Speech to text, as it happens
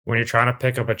when you're trying to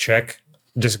pick up a chick,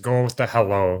 just go with the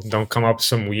hello. Don't come up with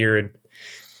some weird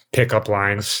pickup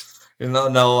lines. No,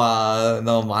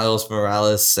 Miles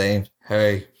Morales saying,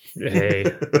 "Hey, hey."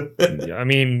 I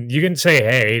mean, you can say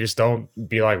hey, just don't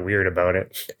be like weird about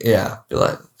it. Yeah, be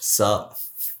like, sup,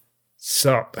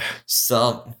 sup.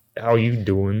 How you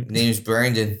doing? Name's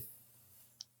Brandon.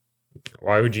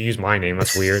 Why would you use my name?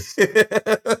 That's weird.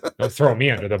 Don't throw me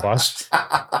under the bus.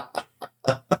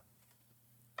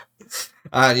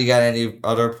 You got any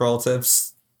other pro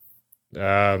tips?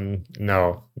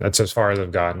 No, that's as far as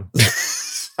I've gotten.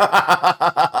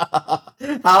 How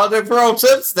are the pro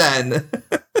tips then?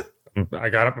 I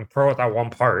got up and pro with that one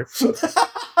part.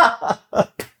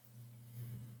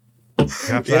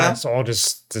 After that, it's all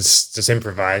just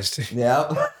improvised.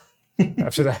 Yeah.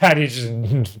 After that, you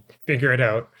just figure it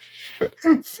out.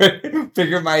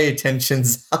 Figure my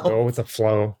intentions out. Go with the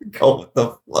flow. Go with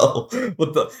the flow.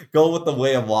 Go with the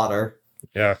way of water.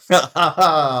 Yeah.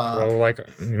 Well, like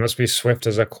you must be swift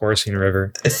as a coursing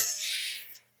river.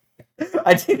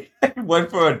 I think I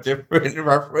went for a different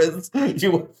reference.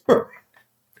 You went for.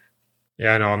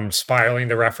 Yeah, no, I'm spiraling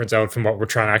the reference out from what we're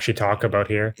trying to actually talk about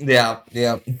here. Yeah.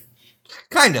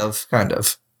 Kind of.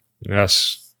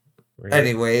 Yes.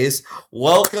 Anyways,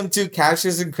 welcome to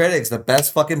Captures and Critics, the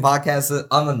best fucking podcast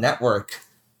on the network.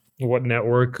 What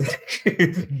network?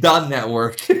 Done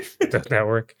Network. The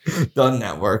network. Done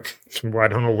Network. Well, I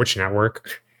don't know which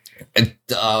network.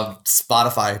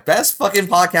 Spotify. Best fucking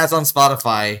podcast on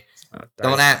Spotify.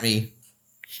 Don't at me.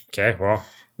 Okay, well.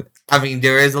 I mean,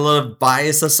 there is a little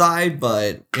bias aside,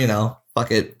 but,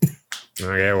 fuck it.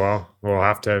 Okay, well, we'll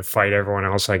have to fight everyone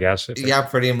else, I guess. Yeah,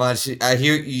 pretty much. You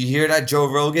hear that, Joe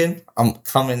Rogan? I'm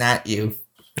coming at you.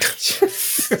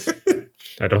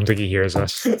 I don't think he hears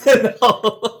us.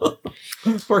 No,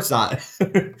 of course not.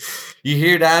 You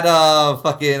hear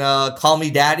that? Call me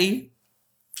daddy.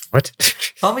 What?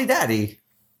 Call me daddy.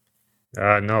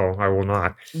 No, I will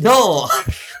not. No,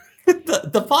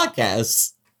 the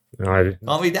podcast. No,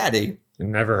 Call me daddy.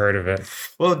 Never heard of it.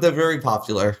 Well, they're very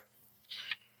popular.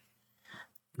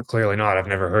 Clearly not. I've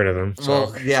never heard of them. So.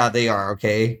 Well, yeah, they are.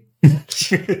 Okay.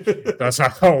 That's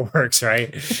not how it works,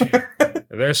 right?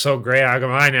 They're so great. How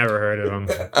come I never heard of them?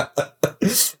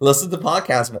 Listen to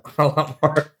podcasts a lot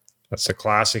more. That's a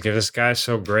classic. If this guy's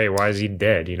so great, why is he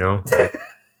dead?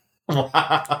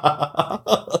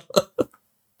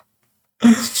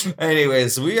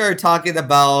 Anyways, we are talking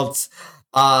about.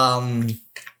 I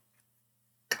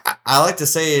like to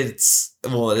say it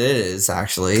is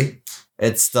actually.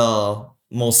 It's the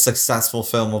most successful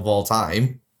film of all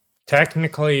time.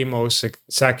 Technically,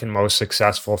 second most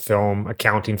successful film,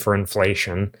 accounting for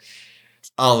inflation.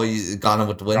 Oh, Gone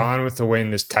with the Wind? Gone with the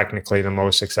Wind is technically the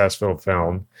most successful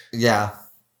film. Yeah.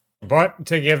 But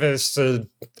to give us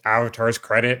Avatar's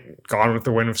credit, Gone with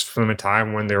the Wind was from a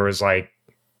time when there was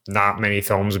not many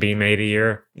films being made a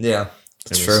year. Yeah,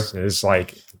 that's true. It's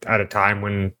at a time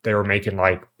when they were making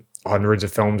hundreds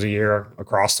of films a year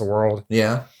across the world.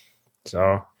 Yeah.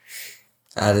 So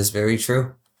that is very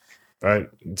true.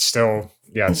 But it's still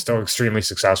extremely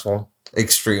successful.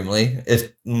 Extremely.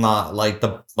 If not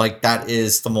that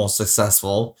is the most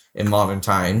successful in modern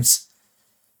times.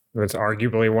 It's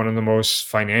arguably one of the most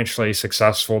financially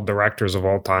successful directors of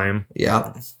all time.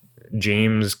 Yeah.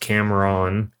 James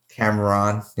Cameron.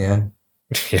 Yeah.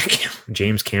 Yeah,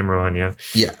 James Cameron, yeah.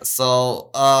 Yeah,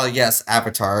 so, yes,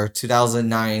 Avatar,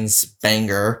 2009's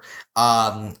banger.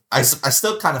 I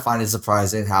still kind of find it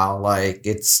surprising how,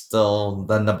 it's still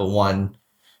the number one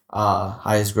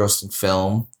highest grossing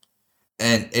film.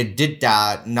 And it did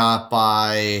that not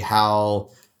by how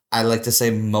I like to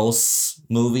say most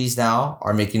movies now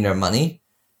are making their money.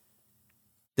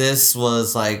 This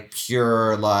was,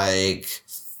 pure,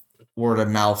 word of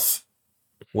mouth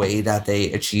way that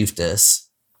they achieved this.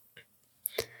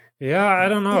 Yeah, I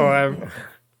don't know.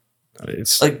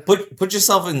 It's put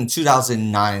yourself in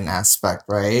 2009 aspect,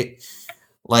 right?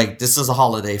 This is a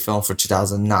holiday film for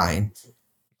 2009.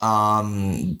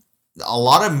 A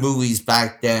lot of movies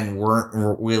back then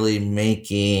weren't really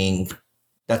making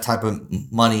that type of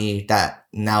money that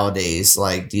nowadays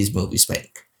these movies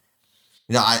make.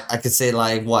 I could say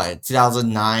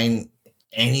 2009,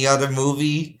 any other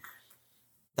movie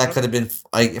that could have been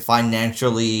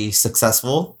financially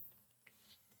successful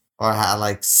or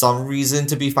had some reason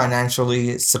to be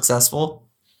financially successful.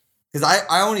 Because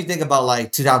I only think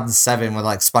about 2007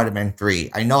 with Spider-Man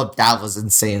 3. I know that was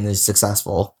insanely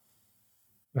successful.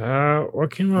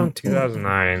 What came out in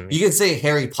 2009? You could say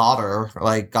Harry Potter,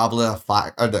 Goblet of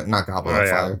Fire, not Goblet of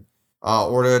Fire.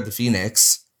 Order of the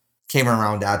Phoenix came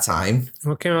around that time.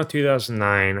 What came out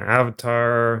 2009?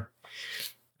 Avatar.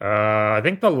 I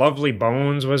think The Lovely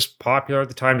Bones was popular at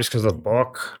the time just because of the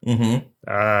book. Mm-hmm.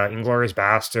 Inglourious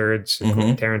Bastards, a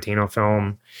Mhm. Tarantino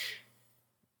film.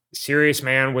 Serious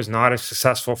Man was not a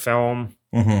successful film.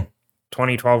 Mm-hmm.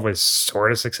 2012 was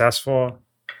sort of successful.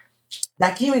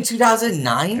 That came in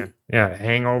 2009? Yeah,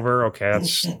 Hangover. Okay,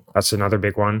 that's another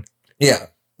big one. Yeah.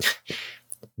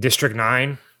 District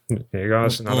 9. There you go.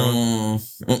 That's another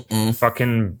one.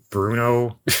 Fucking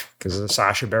Bruno, because of the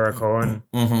Sacha Baron Cohen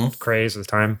craze at the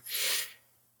time.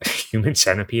 Human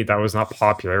Centipede, that was not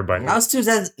popular, but that was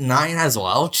 2009 as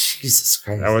well. Jesus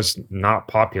Christ. that was not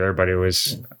popular, but it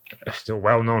was a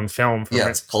well-known film. Yeah,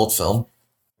 it's a cult film.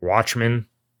 Watchmen.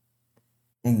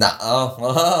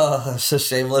 No, it's a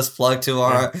shameless plug to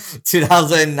our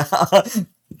 2000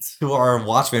 to our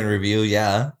Watchmen review.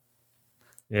 Yeah.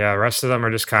 Yeah, the rest of them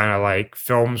are just kind of like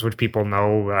films which people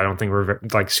know. I don't think were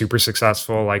like super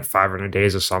successful, like 500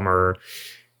 Days of Summer,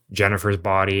 Jennifer's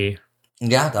Body.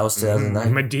 Yeah, that was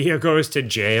 2009. Medea Goes to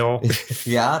Jail.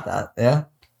 Yeah.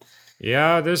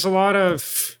 Yeah, there's a lot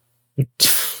of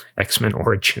X-Men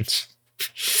Origins.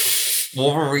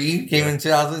 Wolverine came in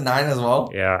 2009 as well.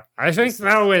 Yeah, I think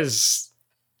that was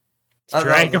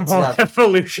Dragon Ball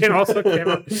Evolution also came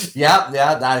out. Yeah,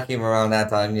 that came around that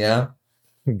time. Yeah.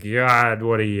 God,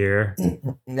 what a year.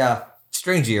 Yeah,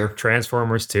 strange year.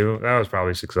 Transformers 2, that was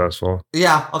probably successful.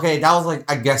 Yeah, okay, that was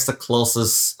like, I guess, the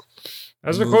closest.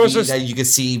 That's the closest that you could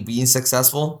see being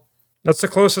successful. That's the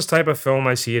closest type of film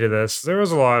I see to this. There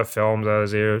was a lot of films that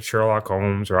was either Sherlock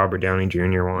Holmes, Robert Downey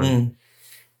Jr. one.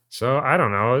 So I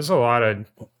don't know. There's a lot of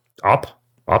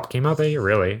Up came out that year,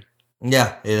 really.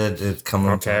 Yeah, it come.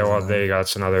 Okay, well there you go.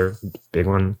 That's another big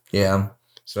one. Yeah.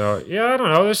 So yeah, I don't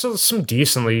know. There's some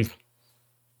decently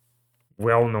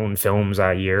well-known films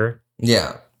that year.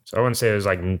 Yeah. So I wouldn't say there's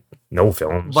like no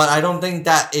films. But I don't think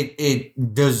that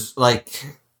it does, like,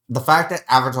 the fact that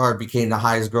Avatar became the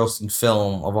highest grossing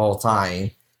film of all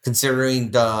time,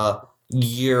 considering the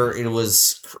year it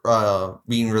was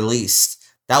being released,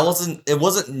 it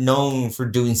wasn't known for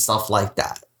doing stuff like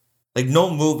that. Like, no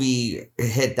movie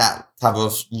hit that type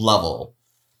of level.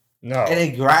 No. And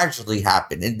it gradually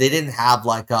happened. And they didn't have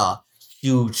like a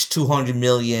huge 200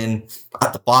 million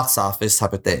at the box office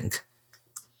type of thing.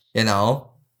 You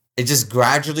know? It just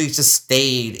gradually just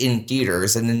stayed in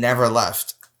theaters and it never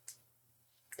left.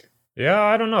 Yeah,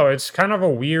 I don't know. It's kind of a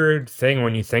weird thing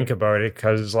when you think about it,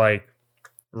 because like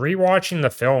rewatching the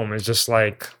film is just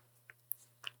like,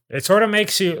 it sort of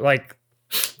makes you like,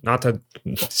 not to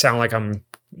sound like I'm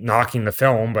knocking the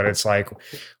film, but it's like,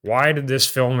 why did this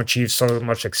film achieve so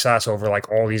much success over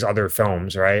like all these other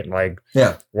films, right? Like,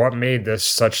 yeah, what made this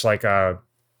such like a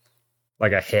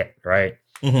hit, right?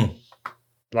 Mm-hmm.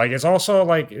 Like, it's also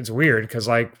like, it's weird because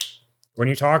like when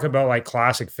you talk about like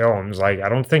classic films, like I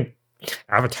don't think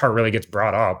Avatar really gets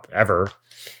brought up ever,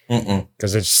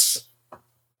 because it's,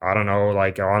 I don't know,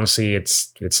 like honestly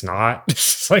it's not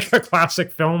it's like a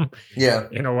classic film. Yeah,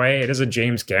 in a way it is a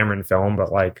James Cameron film,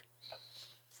 but like,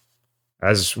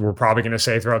 as we're probably going to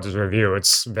say throughout this review,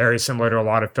 it's very similar to a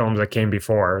lot of films that came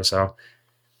before. So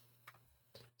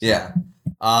yeah,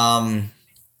 I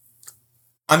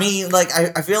mean, like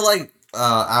I feel like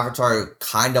Avatar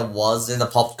kind of was in the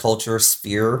pop culture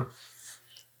sphere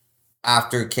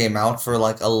after it came out for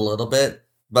like a little bit,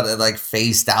 but it like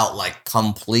phased out like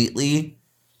completely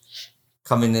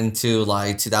coming into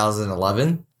like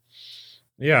 2011.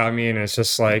 Yeah, I mean, it's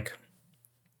just like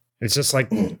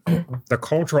the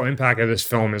cultural impact of this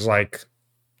film is like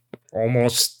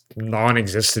almost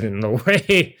non-existent in the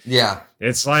way. Yeah,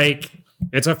 it's like,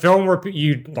 it's a film where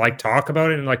you like talk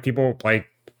about it and like people like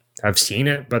have seen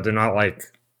it, but they're not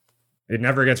like, it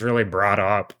never gets really brought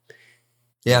up.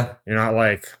 Yeah, you're not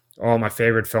like, oh, my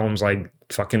favorite film's like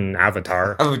fucking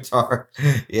Avatar.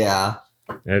 Yeah,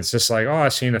 it's just like, oh,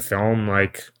 I've seen the film,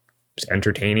 like it's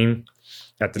entertaining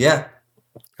at the yeah.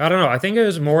 I don't know. I think it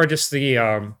was more just the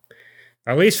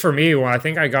at least for me, when I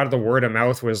think I got the word of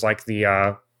mouth was like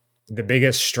the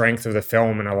biggest strength of the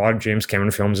film, and a lot of James Cameron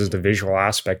films is the visual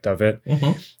aspect of it.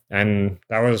 And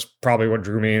that was probably what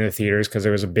drew me into theaters, because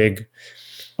it was a big,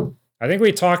 I think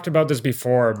we talked about this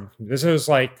before. This is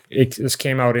like, this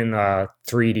came out in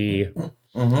 3D,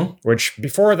 which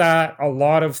before that, a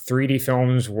lot of 3D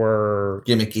films were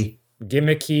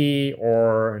gimmicky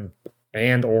or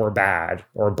bad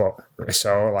or both.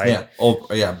 So like,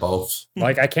 both.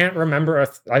 Like, I can't remember.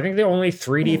 I think the only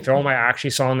 3D film I actually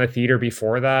saw in the theater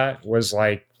before that was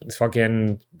like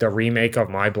fucking the remake of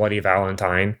My Bloody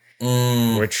Valentine,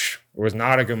 which was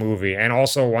not a good movie. And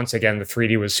also, once again, the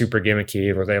 3D was super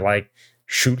gimmicky, where they like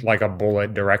shoot like a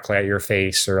bullet directly at your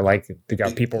face, or like they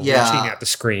got people reaching at the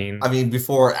screen. I mean,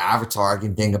 before Avatar, I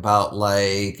can think about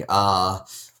like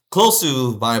close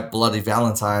to My Bloody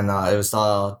Valentine. It was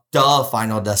the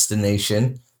Final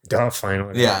Destination.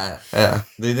 Finally. Yeah.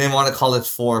 They didn't want to call it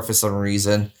 4 for some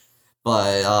reason,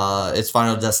 but it's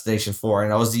Final Destination 4,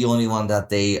 and that was the only one that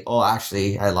they. Oh,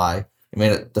 actually, I lie. They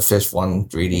made it the 5th one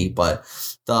 3D, but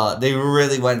they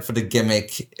really went for the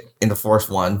gimmick in the 4th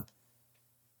one.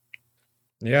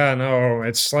 Yeah, no,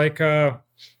 it's like I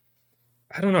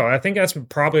don't know. I think that's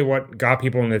probably what got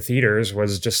people in the theaters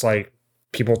was just like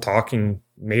people talking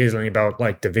amazingly about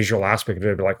like the visual aspect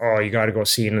of it. Like, oh, you got to go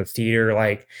see it in the theater.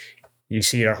 Like, you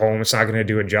see it at home, it's not going to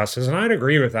do it justice. And I'd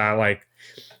agree with that. Like,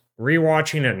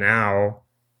 rewatching it now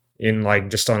in like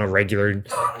just on a regular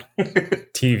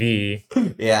TV,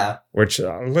 Yeah. which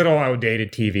a little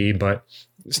outdated TV, but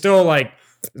still like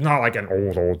not like an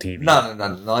old TV. No.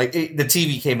 Like the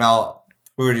TV came out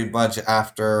pretty much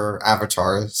after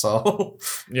Avatar, so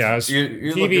Yeah,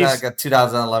 you're looking at like a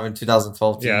 2011,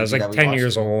 2012 TV. Yeah, it was like 10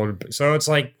 years old. So it's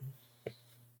like,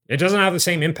 it doesn't have the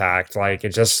same impact. Like,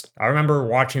 I remember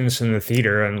watching this in the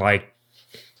theater and like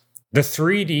the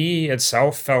 3D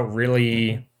itself felt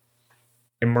really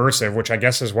immersive, which I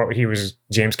guess is what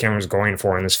James Cameron was going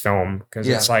for in this film. Cause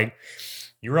it's like,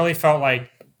 you really felt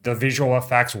like the visual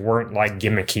effects weren't like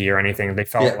gimmicky or anything. They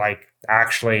felt like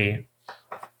actually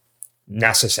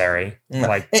necessary.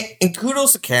 Like, and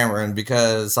kudos to Cameron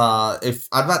because if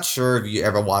I'm not sure if you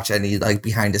ever watch any like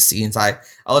behind the scenes. I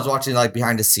was watching like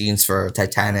behind the scenes for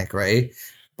Titanic, right?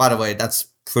 By the way, that's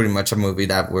pretty much a movie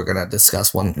that we're gonna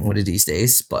discuss one of these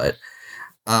days. But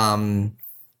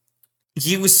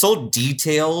he was so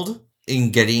detailed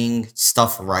in getting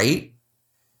stuff right.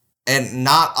 And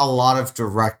not a lot of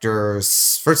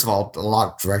directors, first of all, a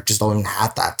lot of directors don't even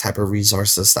have that type of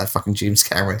resources that fucking James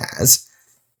Cameron has.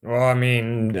 well, I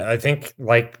mean, I think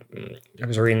like I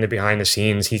was reading the behind the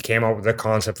scenes. He came up with the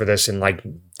concept for this in like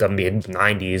the mid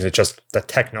 90s. It's just the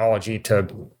technology to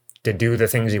do the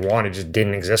things he wanted just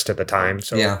didn't exist at the time.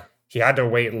 So he had to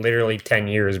wait literally 10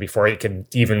 years before he could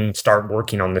even start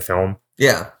working on the film.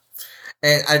 Yeah.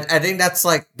 And I think that's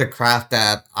like the craft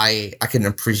that I can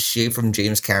appreciate from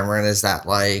James Cameron is that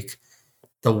like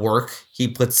the work he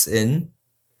puts in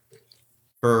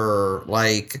for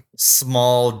like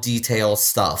small detail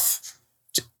stuff.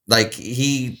 Like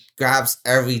he grabs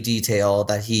every detail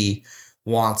that he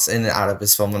wants in and out of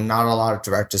his film, and not a lot of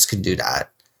directors can do that.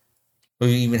 Who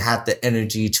even have the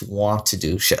energy to want to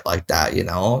do shit like that, you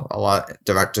know? A lot of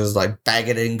directors like bag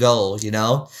it and go, you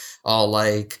know?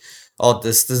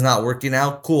 This is not working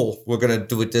out. Cool, we're gonna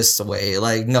do it this way.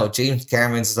 Like, no, James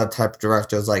Cameron's that type of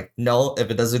director. Is like, no,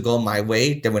 if it doesn't go my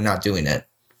way, then we're not doing it.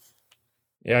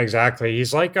 Yeah, exactly.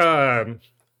 He's like, I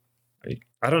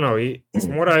don't know.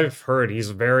 From what I've heard, he's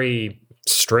very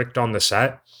strict on the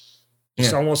set.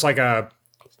 He's almost like a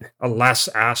less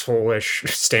asshole-ish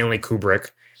Stanley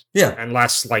Kubrick. Yeah, and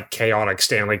less like chaotic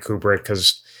Stanley Kubrick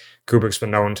because Kubrick's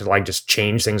been known to like just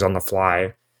change things on the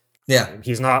fly. Yeah,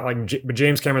 he's not like, but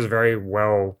James Cameron's very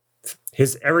well.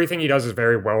 Everything he does is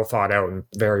very well thought out and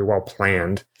very well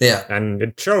planned. Yeah, and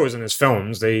it shows in his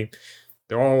films. They're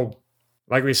all,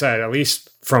 like we said, at least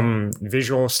from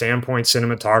visual standpoint,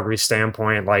 cinematography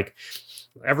standpoint, like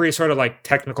every sort of like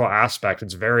technical aspect,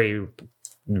 it's very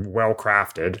well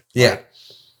crafted. Yeah. Like,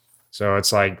 so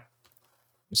it's like,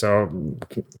 so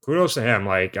kudos to him.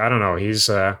 Like, I don't know, he's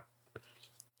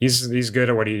good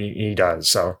at what he does.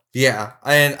 So yeah,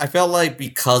 and I felt like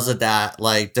because of that,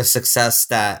 like the success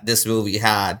that this movie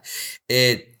had,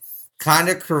 it kind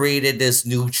of created this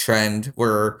new trend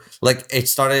where like it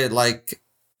started like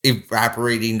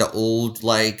evaporating the old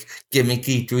like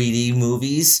gimmicky 3D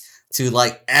movies to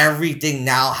like everything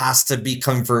now has to be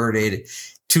converted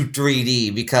to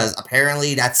 3D because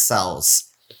apparently that sells.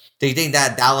 They think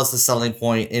that was the selling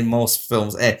point in most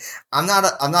films. And I'm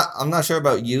not sure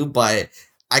about you, but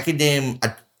I can name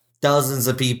dozens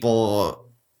of people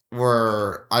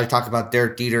where I talk about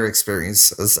their theater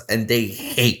experiences and they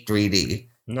hate 3D.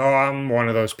 No, I'm one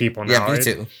of those people now. Yeah, me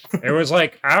too. It was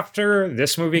like after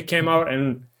this movie came out,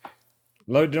 and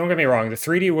don't get me wrong, the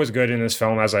 3D was good in this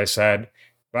film, as I said,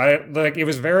 but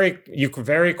you could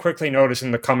very quickly notice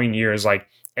in the coming years, like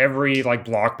every like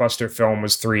blockbuster film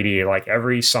was 3D. Like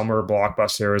every summer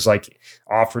blockbuster was like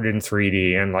offered in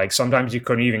 3D, and like sometimes you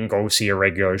couldn't even go see a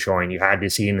regular showing; you had to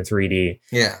see in the 3D.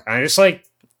 Yeah, and I just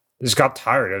got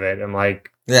tired of it. And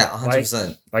like, yeah,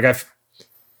 100%.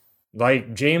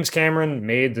 Like James Cameron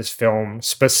made this film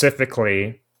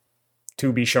specifically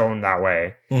to be shown that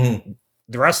way. Mm-hmm.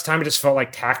 the rest of the time it just felt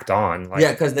like tacked on. Like,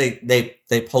 Yeah, because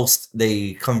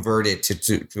they converted to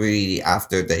 3D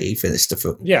after they finished the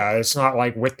film. yeah, it's not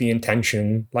like with the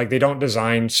intention. Like they don't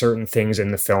design certain things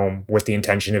in the film with the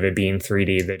intention of it being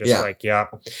 3D. They just like, yeah.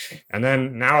 And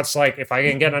then now it's like if I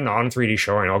can get a non 3D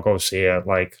showing, I'll go see it.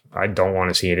 Like I don't want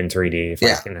to see it in 3D if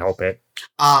I can help it.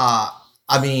 I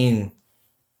mean,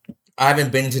 I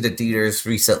haven't been to the theaters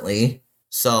recently.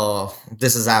 So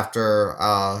this is after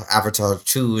Avatar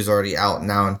 2 is already out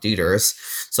now in theaters.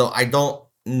 So I don't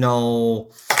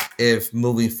know if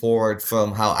moving forward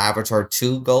from how Avatar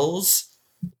 2 goes,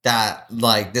 that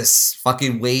like this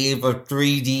fucking wave of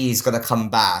 3D is gonna come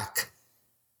back.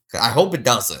 I hope it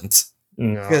doesn't.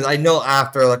 Because I know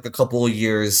after like a couple of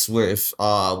years with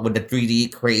when the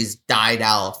 3D craze died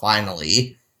out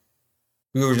finally,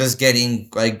 we were just getting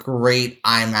like great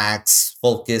IMAX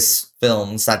focused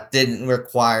films that didn't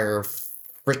require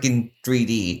freaking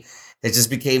 3D. It just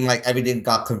became like everything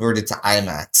got converted to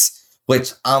IMAX,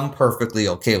 which I'm perfectly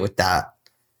okay with that.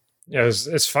 Yeah,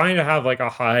 it's fine to have like a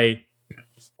high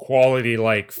quality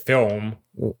like film,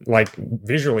 like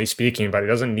visually speaking, but it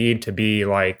doesn't need to be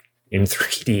like in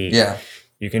 3D. Yeah.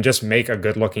 You can just make a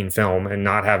good looking film and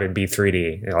not have it be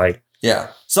 3D. Like, yeah.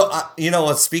 So, you know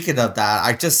what, speaking of that,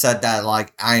 I just said that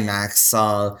like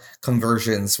IMAX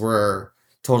conversions were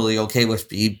totally okay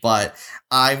with me, but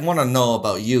I want to know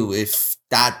about you if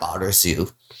that bothers you.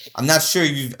 I'm not sure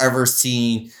you've ever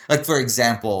seen, like, for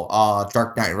example,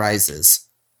 Dark Knight Rises.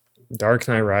 Dark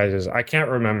Knight Rises. I can't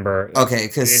remember. Okay,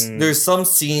 because there's some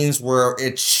scenes where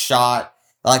it's shot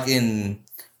like in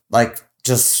like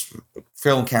just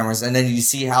film cameras, and then you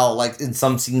see how like in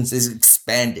some scenes it's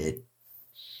expanded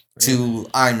to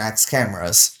IMAX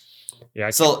cameras. Yeah.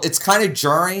 So it's kind of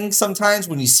jarring sometimes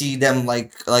when you see them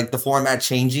like the format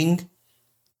changing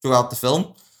throughout the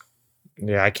film.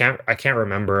 Yeah, I can't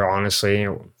remember honestly,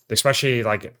 especially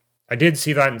like I did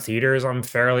see that in theaters. I'm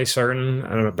fairly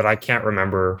certain, but I can't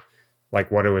remember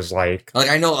like what it was like. Like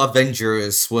I know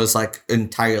Avengers was like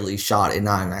entirely shot in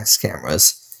IMAX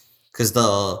cameras because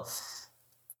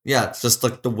just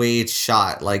like the way it's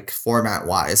shot, like format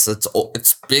wise,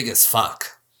 it's big as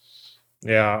fuck.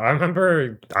 Yeah, I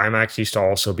remember IMAX used to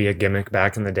also be a gimmick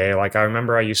back in the day. Like I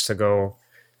remember I used to go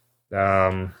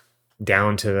down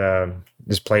to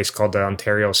this place called the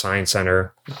Ontario Science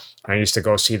Center. I used to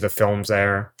go see the films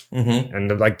there. Mm-hmm.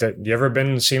 And you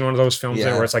ever seen one of those films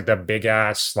there where it's like the big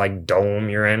ass like dome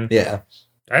you're in? Yeah.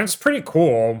 And it's pretty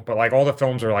cool, but like all the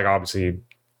films are like obviously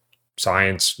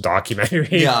science documentary.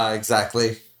 Yeah,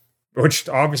 exactly. Which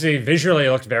obviously visually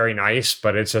looked very nice,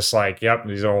 but it's just like, yep,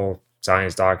 these are all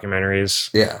science documentaries.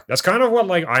 Yeah. That's kind of what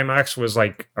like IMAX was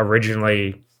like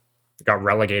originally got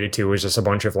relegated to, was just a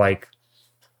bunch of like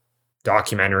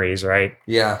documentaries, right?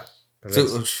 Yeah.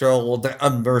 To show the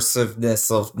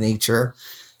immersiveness of nature.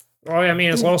 Well, I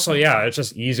mean, it's also, it's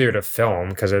just easier to film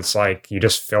because it's like you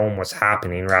just film what's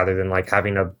happening rather than like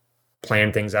having to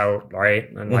plan things out,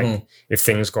 right? And like if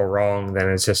things go wrong, then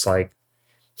it's just like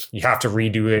you have to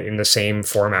redo it in the same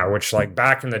format, which like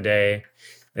back in the day,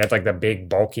 they had like the big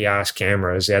bulky ass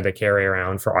cameras they had to carry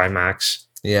around for IMAX.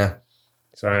 Yeah.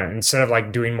 So instead of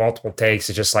like doing multiple takes,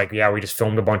 it's just like, we just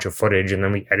filmed a bunch of footage and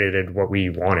then we edited what we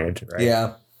wanted, right?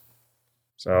 Yeah.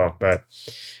 So, but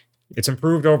it's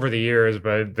improved over the years,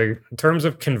 but in terms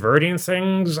of converting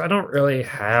things, I don't really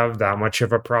have that much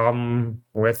of a problem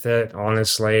with it,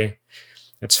 honestly.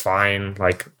 It's fine.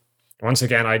 Like, once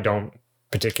again, I don't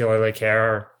particularly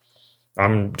care.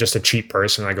 I'm just a cheap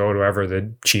person. I go to wherever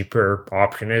the cheaper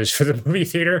option is for the movie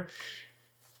theater.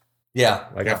 Yeah.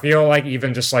 Like, I feel like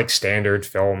even just like standard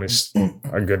film is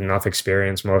a good enough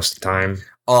experience most of the time.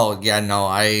 Oh, yeah, no,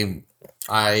 I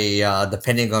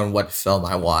depending on what film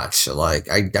I watch, like,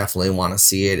 I definitely want to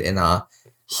see it in a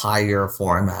higher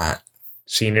format.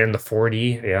 Seeing it in the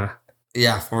 4D, yeah.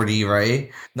 Yeah, 4D,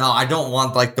 right? No, I don't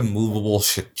want, like, the movable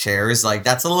chairs. Like,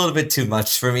 that's a little bit too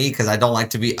much for me because I don't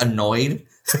like to be annoyed.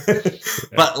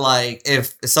 But, like,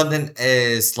 if something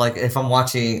is, like, if I'm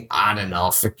watching, I don't know,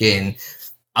 freaking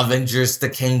Avengers The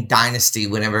Kang Dynasty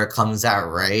whenever it comes out,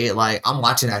 right? Like, I'm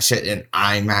watching that shit in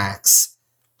IMAX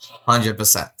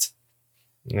 100%.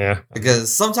 Yeah.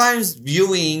 Because sometimes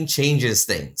viewing changes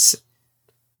things.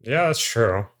 Yeah, that's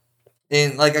true.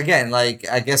 And like, again, like,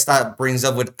 I guess that brings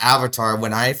up with Avatar.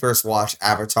 When I first watched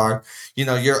Avatar, you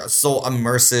know, you're so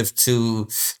immersive to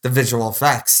the visual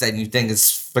effects and you think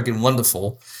it's freaking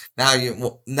wonderful.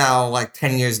 Now, like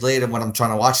 10 years later, when I'm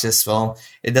trying to watch this film,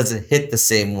 it doesn't hit the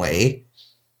same way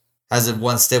as it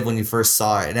once did when you first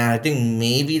saw it. And I think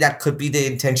maybe that could be the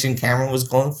intention Cameron was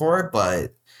going for,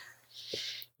 but...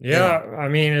 Yeah, I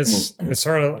mean, it's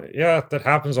sort of, that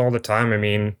happens all the time. I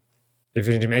mean, if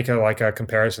you make a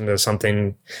comparison to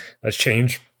something that's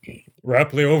changed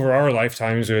rapidly over our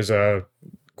lifetimes, is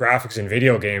graphics in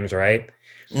video games, right?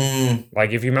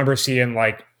 Like if you remember seeing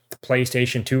like the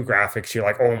PlayStation 2 graphics, you're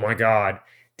like, oh my god,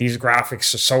 these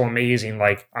graphics are so amazing.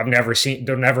 Like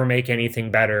they'll never make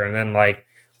anything better. And then like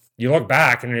you look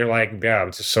back and you're like, yeah,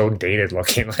 it's just so dated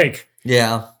looking.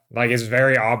 Yeah. Like it's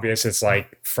very obvious it's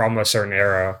like from a certain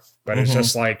era, but it's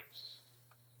just like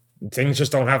things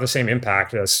just don't have the same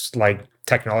impact as like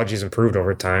technology's improved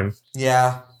over time.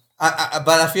 Yeah. But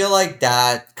I feel like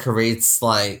that creates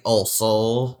like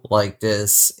also like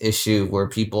this issue where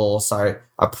people start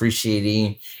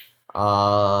appreciating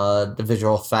the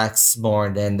visual effects more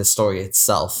than the story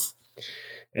itself.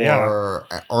 Yeah.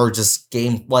 Or just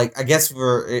game, like I guess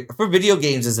for video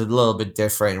games is a little bit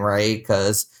different, right?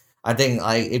 Because I think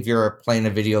like if you're playing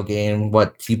a video game,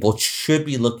 what people should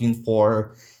be looking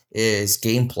for is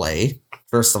gameplay.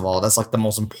 First of all, that's like the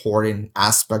most important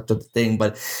aspect of the thing,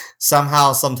 but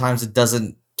somehow sometimes it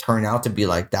doesn't turn out to be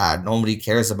like that. Nobody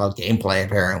cares about gameplay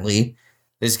apparently.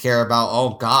 They just care about,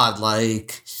 oh god,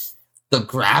 like the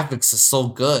graphics is so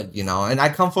good, you know. And I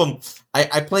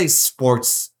play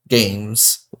sports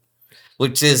games,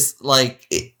 which is like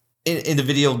in the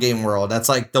video game world, that's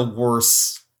like the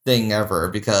worst thing ever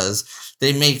because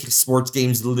they make sports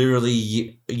games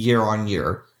literally year on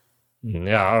year.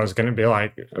 Yeah, I was gonna be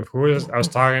like, I was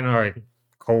talking to a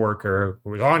coworker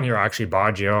who was on here actually,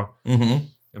 Baggio,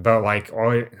 about like,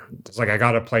 oh, it's like I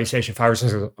got a PlayStation 5 or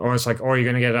something. Oh, it's like, oh, you're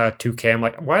gonna get a 2K. I'm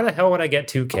like, why the hell would I get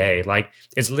 2K? Like,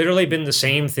 it's literally been the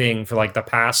same thing for like the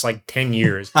past like 10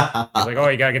 years. It's like, oh,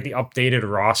 you gotta get the updated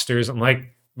rosters. I'm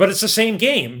like, but it's the same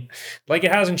game. Like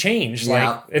it hasn't changed. Yeah.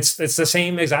 Like it's the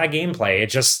same exact gameplay.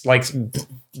 It just like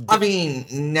I mean,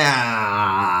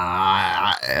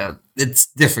 nah, it's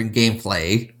different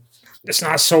gameplay. It's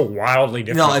not so wildly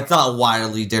different. No, it's not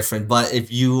wildly different. But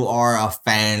if you are a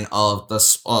fan of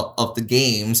the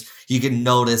games, you can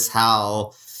notice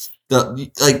how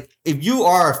if you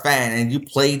are a fan and you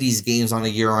play these games on a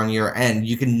year end,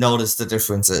 you can notice the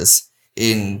differences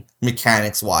in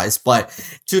mechanics wise. But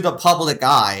to the public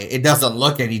eye, it doesn't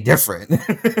look any different.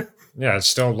 Yeah, it's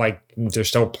still like they're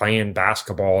still playing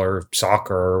basketball or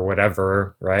soccer or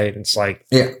whatever, right? It's like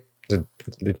the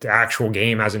actual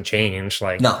game hasn't changed.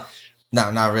 Like no,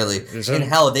 not really. And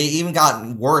hell, they even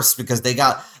got worse because they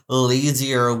got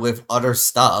lazier with other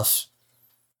stuff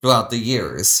throughout the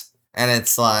years. And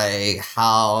it's like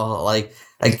how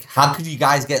how could you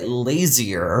guys get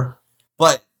lazier?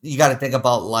 But you got to think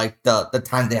about like the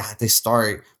time they had to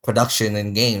start production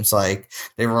in games. Like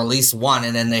they release one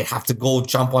and then they have to go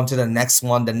jump onto the next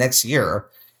one the next year.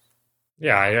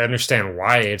 Yeah, I understand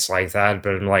why it's like that,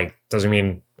 but like doesn't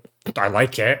mean I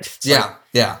like it. It's yeah.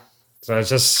 So it's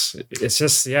just it's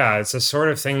just sort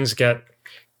of things get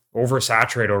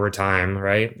oversaturated over time,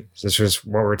 right? This is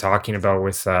what we're talking about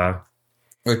with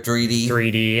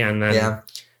 3D, and then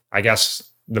I guess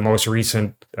the most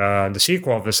recent, the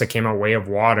sequel of this that came out, Way of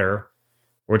Water,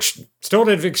 which still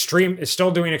is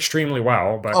still doing extremely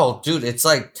well. But oh, dude, it's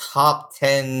like top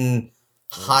 10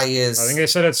 highest. I think they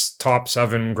said it's top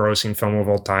 7 grossing film of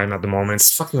all time at the moment.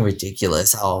 It's fucking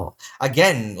ridiculous. How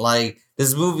again, like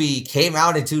this movie came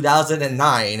out in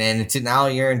 2009, and now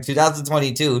you're in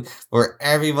 2022, where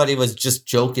everybody was just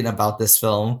joking about this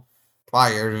film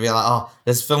prior to be like, oh,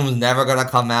 this film's never gonna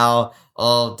come out.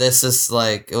 Oh, this is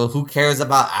like, oh, who cares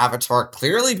about Avatar?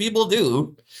 Clearly, people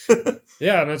do.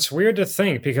 Yeah, and it's weird to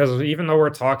think because even though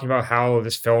we're talking about how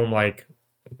this film like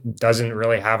doesn't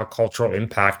really have a cultural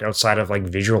impact outside of like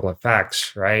visual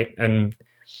effects, right? And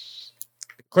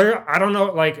I don't know,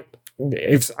 like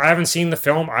if I haven't seen the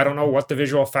film, I don't know what the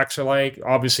visual effects are like.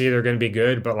 Obviously, they're going to be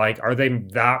good, but like, are they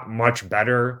that much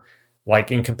better?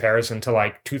 Like in comparison to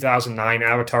like 2009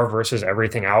 Avatar versus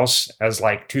everything else as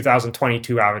like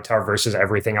 2022 Avatar versus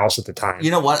everything else at the time. You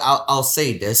know what? I'll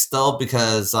say this though,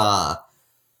 because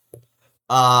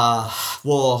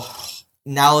well,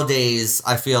 nowadays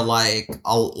I feel like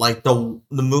the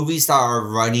movies that are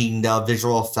running the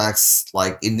visual effects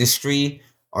like industry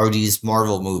are these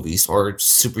Marvel movies or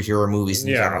superhero movies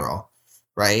in general,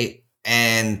 right?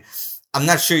 And I'm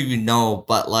not sure you know,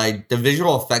 but like the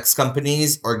visual effects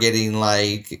companies are getting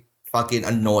like fucking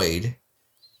annoyed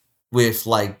with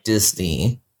like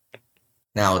Disney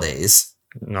nowadays.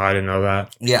 No, I didn't know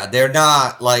that. Yeah, they're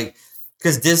not like,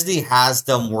 because Disney has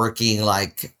them working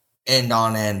like end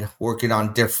on end, working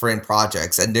on different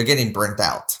projects, and they're getting burnt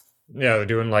out. Yeah, they're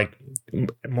doing like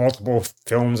multiple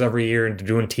films every year and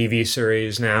doing TV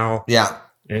series now. Yeah.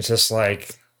 And it's just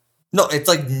like, no, it's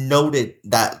like noted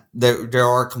that there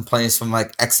are complaints from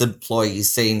like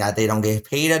ex-employees saying that they don't get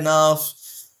paid enough.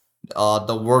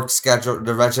 the work schedule,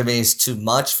 the resume is too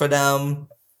much for them.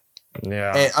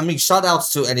 Yeah. And, I mean, shout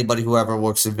outs to anybody who ever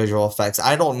works in visual effects.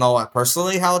 I don't know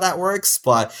personally how that works,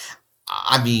 but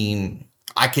I mean,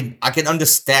 I can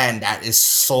understand that is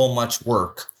so much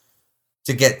work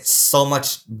to get so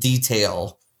much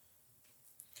detail.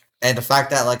 And the fact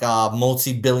that like a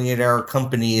multi-billionaire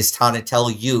company is trying to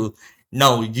tell you,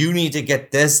 no, you need to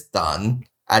get this done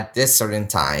at this certain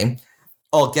time.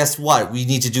 Oh, guess what? We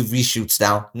need to do reshoots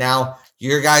now. Now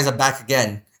your guys are back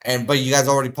again. But you guys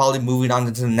are already probably moving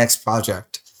on to the next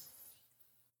project.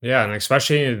 Yeah, and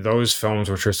especially those films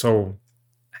which are so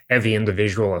heavy in the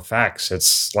visual effects.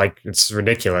 It's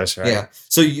ridiculous, right? Yeah.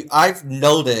 So I've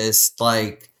noticed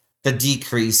like the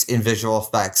decrease in visual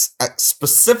effects,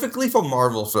 specifically for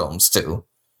Marvel films too.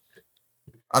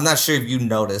 I'm not sure if you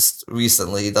noticed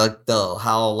recently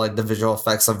how the visual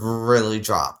effects have really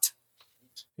dropped.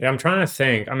 Yeah, I'm trying to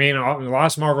think. I mean, the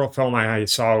last Marvel film I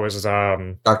saw was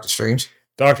Doctor Strange.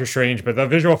 Doctor Strange, but the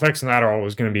visual effects in that are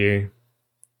always going to be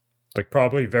like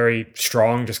probably very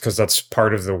strong just because that's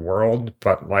part of the world.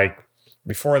 But like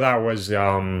before that was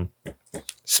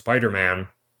Spider-Man.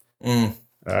 No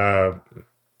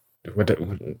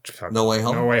Way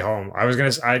Home. No Way Home. I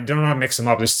don't know how to mix them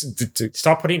up. Just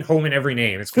stop putting home in every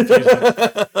name. It's confusing.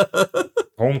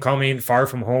 Homecoming, Far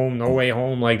From Home, No Way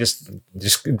Home. Like just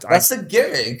that's the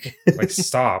gimmick. Like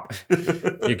stop.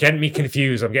 You're getting me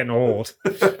confused. I'm getting old.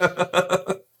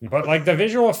 But like the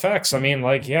visual effects, I mean,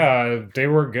 like yeah, they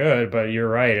were good, but you're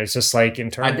right. It's just like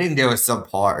in terms. I think they were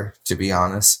subpar, to be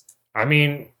honest. I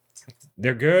mean,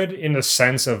 they're good in the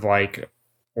sense of like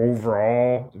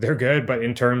overall they're good, but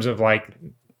in terms of like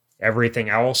everything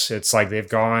else, it's like they've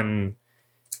gone.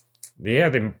 Yeah,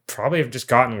 they probably have just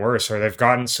gotten worse, or they've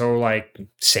gotten so like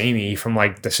samey from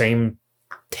like the same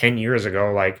 10 years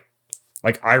ago, like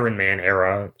Iron Man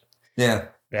era. Yeah,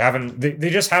 they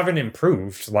just haven't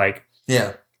improved. Like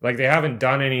yeah, like they haven't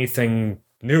done anything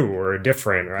new or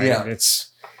different, right? Yeah,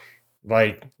 it's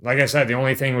like I said, the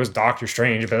only thing was Doctor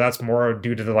Strange, but that's more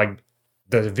due to the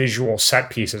visual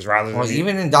set pieces rather than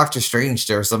even in Doctor Strange,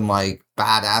 there's some like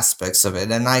bad aspects of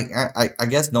it, and I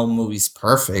guess no movie's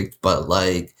perfect, but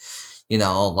like. You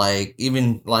know, like,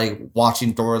 even, like,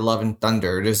 watching Thor Love and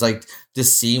Thunder, there's, like,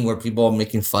 this scene where people are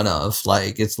making fun of.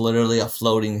 Like, it's literally a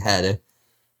floating head.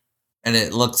 And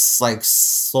it looks, like,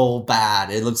 so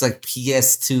bad. It looks like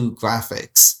PS2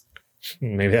 graphics.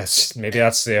 Maybe that's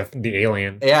the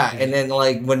alien. Yeah, and then,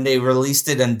 like, when they released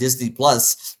it on Disney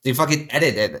Plus, they fucking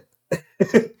edited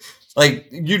it. Like,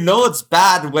 you know it's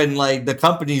bad when, like, the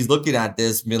company's looking at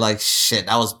this and be like, shit,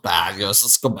 that was bad. You know, so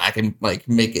let's go back and, like,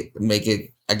 make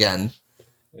it again.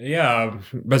 Yeah,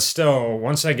 but still,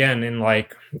 once again, in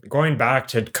like going back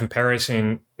to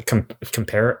comparing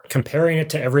it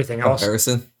to everything else,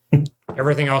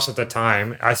 everything else at the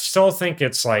time, I still think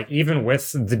it's like even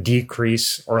with the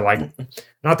decrease or like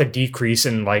not the decrease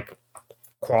in like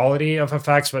quality of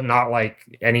effects, but not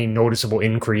like any noticeable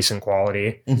increase in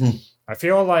quality. Mm-hmm. I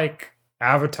feel like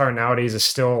Avatar nowadays is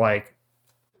still like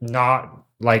not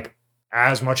like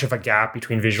as much of a gap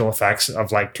between visual effects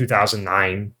of like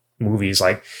 2009 movies.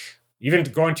 Like even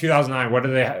going 2009,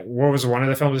 what was one of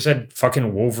the films that said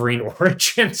fucking Wolverine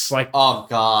Origins? Like, oh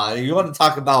god, you want to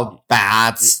talk about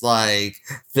bats, like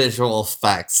visual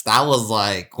effects, that was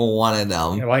like one of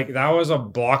them. Like that was a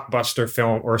blockbuster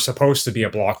film, or supposed to be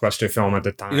a blockbuster film at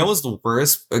the time. You know what's the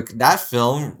worst? That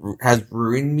film has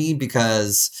ruined me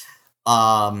because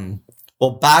well,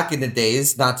 back in the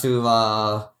days, not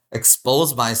to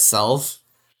expose myself,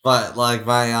 but like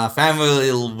my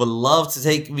family would love to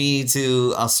take me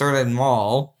to a certain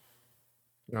mall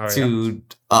to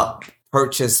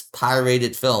purchase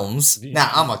pirated films. Now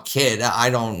I'm a kid.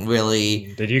 I don't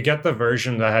really. Did you get the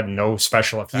version that had no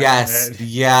special effects?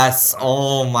 Yes.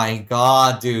 Oh my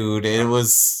god, dude! It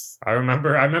was. I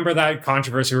remember that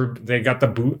controversy where they got the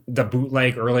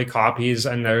bootleg early copies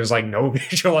and there's like no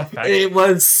visual effects. It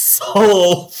was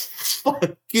so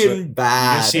fucking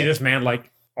bad. You see this man like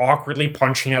awkwardly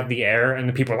punching at the air and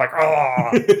the people are like, oh,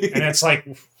 and it's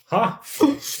like, huh?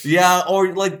 Yeah,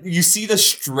 or like you see the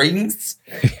strings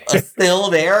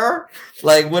still there.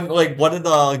 Like when like one of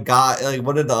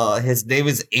the his name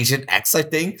is Agent X, I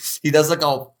think. He does like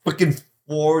a freaking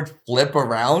forward flip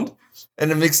around.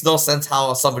 And it makes no sense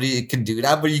how somebody can do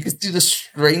that, but you can see the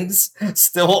strings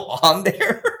still on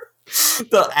there.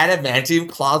 The adamantium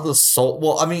claws was so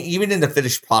well. I mean, even in the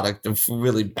finished product, they're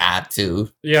really bad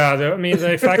too. Yeah, I mean,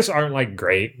 the effects aren't like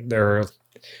great. They're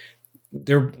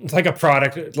like a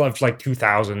product of like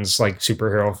 2000s like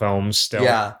superhero films still.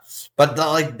 Yeah, but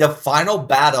the final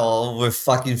battle with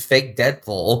fucking fake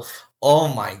Deadpool. Oh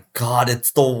my god,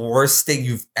 it's the worst thing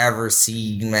you've ever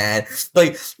seen, man.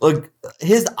 Like, look,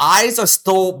 his eyes are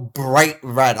still bright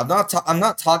red. I'm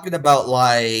not talking about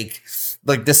like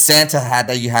the Santa hat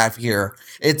that you have here.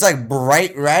 It's like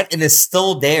bright red and it's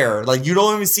still there. Like you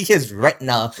don't even see his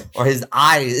retina or his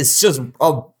eyes. It's just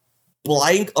a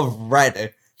blank of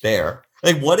red there.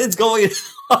 Like what is going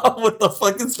on with the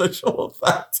fucking special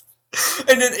effects?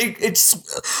 And then it's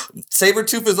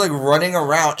Sabretooth is like running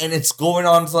around and it's going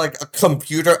on to like a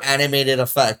computer animated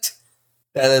effect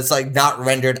that is like not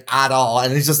rendered at all.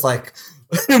 And it's just like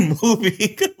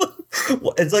moving.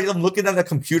 It's like I'm looking at a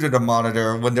computer to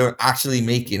monitor when they're actually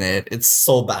making it. It's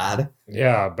so bad.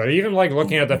 Yeah, but even like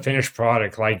looking at the finished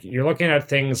product, like you're looking at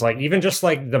things like even just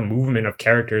like the movement of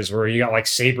characters where you got like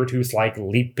Sabretooth like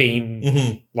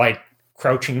leaping, like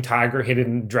crouching tiger,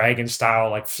 hidden dragon style,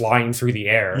 like flying through the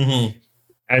air.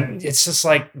 And it's just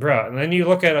like, bro. And then you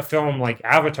look at a film like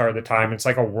Avatar at the time, it's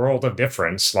like a world of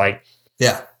difference. Like,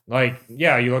 yeah. Like,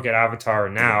 yeah, you look at Avatar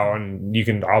now and you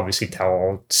can obviously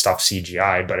tell stuff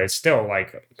CGI, but it's still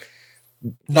like,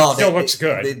 no, it still looks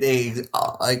good. They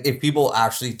like if people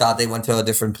actually thought they went to a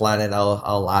different planet,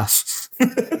 I'll laugh.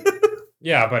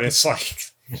 Yeah, but it's like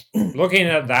looking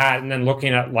at that and then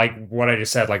looking at like what I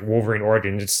just said, like Wolverine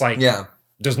Origins, it's like, yeah,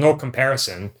 there's no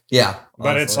comparison. Yeah.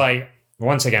 But honestly. It's like,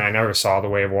 once again, I never saw The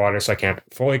Way of Water, so I can't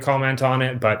fully comment on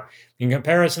it, but in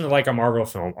comparison to like a Marvel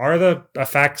film, are the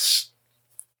effects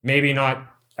maybe not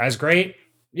as great?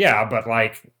 Yeah, but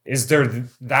like, is there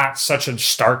that such a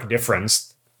stark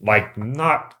difference? Like,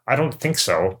 not, I don't think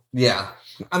so. Yeah.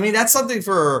 I mean, that's something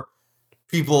for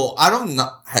people. I don't know.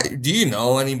 Do you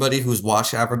know anybody who's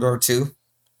watched Avatar 2?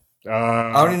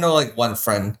 I only know like one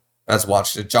friend that's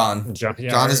watched it. John. Yeah,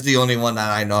 John is the only one that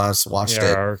I know has watched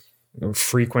it. Our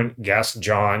frequent guest,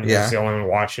 John, is the only one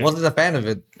watching it. Wasn't a fan of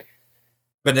it.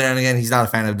 But then again, he's not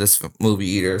a fan of this movie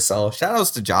either. So shout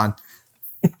outs to John.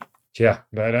 Yeah,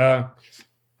 but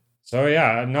so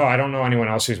yeah, no, I don't know anyone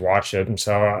else who's watched it. And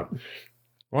so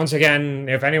once again,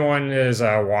 if anyone is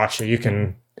watched it, you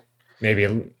can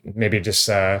maybe just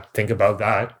think about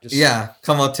that. Just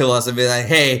come up to us and be like,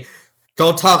 hey,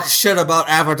 don't talk shit about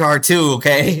Avatar 2,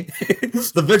 okay?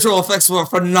 The visual effects were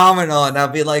phenomenal, and I'll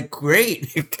be like,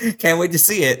 great, can't wait to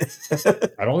see it.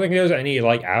 I don't think there's any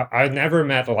like I've never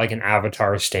met like an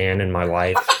Avatar stan in my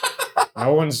life.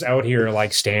 No one's out here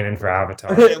like standing for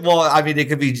Avatar. Well, I mean, it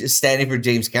could be just standing for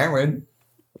James Cameron.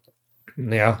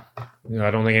 Yeah.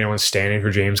 I don't think anyone's standing for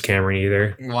James Cameron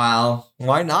either. Wow.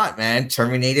 Why not, man?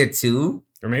 Terminator 2?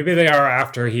 Or maybe they are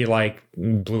after he like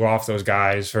blew off those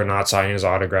guys for not signing his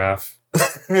autograph.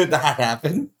 That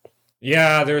happened?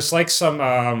 Yeah, there's like some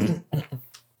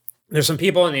there's some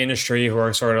people in the industry who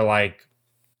are sort of like,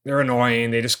 they're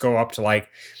annoying. They just go up to like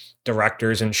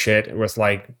directors and shit with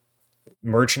like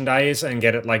merchandise and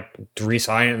get it like to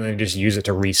re-sign it and then just use it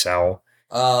to resell.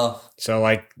 So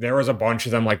like there was a bunch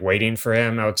of them like waiting for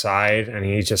him outside and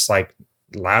he just like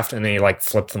left and then he like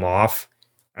flipped them off.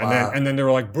 And then they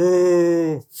were like,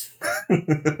 boo.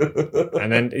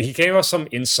 And then he came with some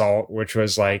insult, which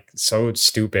was like so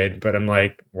stupid. But I'm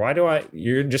like,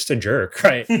 you're just a jerk,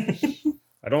 right?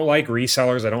 I don't like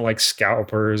resellers. I don't like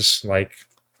scalpers. Like,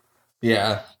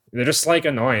 yeah, they're just like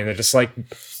annoying. They're just like,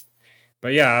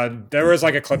 but yeah, there was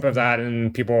like a clip of that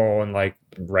and people and like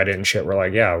Reddit and shit were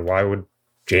like, yeah, why would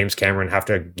James Cameron have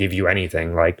to give you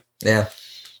anything? Like, yeah,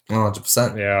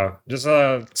 100%. Yeah, just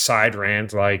a side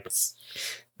rant. Like,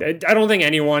 I don't think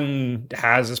anyone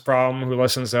has this problem who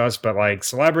listens to us, but like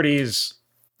celebrities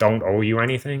don't owe you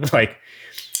anything. Like,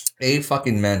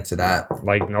 Amen to that.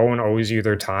 Like, no one owes you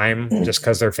their time just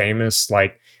because they're famous.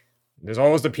 Like, there's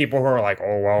always the people who are like,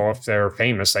 oh, well, if they're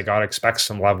famous, they gotta expect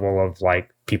some level of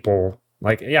like people.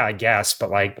 Like, yeah, I guess,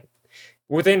 but like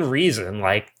within reason.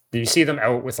 Like, do you see them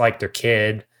out with like their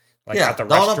kid? Like at the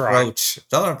restaurant.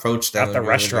 Don't approach them at the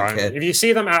restaurant. If you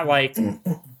see them at like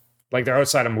they're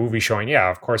outside a movie showing, yeah,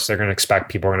 of course they're gonna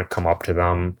expect people are gonna come up to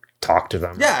them, talk to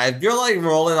them. Yeah, if you're like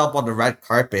rolling up on the red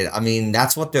carpet, I mean,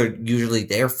 that's what they're usually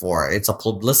there for. It's a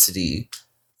publicity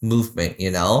movement, you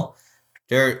know?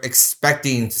 They're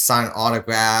expecting to sign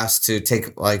autographs, to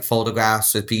take like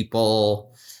photographs with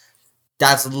people.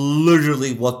 That's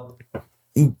literally what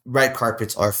red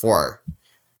carpets are for.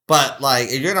 But like,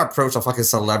 if you're gonna approach a fucking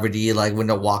celebrity, like when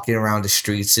they're walking around the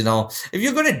streets, you know, if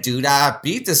you're gonna do that,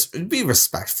 be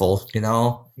respectful, you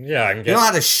know. Yeah, you don't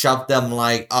have to shove them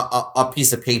like a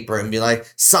piece of paper and be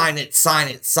like, sign it.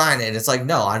 It's like,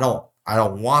 no, I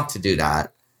don't want to do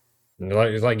that.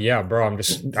 It's like, yeah, bro, I'm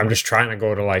just trying to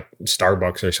go to like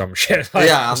Starbucks or some shit. Like,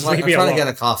 yeah, I'm trying to get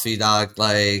a coffee, dog.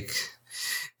 Like,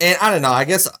 And I don't know. I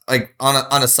guess like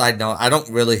on a side note, I don't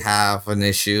really have an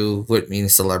issue with meeting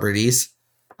celebrities.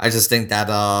 I just think that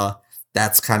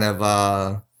that's kind of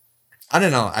I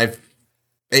don't know.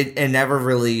 It never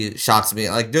really shocks me.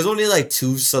 Like there's only like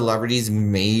 2 celebrities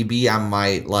maybe I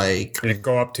might like. You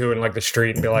go up to in like the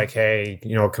street and be like, hey,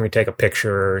 can we take a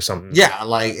picture or something? Yeah,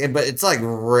 but it's like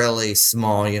really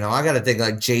small, I gotta think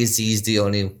like Jay-Z's the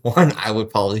only one I would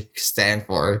probably stand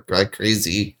for like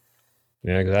crazy.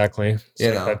 Yeah, exactly.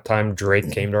 That time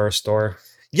Drake came to our store.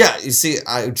 Yeah, you see,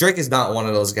 Drake is not one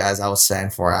of those guys I would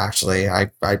stand for, actually. I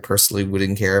personally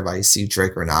wouldn't care if I see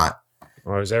Drake or not.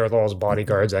 Well, I was there with all his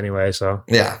bodyguards anyway, so.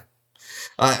 Yeah.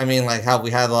 I mean, like how we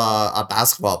had a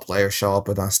basketball player show up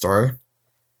at our store.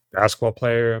 Basketball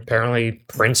player. Apparently,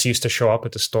 Prince used to show up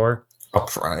at the store. Oh,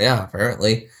 yeah,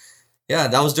 apparently. Yeah,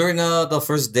 that was during the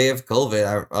first day of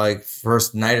COVID,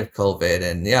 first night of COVID.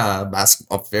 And yeah,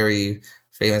 a very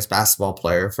famous basketball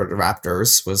player for the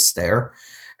Raptors was there.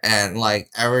 And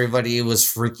like everybody was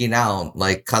freaking out.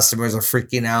 Like customers are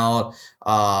freaking out.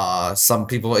 Some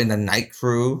people in the night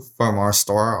crew from our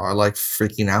store are like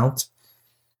freaking out.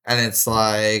 And it's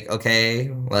like, okay,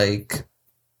 like,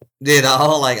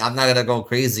 like I'm not gonna go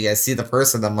crazy. I see the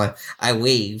person, I'm like, I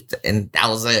waved, and that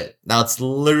was it. That's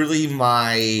literally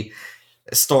my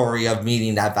story of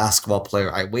meeting that basketball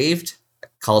player. I waved,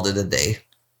 called it a day.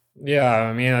 Yeah,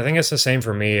 I mean, I think it's the same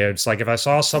for me. It's like if I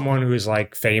saw someone who's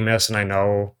like famous and I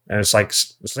know, and it's like,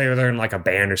 say they're in like a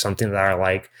band or something that I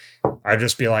like, I'd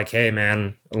just be like, hey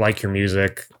man, I like your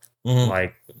music. Mhm.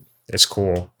 Like, it's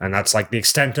cool. And that's like the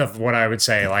extent of what I would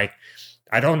say. Like,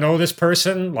 I don't know this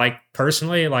person, like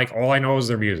personally, like all I know is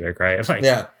their music, right? Like,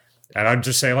 Yeah. And I'd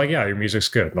just say like, yeah, your music's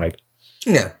good. Like,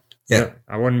 Yeah. Yeah.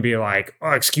 I wouldn't be like,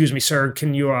 oh, excuse me, sir,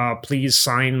 can you please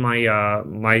sign my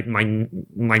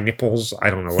my nipples? I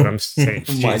don't know what I'm saying.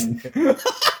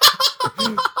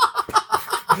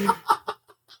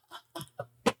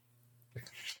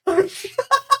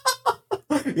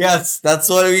 Yes, that's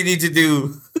what we need to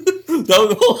do.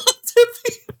 Don't go on to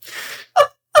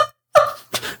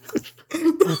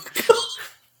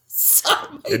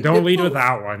me. Don't lead with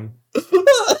that one.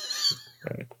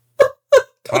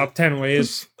 Top 10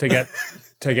 ways to get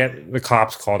the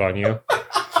cops called on you.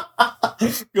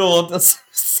 Go on to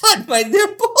sign my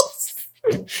nipples.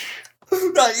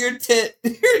 Not your tit,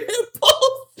 your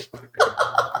nipples.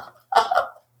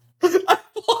 I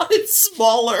want it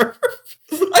smaller.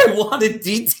 I want it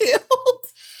detailed.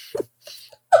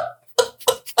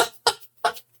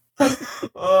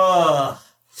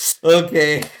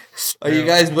 Okay. Are you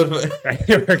guys with me?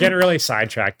 We're getting really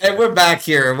sidetracked. And we're back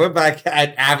here. We're back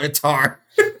at Avatar.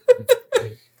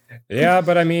 Yeah,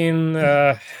 but I mean,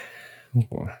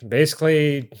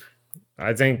 basically,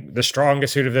 I think the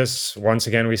strongest suit of this, once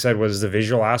again, we said was the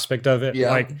visual aspect of it.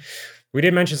 Yeah. Like, we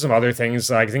did mention some other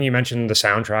things. I think you mentioned the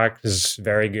soundtrack is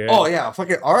very good. Oh, yeah.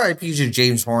 Fucking R.I.P. to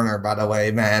James Horner, by the way,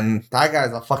 man. That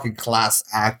guy's a fucking class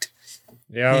act.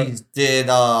 Yeah. He did,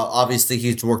 obviously,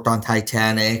 he's worked on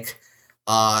Titanic.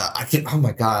 Oh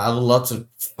my God, I would love to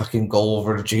fucking go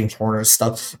over to James Horner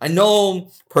stuff. I know,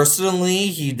 personally,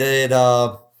 he did,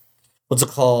 what's it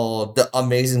called? The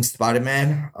Amazing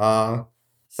Spider-Man,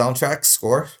 soundtrack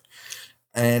score.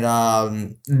 And,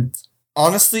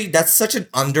 honestly, that's such an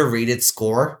underrated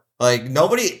score. Like,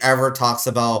 nobody ever talks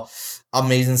about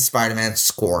Amazing Spider-Man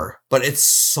score, but it's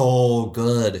so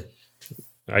good.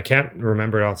 I can't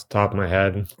remember it off the top of my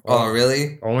head. Oh,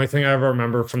 really? Only thing I ever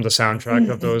remember from the soundtrack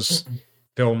of those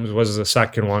films was the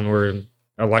second one where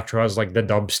Electro has like the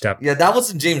dubstep. Yeah, that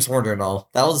wasn't James Horner, though.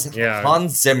 That was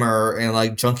Hans Zimmer and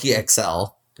like Junkie XL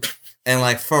and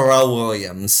like Pharrell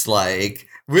Williams. Like,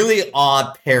 really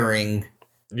odd pairing.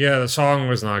 Yeah, the song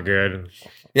was not good.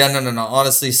 Yeah, no.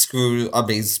 Honestly, screw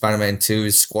Amazing Spider-Man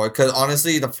 2's score. Because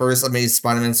honestly, the first Amazing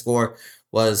Spider-Man score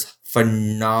was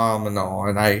phenomenal.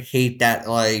 And I hate that,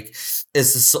 like,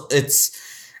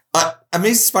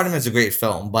 Amazing Spider-Man is a great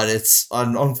film, but it's,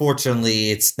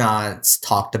 unfortunately, it's not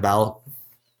talked about.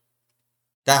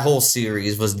 That whole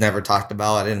series was never talked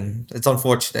about, and it's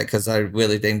unfortunate because I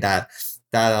really think that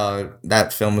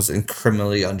film was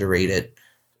criminally underrated.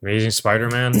 Amazing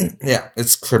Spider-Man? Yeah,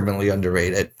 it's criminally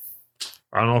underrated.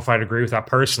 I don't know if I'd agree with that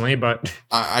personally, but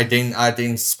I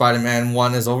think Spider-Man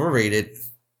 1 is overrated.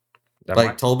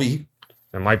 Toby.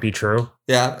 That might be true.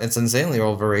 Yeah, it's insanely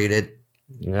overrated.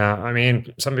 Yeah, I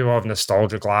mean, some people have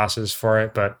nostalgia glasses for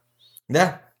it, but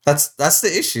yeah, that's the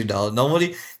issue though.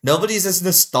 Nobody's as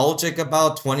nostalgic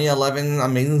about 2011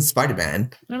 Amazing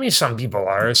Spider-Man. I mean, some people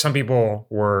are. Some people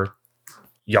were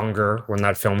younger when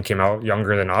that film came out,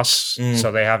 younger than us,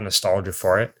 so they have nostalgia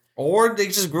for it. Or they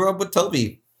just grew up with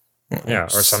Toby. Yeah, or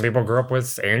some people grew up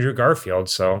with Andrew Garfield,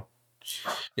 so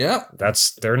Yeah.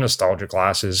 That's their nostalgia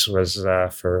classes was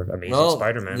for Amazing Well,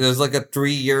 Spider-Man. there's like a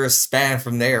 3-year span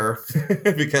from there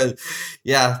because,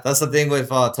 yeah, that's the thing with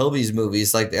Toby's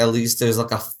movies. Like, at least there's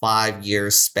like a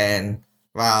 5-year span.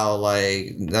 Wow,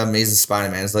 like the Amazing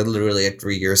Spider-Man is like literally a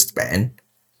 3-year span.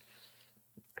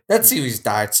 That series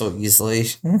died so easily,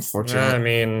 I unfortunately.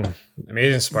 mean,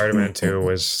 Amazing Spider-Man 2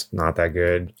 was not that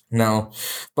good. No,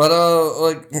 but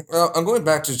I'm going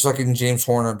back to fucking James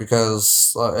Horner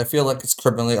because I feel like it's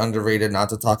criminally underrated not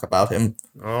to talk about him.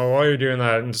 Oh, while you're doing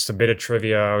that, just a bit of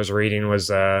trivia I was reading was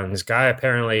this guy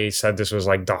apparently said this was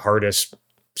like the hardest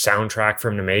soundtrack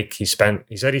for him to make. He said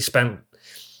he spent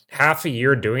half a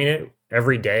year doing it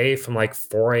every day from like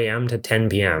 4 a.m. to 10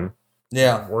 p.m.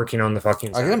 Yeah, working on the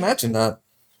fucking I can imagine that.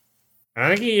 I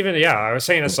think he even, I was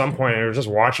saying at some point, I was just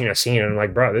watching a scene and I'm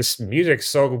like, bro, this music's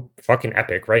so fucking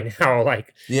epic right now.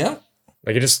 Like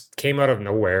it just came out of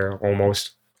nowhere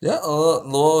almost. Yeah,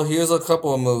 well, here's a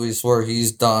couple of movies where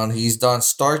he's done. He's done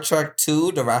Star Trek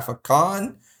II, The Wrath of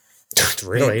Khan.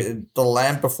 Really? The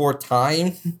Land Before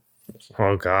Time.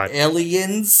 Oh, God.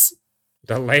 Aliens.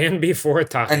 The Land Before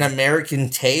Time. An American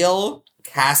Tale.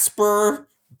 Casper.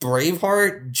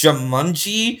 Braveheart.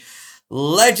 Jumanji.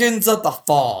 Legends of the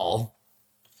Fall.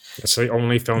 That's the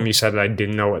only film you said that I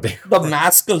didn't know what they were. The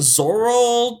Mask of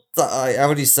Zorro. I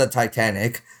already said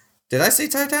Titanic. Did I say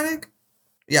Titanic?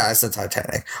 Yeah, I said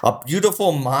Titanic. A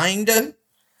Beautiful Mind.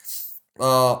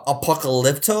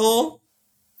 Apocalypto.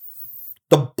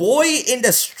 The Boy in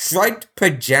the Striped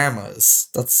Pajamas.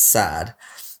 That's sad.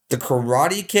 The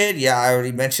Karate Kid. Yeah, I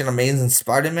already mentioned Amazing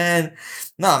Spider-Man.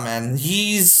 Nah, man,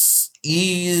 he's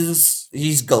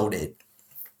goated.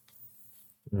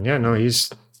 Yeah, no,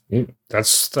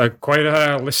 that's quite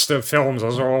a list of films.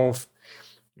 Those are all,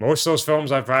 most of those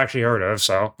films I've actually heard of,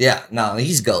 so. Yeah, no,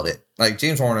 he's goated. Like,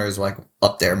 James Horner is, like,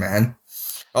 up there, man.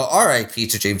 Oh, R.I.P.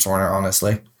 to James Horner,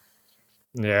 honestly.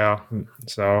 Yeah,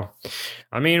 so,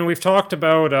 I mean, we've talked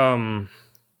about,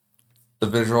 the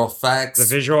visual effects.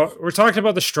 We're talking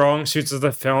about the strong suits of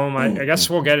the film. I guess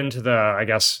we'll get into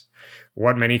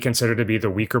what many consider to be the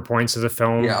weaker points of the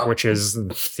film, which is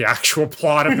the actual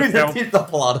plot of the film. The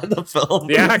plot of the film.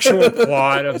 The actual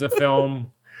plot of the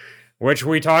film, which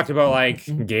we talked about,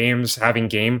 like, games having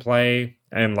gameplay,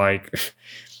 and, like,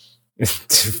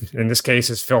 in this case,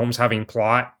 is films having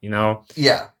plot,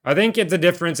 Yeah. I think the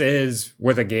difference is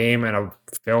with a game and a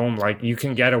film, like, you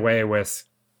can get away with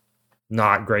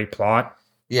not great plot.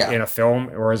 In a film,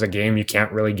 or as a game, you can't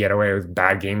really get away with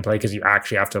bad gameplay because you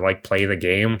actually have to like play the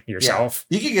game yourself.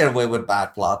 Yeah. You can get away with bad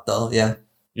plot though. Yeah,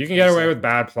 you can get away with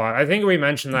bad plot. I think we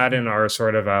mentioned that in our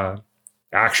sort of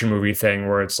action movie thing,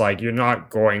 where it's like you're not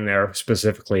going there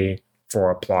specifically for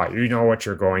a plot. You know what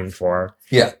you're going for.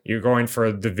 Yeah, you're going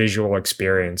for the visual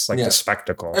experience, like the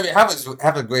spectacle. I mean,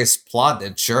 have a great plot,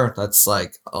 then sure, that's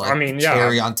like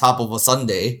cherry on top of a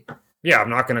sundae. Yeah,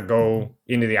 I'm not gonna go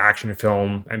into the action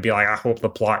film and be like, I hope the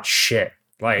plot's shit.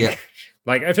 Like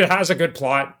if it has a good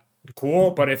plot, cool.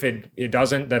 But if it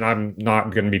doesn't, then I'm not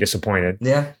gonna be disappointed.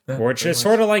 Yeah. Which is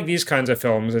sort of like these kinds of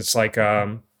films. It's like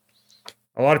a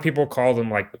lot of people call them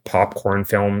like popcorn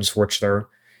films, which they're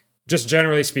just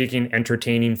generally speaking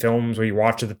entertaining films where you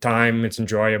watch at the time, it's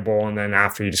enjoyable, and then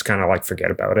after you just kind of like forget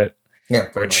about it. Yeah,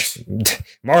 which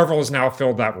Marvel has now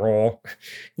filled that role.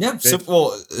 Yeah,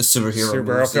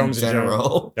 superhero films in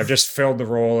general. They've just filled the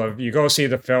role of you go see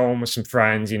the film with some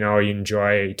friends, you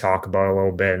enjoy it, you talk about it a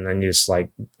little bit, and then you just like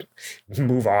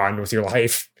move on with your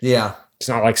life. Yeah, it's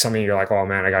not like something you're like, oh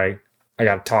man, I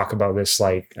gotta talk about this.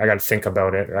 Like I gotta think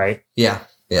about it, right? Yeah.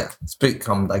 Yeah, it's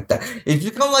become like that. If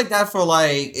you come like that for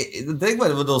like the thing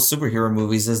with those superhero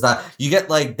movies is that you get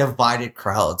like divided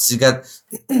crowds. You get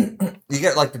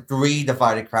like the 3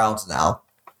 divided crowds now.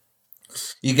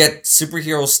 You get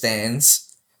superhero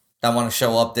stands that want to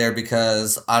show up there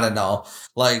because I don't know,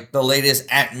 like the latest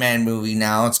Ant-Man movie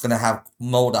now, it's gonna have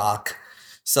MODOK.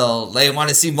 So they want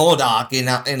to see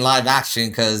MODOK in live action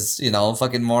because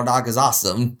fucking MODOK is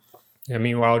awesome. Yeah,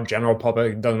 meanwhile, general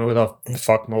public doesn't know who the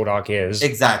fuck MODOK is.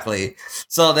 Exactly.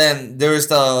 So then there's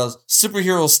the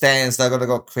superhero stands that are gonna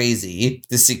go crazy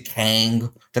to see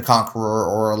Kang the Conqueror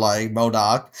or like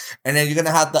MODOK, and then you're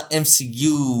gonna have the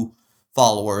MCU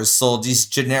followers. So these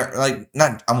generic, I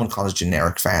wouldn't call it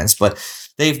generic fans, but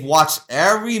they've watched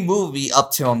every movie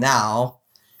up till now.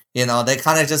 They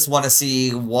kind of just want to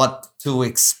see what to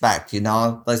expect, like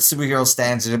superhero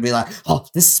stands are going to be like, oh,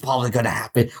 this is probably going to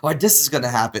happen, or this is going to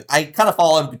happen. I kind of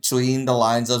fall in between the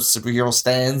lines of superhero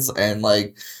stands and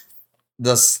like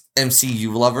this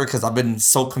MCU lover because I've been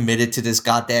so committed to this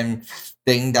goddamn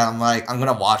thing that I'm like, I'm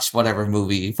gonna watch whatever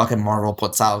movie fucking Marvel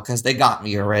puts out because they got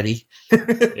me already.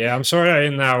 Yeah, I'm sort of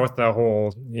in that with the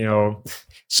whole,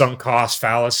 sunk cost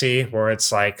fallacy where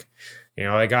it's like,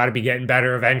 they got to be getting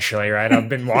better eventually, right? I've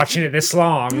been watching it this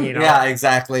long, Yeah,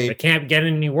 exactly. It can't get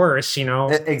any worse,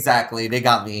 Exactly. They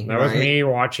got me. That was me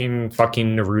watching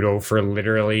fucking Naruto for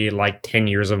literally like 10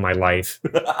 years of my life.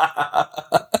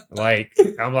 Like,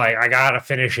 I'm like, I gotta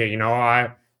finish it,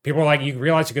 people are like, you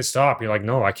realize you could stop. You're like,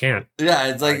 no, I can't. Yeah,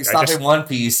 it's like stopping One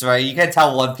Piece, right? You can't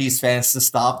tell One Piece fans to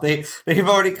stop. They've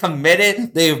already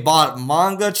committed. They've bought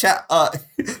manga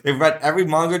they've read every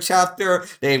manga chapter.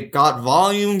 They've got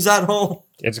volumes at home.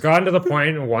 It's gotten to the point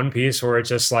in One Piece where it's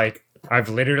just like I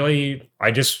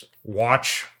just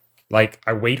watch, like,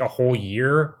 I wait a whole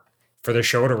year for the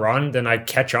show to run, then I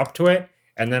catch up to it,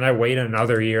 and then I wait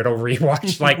another year to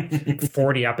rewatch like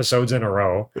 40 episodes in a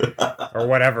row or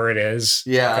whatever it is.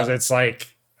 Yeah. Because it's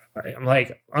like, I'm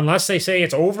like, unless they say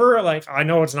it's over, like, I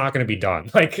know it's not going to be done.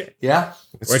 Like, yeah,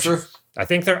 it's true. I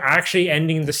think they're actually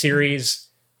ending the series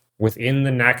within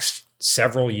the next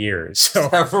several years. So,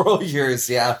 several years,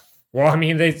 yeah. Well, I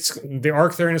mean, the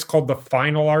arc they're in is called the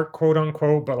final arc, quote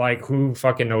unquote, but like, who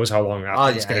fucking knows how long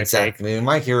that's going to take?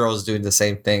 My Hero's doing the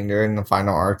same thing. They're in the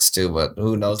final arcs too, but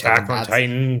who knows? Attack on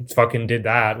Titan fucking did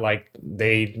that. Like,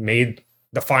 they made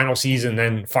the final season,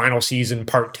 then final season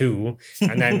part 2,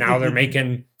 and then now they're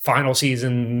making final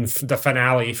season, the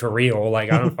finale for real.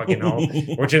 Like, I don't fucking know,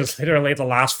 which is literally the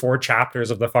last 4 chapters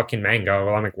of the fucking manga.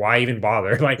 Well, I'm like, why even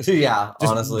bother? Like, yeah,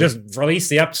 honestly, just release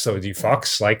the episodes, you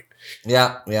fucks. Like,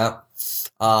 yeah.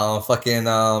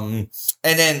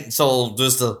 And then so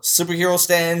there's the superhero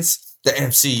stands, the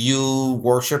MCU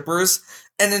worshippers,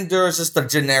 and then there's just the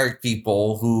generic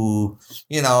people who,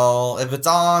 if it's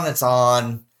on, it's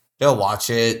on. They'll watch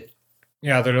it.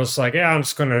 Yeah, they're just like, I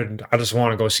just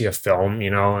want to go see a film,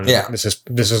 and this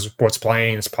is what's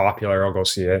playing, it's popular, I'll go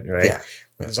see it, right? Yeah.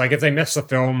 It's like, if they miss the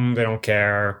film, they don't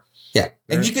care. Yeah,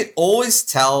 and you can always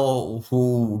tell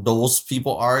who those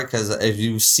people are because if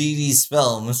you see these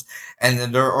films and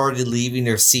then they're already leaving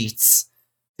their seats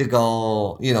to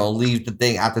go, leave the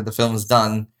thing after the film's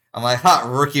done, I'm like,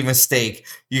 rookie mistake.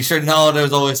 You should know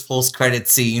there's always post-credit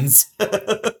scenes.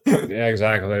 Yeah,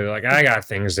 exactly. They're like, I got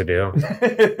things to do.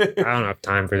 I don't have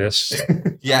time for this.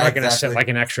 Yeah, I'm not going to sit like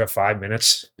an extra 5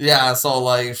 minutes. Yeah, so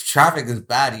like, if traffic is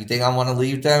bad, you think I want to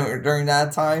leave during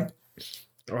that time?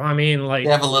 Well, I mean, like,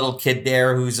 they have a little kid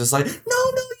there who's just like, no,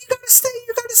 you gotta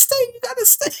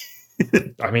stay.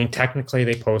 I mean, technically,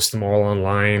 they post them all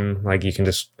online. Like, you can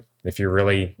just,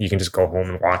 you can just go home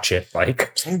and watch it.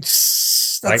 Like,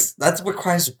 that's what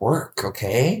requires work,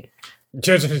 okay?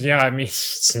 Yeah, I mean,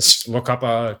 just look up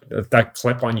that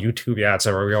clip on YouTube. Yeah, it's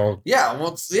a real. Yeah,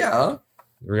 well,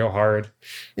 real hard.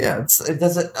 Yeah, it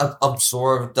doesn't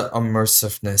absorb the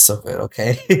immersiveness of it,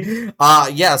 okay?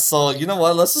 Yeah, so you know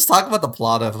what? Let's just talk about the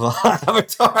plot of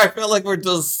Avatar. I feel like we're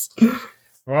just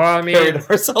carrying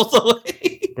ourselves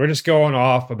away. We're just going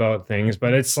off about things,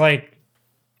 but it's like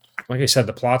I said,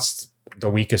 the plot's the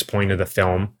weakest point of the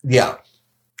film. Yeah.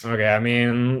 Okay, I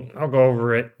mean, I'll go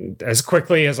over it as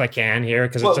quickly as I can here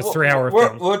because it's a 3-hour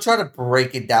film. We'll try to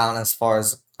break it down as far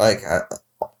as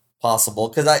possible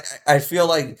because I feel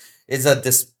like it's a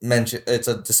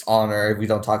dishonor if we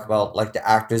don't talk about like the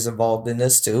actors involved in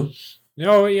this too.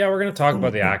 No, yeah, we're gonna talk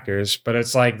about the actors, but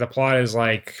it's like the plot is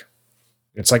like,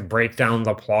 it's like break down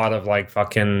the plot of like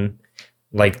fucking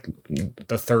like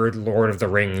the third Lord of the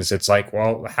Rings. It's like,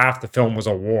 well, half the film was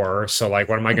a war, so like,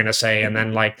 what am I gonna say? And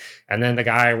then the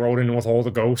guy rode in with all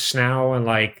the ghosts now, and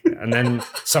then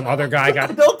some other guy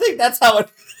got. I don't think that's how it.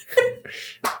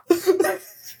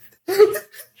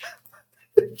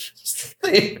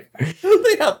 They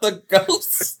have the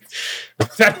ghosts.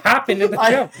 That happened in the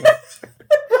film.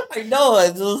 I know.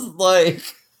 It's just like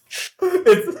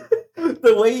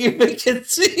the way you make it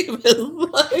seem is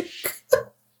like.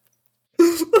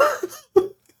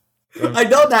 I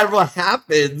know that's what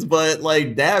happens, but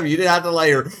like, damn, you didn't have to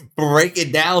like break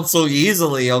it down so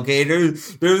easily. Okay,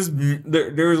 there's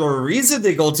a reason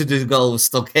they go to the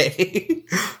ghost. Okay.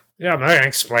 Yeah, I'm not gonna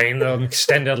explain the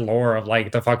extended lore of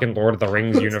like the fucking Lord of the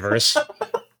Rings universe.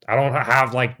 I don't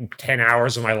have like 10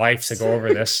 hours of my life to go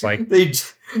over this. Like,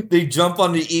 they jump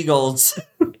on the eagles.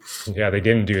 Yeah, they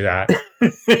didn't do that.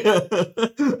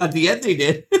 At the end, they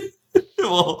did.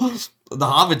 Well, the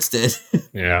hobbits did.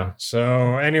 Yeah.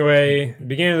 So anyway,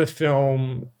 beginning of the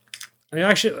film. I mean,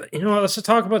 actually, you know what? Let's just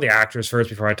talk about the actors first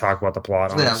before I talk about the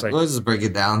plot. Honestly. Yeah, let's just break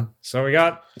it down. So we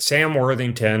got Sam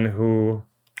Worthington, who,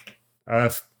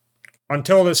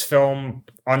 until this film,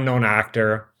 unknown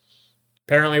actor,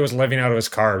 apparently was living out of his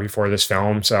car before this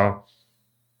film. So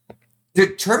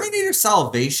Did Terminator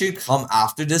Salvation come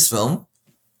after this film?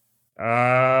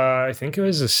 I think it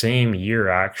was the same year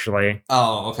actually.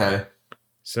 Oh, okay.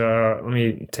 So let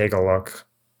me take a look.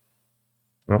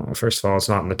 Well, first of all, it's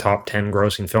not in the top 10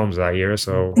 grossing films that year,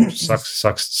 so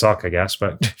suck, I guess.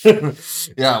 But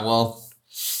Yeah, well,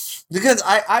 because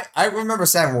I remember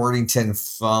Sam Worthington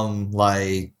from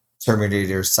like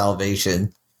Terminator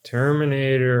Salvation.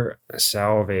 Terminator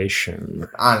Salvation.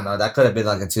 I don't know. That could have been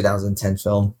like a 2010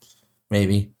 film,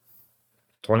 maybe.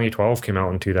 2012 came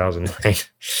out in 2009.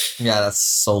 Yeah, that's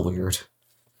so weird.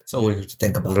 So weird to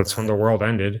think about. That's when the world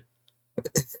ended.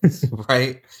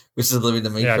 Right? Which is living the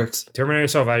Matrix. Yeah, Terminator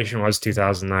Salvation was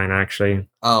 2009, actually.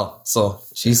 Oh, so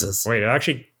Jesus. Wait, it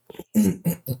actually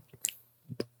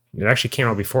came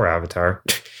out before Avatar.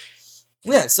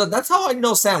 Yeah, so that's how I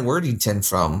know Sam Worthington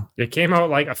from. It came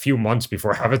out like a few months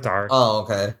before Avatar. Oh,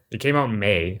 okay. It came out in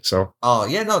May, so. Oh,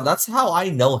 yeah, no, that's how I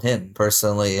know him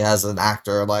personally as an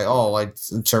actor. Like, oh, like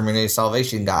Terminator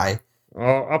Salvation guy.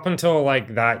 Well, up until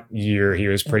like that year, he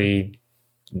was pretty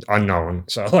unknown.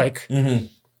 So like, he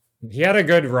had a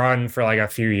good run for like a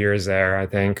few years there, I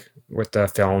think, with the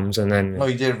films, and then. Oh,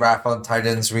 he did Wrath of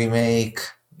Titans remake.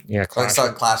 Yeah, Clash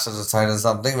of the Titans.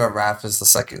 I'm thinking about Wrath is the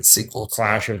second sequel.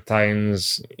 Clash of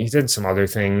Titans. He did some other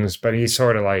things, but he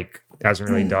sort of like hasn't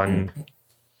really done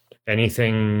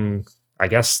anything, I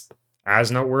guess,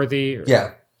 as noteworthy.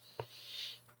 Yeah.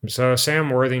 So Sam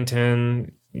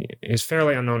Worthington is a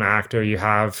fairly unknown actor. You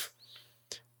have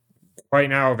right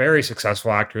now a very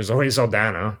successful actor, Zoe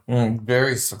Saldana.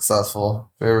 Very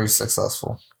successful. Very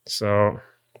successful. So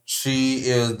she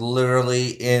is literally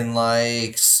in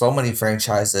like so many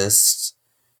franchises.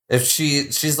 If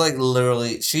she's like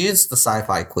literally, she is the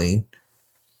sci-fi queen.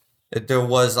 If there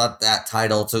was that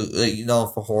title to,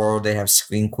 for horror, they have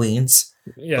screen queens.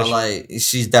 Yeah. But like,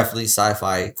 she's definitely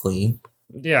sci-fi queen.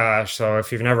 Yeah. So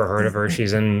if you've never heard of her,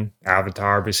 she's in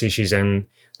Avatar. Obviously, she's in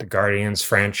the Guardians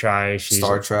franchise. She's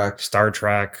Star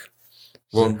Trek.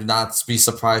 Will not be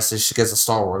surprised if she gets a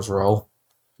Star Wars role.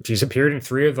 She's appeared in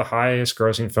 3 of the highest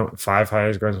grossing 5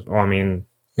 highest grossing. Well, I mean,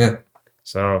 yeah.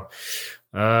 So,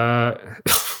 her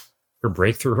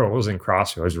breakthrough role was in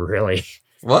Crossroads. Really?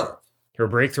 What? Her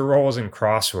breakthrough role was in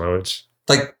Crossroads.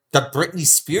 Like the Britney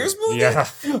Spears movie? Yeah.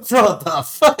 What the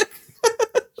fuck?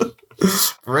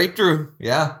 Breakthrough.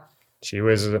 Yeah. She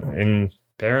was in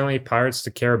apparently Pirates of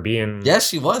the Caribbean. Yes,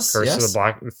 she was. Curse of the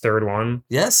Black, the third one.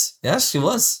 Yes, she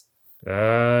was.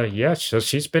 Yeah. So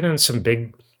she's been in some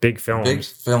big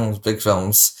films. Big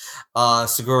films.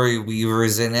 Sigourney Weaver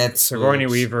is in it. Sigourney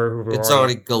Weaver. It's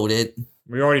already goated.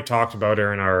 We already talked about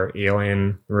her in our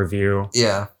Alien review.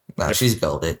 Yeah. No, she's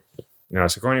goated. No,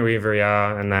 Sigourney Weaver,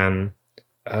 yeah. And then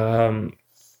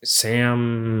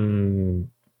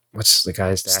Sam... What's the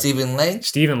guy's name? Stephen Lang?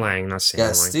 Stephen Lang, not Sam Lang.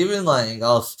 Yeah, Stephen Lang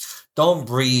of Don't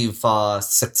Breathe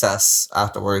success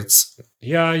afterwards.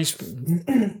 Yeah, he's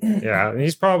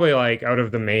probably like out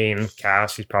of the main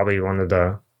cast, he's probably one of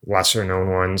the lesser known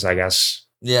ones, I guess.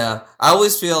 Yeah, I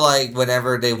always feel like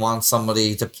whenever they want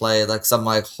somebody to play like some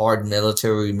like hard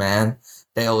military man,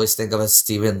 they always think of a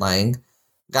Stephen Lang.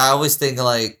 I always think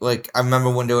like I remember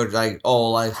when they were like, oh,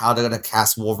 like how they're gonna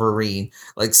cast Wolverine.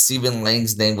 Like Stephen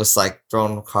Lang's name was like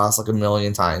thrown across like a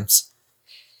million times.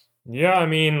 Yeah, I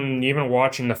mean, even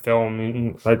watching the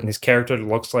film, like his character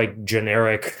looks like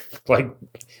generic, like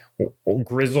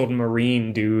grizzled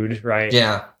Marine dude, right?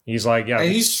 Yeah, he's like, yeah,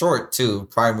 and he's short too,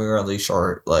 primarily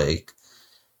short. Like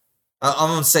I'm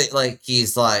gonna say, like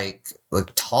he's like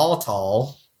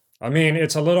tall. I mean,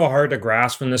 it's a little hard to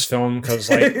grasp in this film because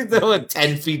like they're like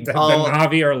 10 feet tall. The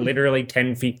Na'vi are literally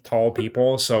 10 feet tall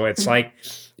people, so it's like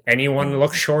anyone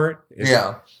looks short.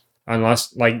 Yeah.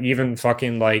 Unless like even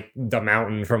fucking like the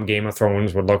Mountain from Game of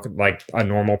Thrones would look like a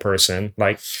normal person.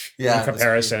 Like in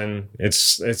comparison,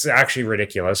 it's actually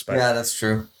ridiculous. But yeah, that's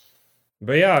true.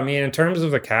 But yeah, I mean, in terms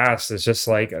of the cast, it's just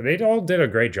like they all did a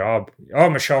great job. Oh,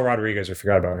 Michelle Rodriguez, I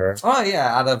forgot about her. Oh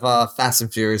yeah, out of Fast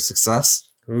and Furious success.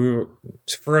 Who,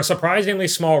 for a surprisingly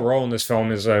small role in this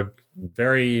film, is a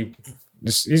very...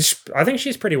 I think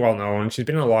she's pretty well known. She's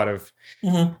been in a lot of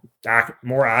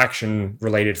more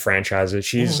action-related franchises.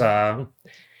 She's on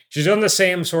the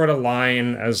same sort of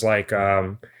line as like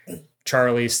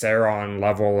Charlize Theron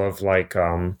level of like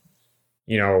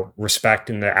respect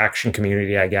in the action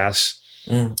community, I guess.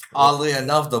 Oddly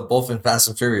enough, they're both in Fast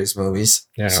and Furious movies.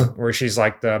 Yeah, where she's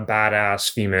like the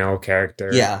badass female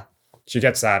character. Yeah, she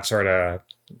gets that sort of...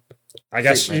 I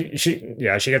guess she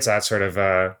gets that sort of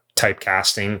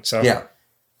typecasting. So yeah,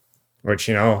 which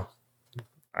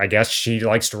I guess she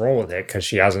likes to roll with it because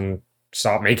she hasn't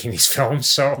stopped making these films.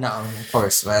 So no, of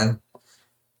course, man.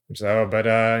 So, but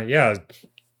yeah,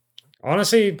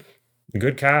 honestly,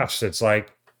 good cast. It's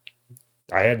like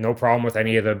I had no problem with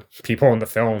any of the people in the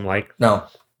film. Like No.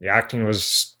 the acting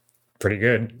was pretty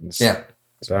good. Yeah.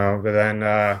 So, but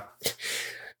then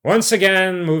once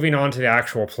again, moving on to the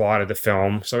actual plot of the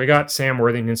film. So we got Sam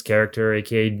Worthington's character,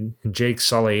 aka Jake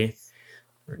Sully,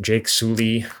 or Jake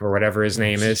Sully, or whatever his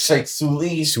name is. Jake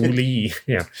Sully. Sully,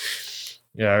 yeah.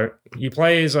 Yeah, he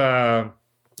plays a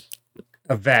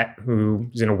vet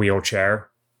who's in a wheelchair.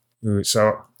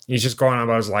 So he's just going on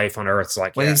about his life on Earth. It's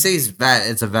like, When yeah, he says vet,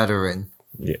 it's a veteran.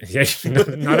 yeah,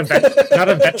 not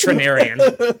a veterinarian.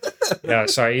 Yeah,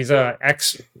 so he's a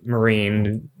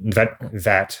ex-marine a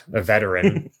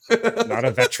veteran, not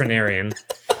a veterinarian.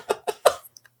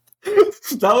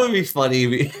 That would be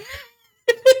funny.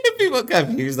 If people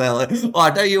confuse that. Like, oh,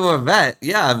 I thought you were a vet.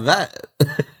 Yeah, a vet.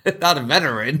 Not a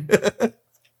veteran.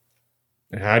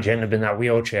 How'd you end up in that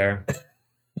wheelchair?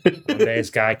 One day this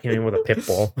guy came in with a pit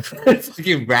bull.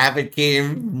 Fucking rabbit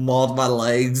came, mauled my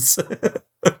legs.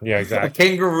 Yeah, A exactly.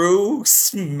 kangaroo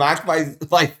smacked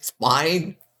my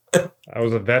spine. I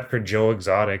was a vet for Joe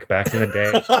Exotic back in the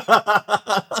day.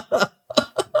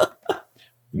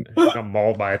 Got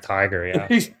mauled by a tiger,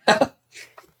 yeah.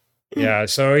 Yeah,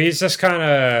 so he's just kind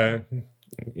of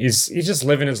he's just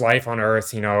living his life on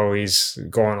Earth, you know. He's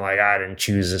going like, I didn't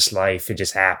choose this life; it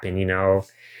just happened, you know.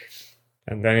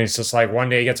 And then it's just like one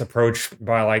day he gets approached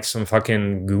by like some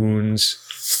fucking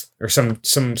goons or some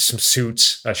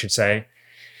suits, I should say.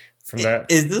 From the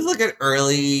Is this like an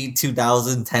early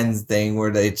 2010s thing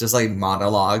where they just like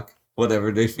monologue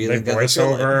whatever they feel? they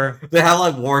voiceover, They have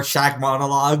like Rorschach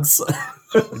monologues.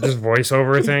 just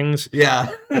voiceover things.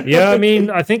 Yeah. Yeah, I mean,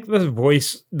 I think the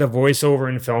voiceover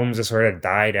in films has sort of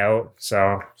died out.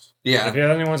 So Yeah. if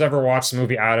anyone's ever watched the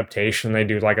movie Adaptation, they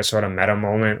do like a sort of meta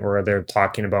moment where they're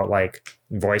talking about like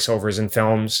voiceovers in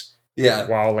films Yeah.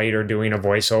 while later doing a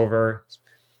voiceover.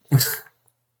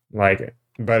 Like,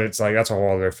 but it's like that's a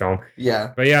whole other film.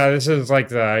 Yeah. But yeah, this is like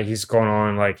he's going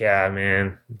on like, yeah,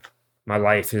 man, my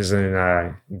life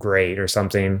isn't great or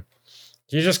something.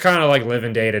 He's just kind of like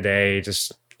living day to day,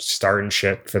 just starting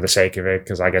shit for the sake of it,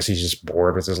 because I guess he's just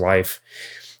bored with his life.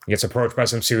 He gets approached by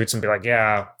some suits and be like,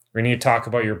 yeah, we need to talk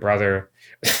about your brother.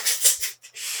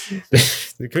 Can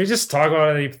we just talk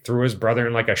about it? He threw his brother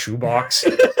in like a shoebox.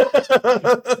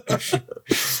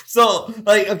 So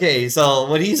like, okay, so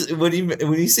when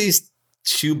he sees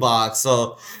shoebox,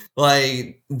 so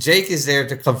like Jake is there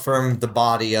to confirm the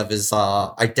body of his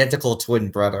identical twin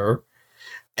brother.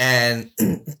 And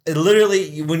it literally,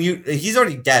 he's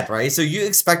already dead, right? So you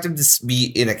expect him to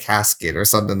be in a casket or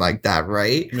something like that,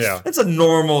 right? Yeah. That's a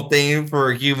normal thing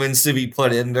for humans to be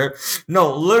put in there.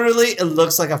 No, literally, it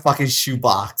looks like a fucking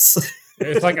shoebox.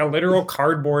 It's like a literal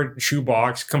cardboard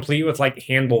shoebox, complete with like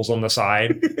handles on the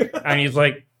side. And he's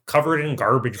like covered in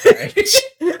garbage bags.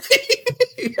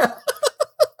 Yeah.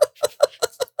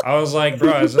 I was like,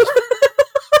 bro, this is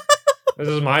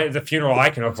the funeral I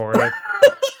can afford. Like,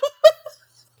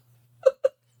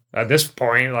 at this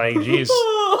point, like, geez.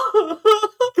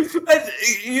 And,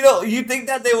 you think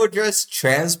that they would just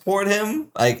transport him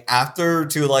like after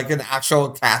to like an actual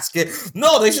casket?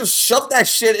 No, they just shove that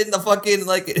shit in the fucking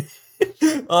like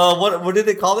what did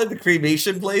they call it? The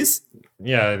cremation place?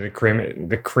 Yeah, I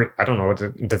don't know what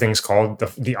the thing's called.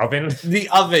 The oven. The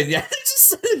oven, yeah.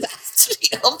 Just that's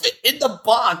the oven in the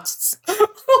box.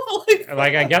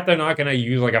 Like, I get they're not gonna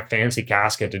use like a fancy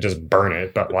casket to just burn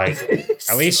it, but like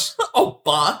at least a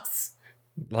box.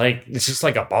 like it's just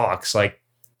like a box. Like,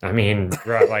 I mean,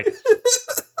 like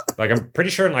I'm pretty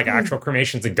sure in like actual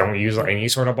cremations they don't use like, any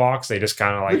sort of box. They just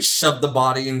kind of like shove the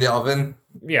body in the oven.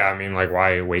 Yeah, I mean, like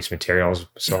why waste materials?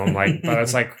 So I'm like, but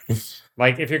it's like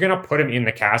if you're gonna put him in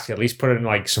the casket, at least put it in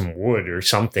like some wood or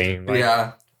something. Like,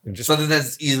 yeah, just something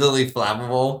that's easily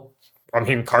flammable. I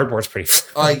mean, cardboard's pretty.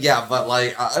 Yeah, but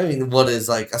like, I mean, wood is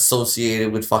like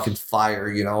associated with fucking fire.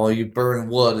 You know, you burn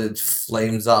wood, it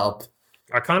flames up.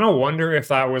 I kind of wonder if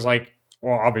that was like,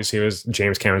 well, obviously it was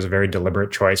James Cameron's a very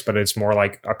deliberate choice, but it's more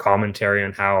like a commentary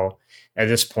on how at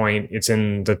this point it's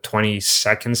in the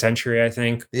 22nd century, I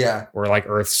think. Yeah, where like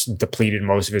Earth's depleted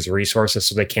most of its resources,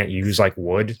 so they can't use like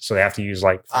wood, so they have to use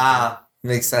like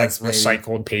makes sense. like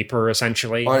recycled paper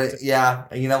essentially. Or yeah,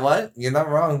 you know what? You're not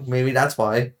wrong. Maybe that's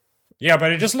why. Yeah,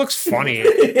 but it just looks funny.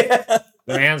 Yeah.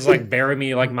 The man's like, bury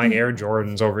me like my Air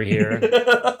Jordans over here.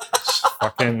 Just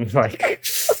fucking like.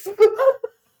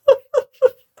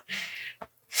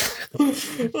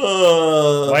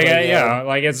 Yeah,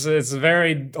 like it's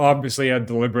very obviously a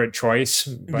deliberate choice,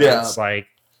 but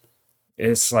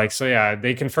it's like so yeah,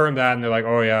 they confirmed that and they're like,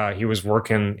 oh yeah, he was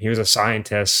a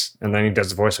scientist, and then he does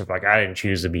the voice of like, I didn't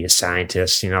choose to be a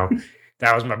scientist, you know,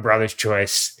 that was my brother's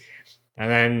choice. And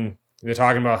then they're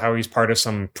talking about how he's part of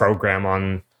some program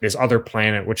on this other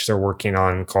planet, which they're working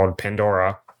on called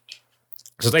Pandora.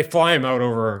 So they fly him out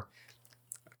over.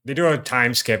 They do a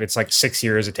time skip. It's like 6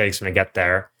 years it takes him to get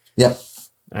there. Yep.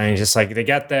 And he's just like, they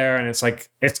get there, and it's like,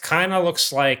 it kind of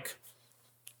looks like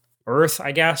Earth,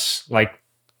 I guess. Like,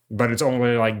 but it's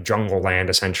only like jungle land,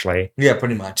 essentially. Yeah,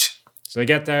 pretty much. So they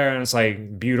get there, and it's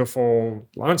like beautiful.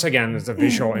 Once again, the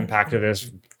visual impact of this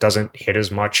doesn't hit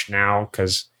as much now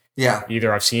because Yeah.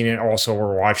 either I've seen it, also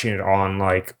we're watching it on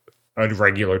like a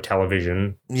regular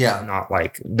television, Yeah. not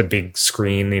like the big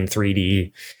screen in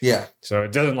 3D. Yeah. So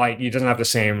it doesn't have the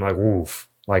same like woof.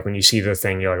 Like when you see the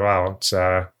thing, you're like, wow, it's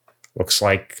looks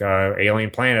like alien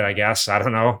planet, I guess. I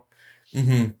don't know.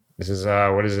 Mm-hmm. This is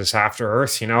what is this, After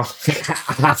Earth? You know?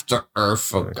 After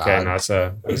Earth. Oh, God. Okay, no,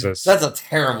 it's That's a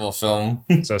terrible film.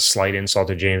 it's a slight insult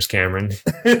to James Cameron.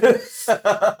 James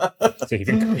So he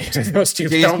can those two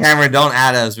films. Cameron, don't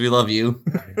add us. We love you.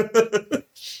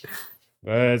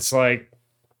 But it's like,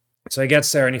 so he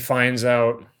gets there and he finds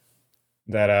out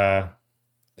that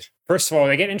first of all,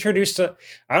 they get introduced to,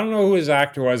 I don't know who his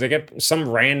actor was. They get some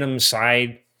random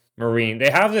side Marine. They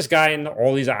have this guy in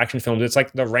all these action films. It's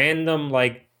like the random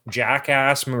like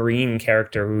jackass Marine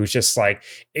character who's just like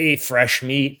a fresh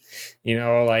meat, you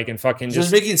know, like, and fucking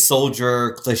Just making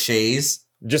soldier cliches.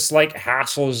 just like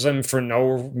hassles him for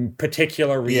no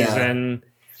particular reason.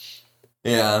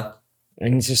 Yeah.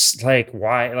 And he's just like,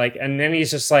 why? Like, and then he's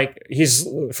just like,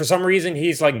 for some reason,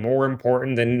 he's like more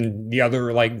important than the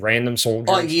other like random soldiers.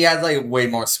 Oh, he has like way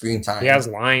more screen time. He has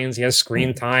lines, he has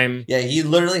screen time. Yeah, he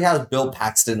literally has Bill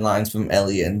Paxton lines from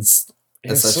Aliens.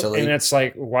 Essentially. And it's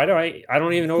like, why do I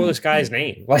don't even know this guy's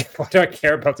name. Like, why do I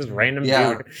care about this random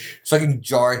dude? Fucking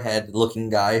jarhead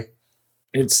looking guy.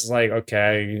 It's like,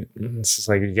 okay, it's just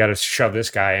like, you got to shove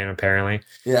this guy in, apparently.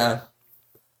 Yeah.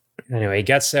 Anyway, he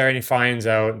gets there and he finds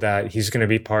out that he's going to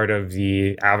be part of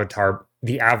the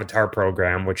Avatar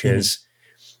program, which is,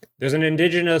 there's an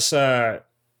indigenous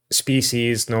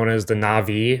species known as the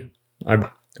Na'vi,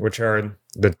 which are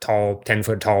the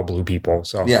 10-foot tall blue people.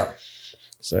 So Yeah.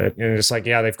 So and it's like,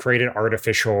 yeah, they've created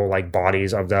artificial like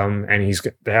bodies of them, and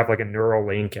they have like a neural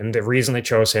link. And the reason they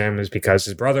chose him is because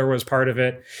his brother was part of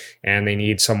it, and they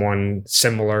need someone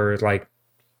similar, like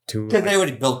to. Because they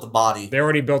already built the body. They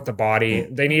already built the body.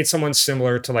 They need someone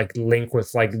similar to like link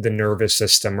with like the nervous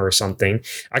system or something.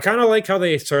 I kind of like how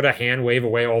they sort of hand wave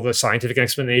away all the scientific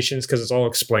explanations because it's all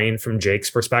explained from Jake's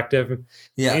perspective.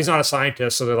 Yeah. He's not a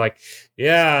scientist, so they're like,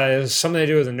 yeah, it's something to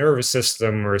do with the nervous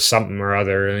system or something or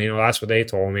other. And, you know, that's what they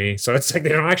told me. So it's like they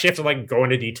don't actually have to like go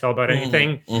into detail about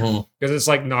anything because it's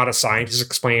like not a scientist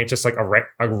explaining. It's just like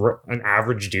an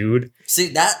average dude. See,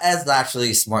 that is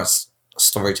actually smart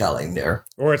storytelling there.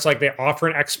 Or it's like they offer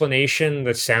an explanation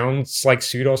that sounds like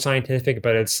pseudoscientific,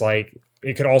 but it's like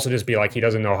it could also just be like he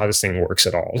doesn't know how this thing works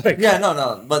at all. Like, Yeah,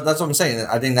 no, but that's what I'm saying.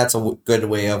 I think that's a good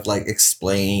way of like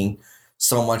explaining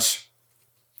so much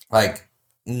like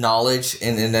knowledge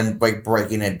and then like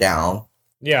breaking it down.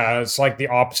 yeah, it's like the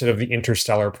opposite of the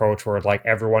Interstellar approach where like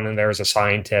everyone in there is a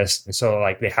scientist, and so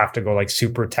like they have to go like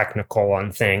super technical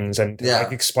on things and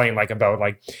like explain like about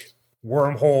like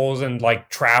wormholes and like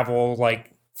travel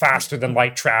like faster than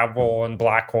light travel and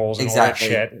black holes and all that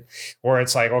shit. Where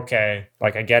it's like, okay,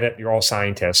 like I get it, you're all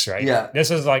scientists, right? Yeah. This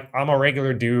is like, I'm a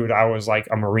regular dude. I was like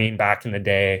a Marine back in the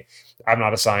day. I'm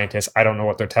not a scientist. I don't know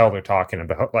what they're talking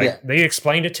about. Like they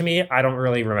explained it to me. I don't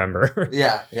really remember.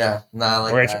 Yeah. No, I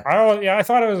like that. I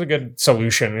thought it was a good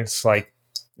solution. It's like,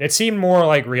 it seemed more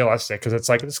like realistic because it's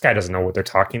like, this guy doesn't know what they're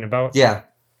talking about. Yeah.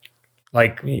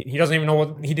 Like he doesn't even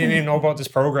know he didn't even know about this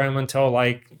program until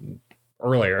like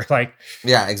earlier. Like,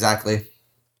 yeah, exactly.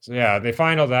 So yeah, they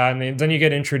find all that, and then you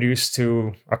get introduced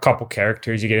to a couple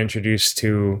characters. You get introduced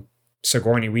to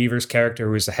Sigourney Weaver's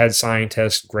character, who's the head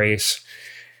scientist, Grace.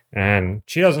 And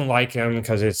she doesn't like him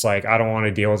because it's like, I don't want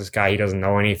to deal with this guy. He doesn't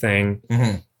know anything.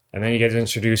 And then you get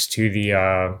introduced to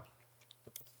the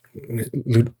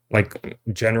like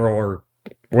general or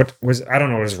what was, I don't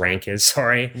know what his rank is.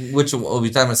 Sorry. Which one? Are we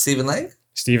talking about Stephen Lang?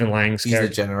 Stephen Lang's He's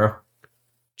character. a general.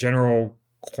 General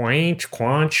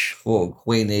Quanch. Oh,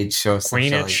 Quainage or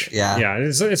something. Quainage. Yeah. Yeah.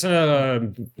 It's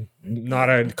a not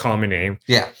a common name.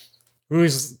 Yeah.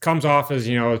 Comes off as,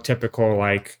 you know, typical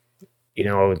like, you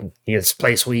know, this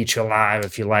place will eat you alive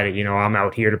if you let it. You know, I'm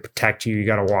out here to protect you. You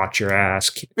got to watch your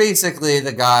ass. Basically,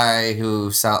 the guy who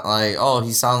he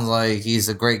sounds like he's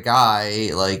a great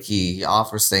guy. Like he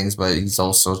offers things, but he's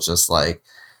also just like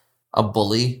a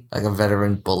bully, like a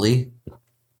veteran bully.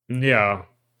 Yeah.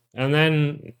 And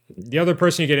then the other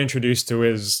person you get introduced to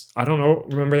is, I don't know,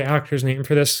 remember the actor's name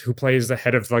for this, who plays the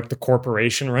head of like the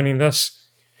corporation running this?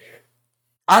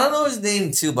 I don't know his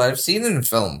name too, but I've seen it in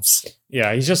films.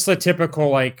 Yeah, he's just the typical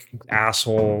like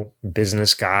asshole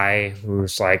business guy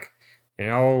who's like,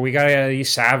 we gotta,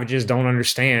 these savages don't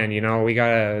understand,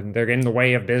 they're in the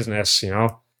way of business,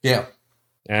 Yeah.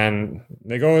 And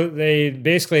they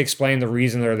basically explain the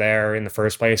reason they're there in the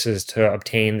first place is to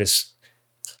obtain this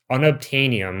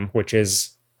unobtainium, which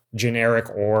is generic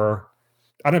ore.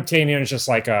 Unobtainium is just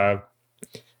like a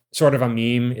sort of a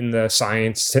meme in the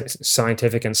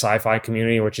scientific and sci-fi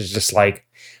community, which is just like,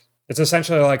 it's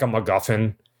essentially like a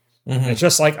MacGuffin. Mm-hmm. It's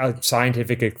just like a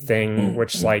scientific thing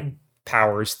which like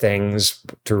powers things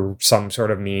through some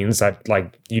sort of means that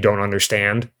like you don't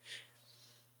understand.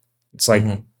 It's like,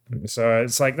 so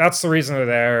it's like, that's the reason they're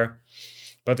there.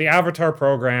 But the Avatar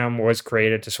program was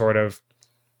created to sort of,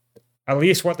 at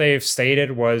least what they've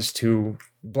stated was to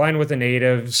blend with the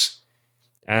natives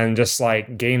and just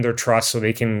like gain their trust so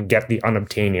they can get the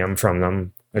unobtainium from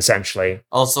them, essentially.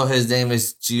 Also, his name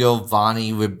is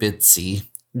Giovanni Ribisi.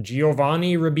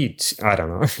 Giovanni Ribisi. I don't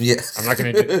know. Yeah. I'm not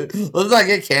going to do... Let's not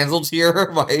get canceled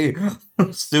here by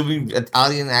stupid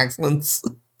Italian accents.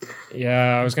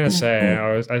 Yeah, I was going to say,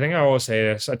 I think I always say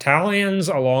this. Italians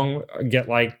are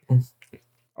like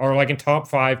in top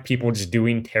 5 people just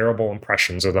doing terrible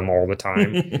impressions of them all the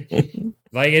time.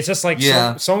 Like, it's just like,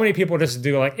 so many people just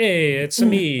do like, hey, it's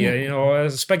me,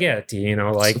 spaghetti,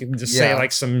 like just say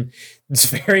like some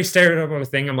very stereotypical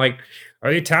thing. I'm like, are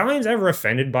the Italians ever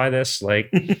offended by this? Like,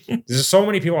 there's so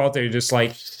many people out there just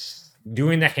like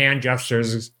doing the hand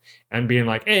gestures and being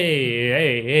like,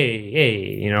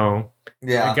 hey,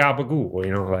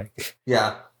 gabagool, like,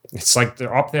 yeah. It's like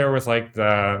they're up there with like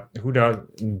who does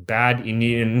bad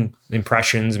Indian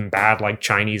impressions and bad like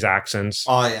Chinese accents.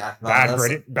 Oh yeah, no,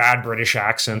 bad British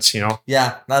accents.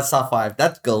 Yeah, that's top 5.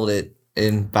 That's golded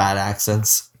in bad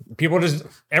accents.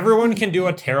 Everyone can do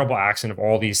a terrible accent of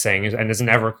all these things, and it's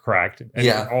never correct. And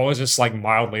it's always just like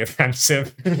mildly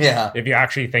offensive. Yeah, if you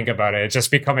actually think about it, it's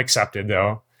just become accepted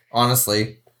though.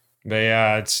 Honestly, but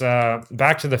yeah, it's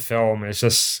back to the film. It's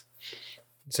just.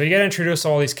 So you get introduced to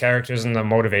all these characters and the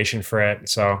motivation for it.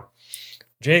 So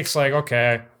Jake's like,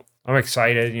 okay, I'm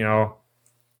excited.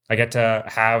 I get to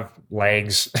have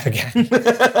legs again.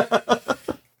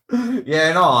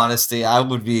 Yeah, in all honesty, I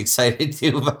would be excited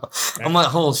too. I'm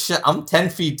like, oh shit, I'm 10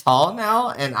 feet tall now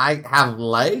and I have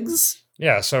legs?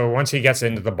 Yeah, so once he gets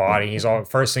into the body,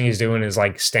 first thing he's doing is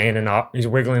like standing up. He's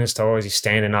wiggling his toes. He's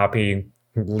standing up. He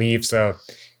leaves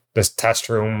this test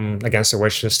room against the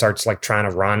witch, just starts like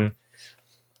trying to run.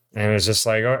 And it's just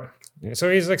like,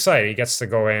 so he's excited. He gets to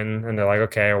go in and they're like,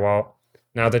 okay, well,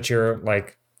 now that you're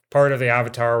like part of the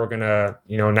Avatar, we're going to,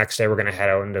 next day we're going to head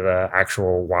out into the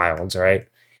actual wilds, right?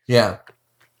 Yeah.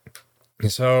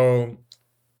 So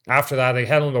after that, they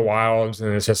head into the wilds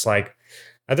and it's just like,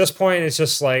 at this point, it's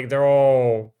just like they're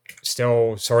all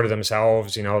still sort of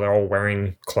themselves, they're all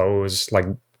wearing clothes, like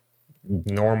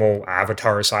normal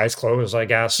Avatar size clothes, I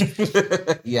guess.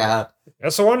 Yeah.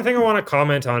 That's the one thing I want to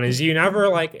comment on is you never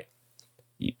like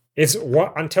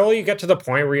until you get to the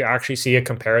point where you actually see a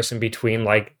comparison between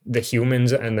like the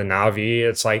humans and the Na'vi,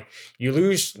 it's like you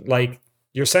lose like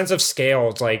your sense of scale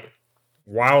is like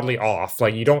wildly off.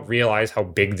 Like you don't realize how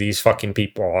big these fucking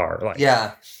people are. Like,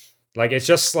 yeah. Like it's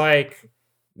just like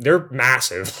they're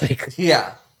massive. Like,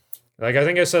 yeah. Like, I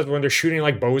think it says when they're shooting,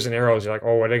 like, bows and arrows, you're like,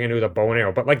 oh, what are they going to do with a bow and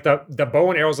arrow? But, like, the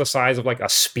bow and arrow is the size of, like, a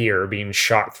spear being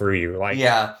shot through you. Like,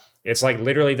 yeah. It's, like,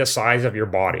 literally the size of your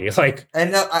body. Like,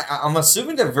 and I'm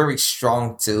assuming they're very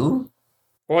strong, too.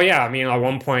 Well, yeah. I mean, at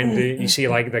one point, you see,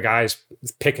 like, the guys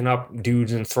picking up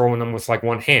dudes and throwing them with, like,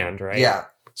 one hand, right? Yeah.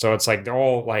 So it's, like, they're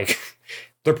all, like,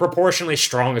 they're proportionally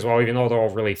strong as well, even though they're all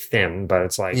really thin. But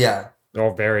it's, like... Yeah. They're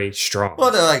all very strong.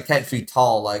 Well, they're like 10 feet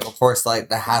tall. Like, of course, like,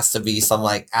 there has to be some,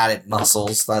 like, added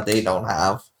muscles that they don't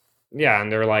have. Yeah,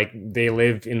 and they're like, they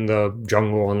live in the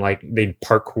jungle and, like, they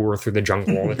parkour through the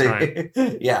jungle all the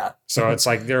time. Yeah. So it's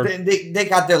like they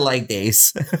got their leg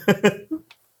days.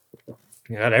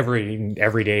 Yeah,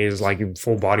 every day is, like,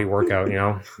 full body workout,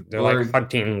 They're, like,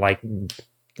 hunting, like,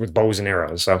 with bows and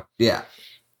arrows, so. Yeah.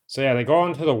 So, yeah, they go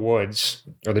into the woods,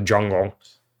 or the jungle,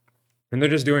 and they're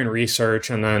just doing research,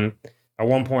 and then... At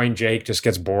one point, Jake just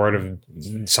gets bored of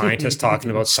scientists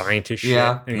talking about scientist shit,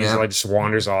 and he's like just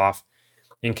wanders off.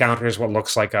 He encounters what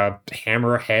looks like a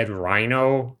hammerhead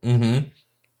rhino, and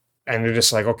they're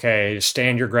just like, "Okay, just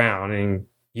stand your ground." And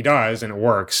he does, and it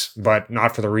works, but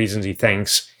not for the reasons he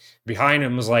thinks. Behind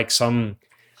him is like some.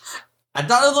 I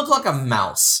thought it looked like a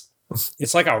mouse.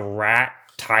 It's like a rat,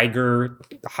 tiger,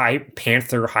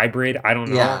 panther hybrid. I don't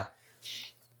know. Yeah.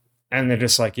 And they're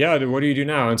just like, yeah, what do you do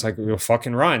now? And it's like, we'll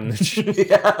fucking run.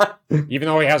 Yeah. even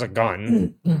though he has a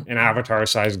gun, an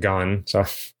Avatar-sized gun. So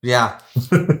Yeah.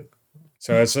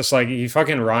 it's just like he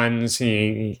fucking runs.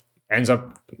 He ends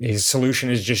up, his solution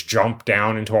is just jump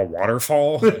down into a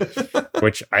waterfall,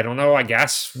 which I don't know. I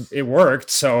guess it worked.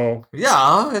 So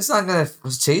Yeah, it's not gonna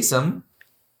chase him.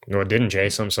 no, it didn't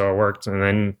chase him, so it worked. And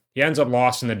then he ends up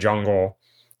lost in the jungle,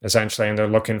 essentially, and they're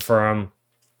looking for him.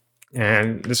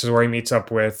 And this is where he meets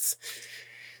up with,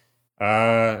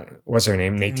 what's her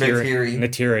name?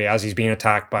 Neytiri, as he's being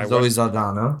attacked by Zoe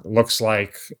Saldana. looks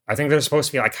like, I think they're supposed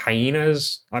to be like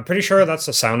hyenas. I'm pretty sure that's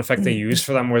the sound effect they used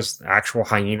for them was actual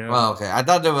hyena. Oh, okay. I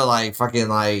thought they were like fucking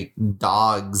like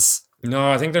dogs.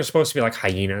 No, I think they're supposed to be like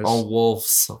hyenas. Oh,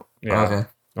 wolves. Yeah. Okay.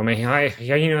 I mean,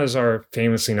 hyenas are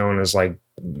famously known as like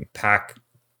pack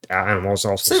animals.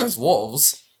 Also, Same as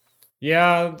wolves.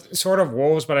 yeah, sort of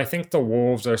wolves, but I think the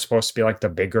wolves are supposed to be like the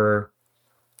bigger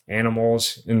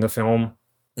animals in the film.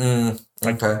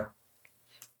 Okay.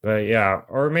 But yeah,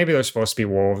 or maybe they're supposed to be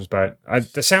wolves, but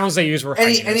the sounds they use were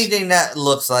hyenas. Anything that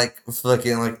looks like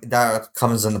fucking like that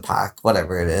comes in the pack,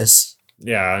 whatever it is.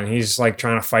 Yeah, and he's like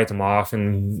trying to fight them off,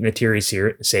 and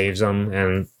Neytiri saves them.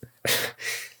 And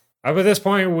up at this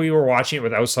point, we were watching it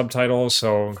without subtitles,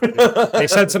 so they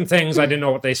said some things. I didn't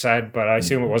know what they said, but I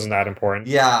assume it wasn't that important.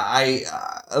 Yeah,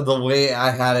 the way I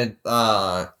had it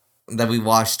that we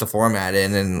watched the format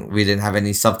in, and we didn't have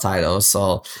any subtitles,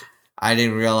 so I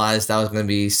didn't realize that was going to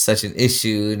be such an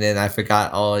issue. And then I forgot,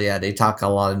 oh yeah, they talk a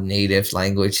lot of native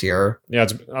language here. Yeah,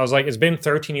 I was like, it's been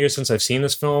 13 years since I've seen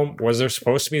this film. Was there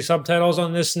supposed to be subtitles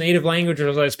on this native language, or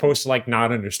was I supposed to like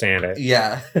not understand it?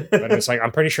 Yeah. But it's like,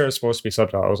 I'm pretty sure it's supposed to be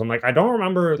subtitles. I'm like, I don't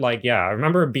remember, like, yeah, I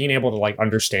remember being able to like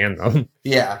understand them.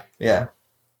 Yeah.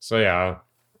 So yeah,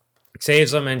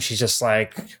 saves them, and she's just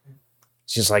like,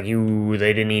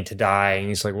 they didn't need to die. And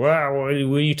he's like, well, what are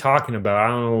you talking about?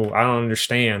 I don't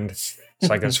understand. It's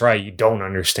like, that's right, you don't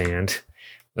understand,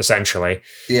 essentially.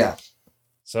 Yeah.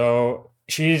 So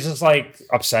she's just like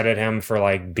upset at him for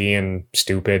like being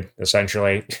stupid,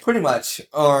 essentially. Pretty much.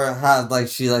 Or how like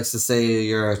she likes to say,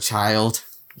 you're a child.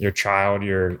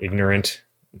 You're ignorant,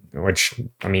 which,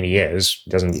 I mean, he is.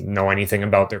 Doesn't know anything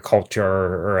about their culture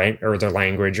or their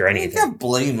language or anything. You can't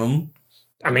blame him.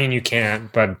 I mean, you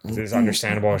can't, but it's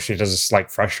understandable if she does like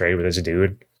frustrated with this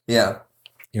dude. Yeah.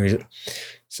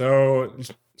 So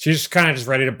she's kind of just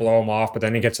ready to blow him off, but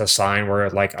then he gets a sign where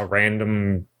like a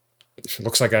random,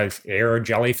 looks like a air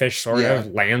jellyfish sort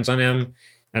of lands on him,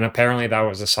 and apparently that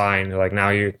was a sign. Like, now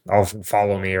I'll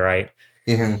follow me, right?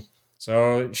 Mm-hmm.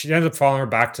 So she ends up following her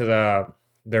back to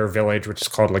their village, which is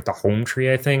called like the Home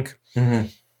Tree, I think. Mm-hmm.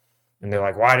 And they're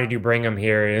like, why did you bring him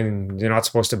here? And you're not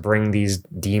supposed to bring these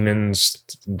demons,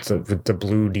 the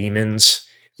blue demons.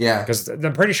 Yeah. Because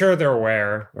I'm pretty sure they're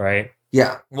aware, right?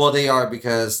 Yeah. Well, they are,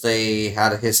 because they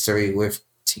had a history with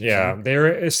teaching. Yeah. They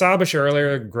were established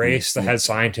earlier. Grace, the head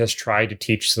scientist, tried to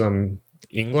teach them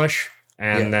English.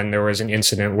 And then there was an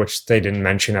incident, which they didn't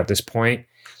mention at this point,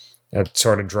 that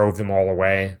sort of drove them all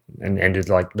away and ended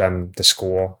like the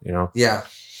school, you know? Yeah.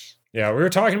 Yeah. We were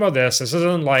talking about this. This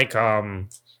isn't like,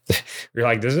 you're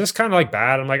like, is this kind of like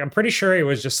bad? I'm like, I'm pretty sure it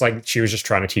was just like, she was just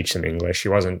trying to teach them English. It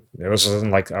wasn't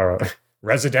like a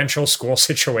residential school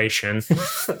situation.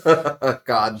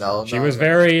 God, no. She was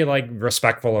very like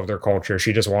respectful of their culture.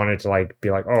 She just wanted to like be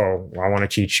like, oh, I want to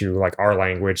teach you like our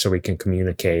language so we can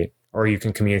communicate, or you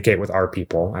can communicate with our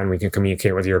people and we can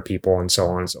communicate with your people, and so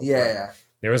on and so forth. Yeah.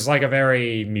 There was like a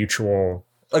very mutual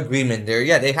agreement there.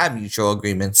 Yeah, they had mutual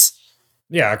agreements.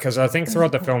 Yeah, because I think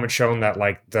throughout the film it's shown that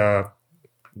like the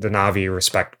Na'vi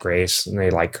respect Grace and they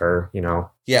like her, you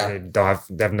know. Yeah.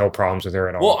 They have no problems with her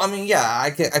at all. Well, I mean, yeah, I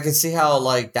can see how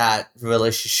like that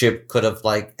relationship could have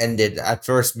like ended. At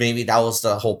first, maybe that was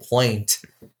the whole point,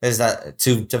 is that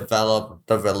to develop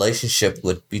the relationship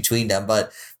between them.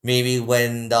 But maybe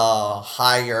when the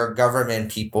higher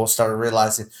government people started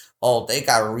realizing, oh, they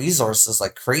got resources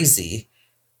like crazy.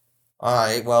 All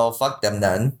right, well, fuck them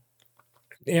then.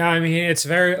 Yeah, I mean, it's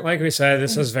very, like we said,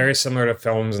 this is very similar to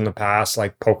films in the past,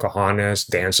 like Pocahontas,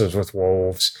 Dances with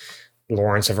Wolves,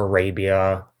 Lawrence of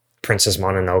Arabia, Princess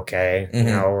Mononoke, you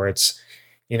know, where it's,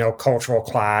 you know, cultural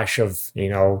clash of, you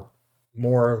know,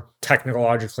 more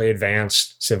technologically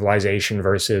advanced civilization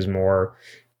versus more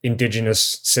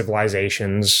indigenous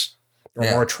civilizations or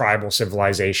more tribal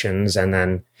civilizations. And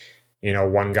then, you know,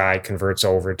 one guy converts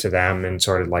over to them and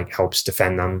sort of like helps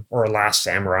defend them, or Last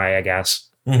Samurai, I guess.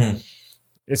 Mm-hmm.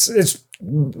 It's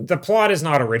the plot is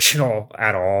not original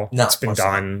at all. No, it's been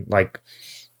done like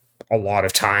a lot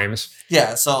of times.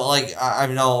 Yeah, so like I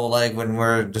know like when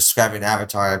we're describing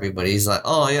Avatar, everybody's like,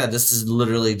 "Oh yeah, this is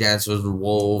literally Dances with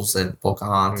Wolves and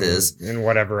Pocahontas and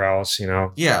whatever else, you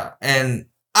know." Yeah, and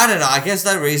I don't know. I guess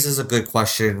that raises a good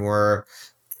question. Where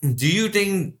do you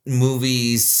think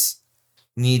movies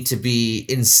need to be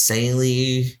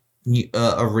insanely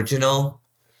original?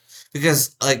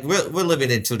 Because like we're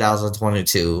living in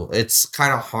 2022, it's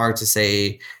kind of hard to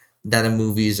say that a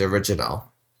movie is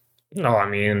original. No, I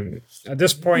mean, at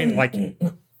this point, like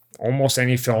almost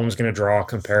any film is going to draw a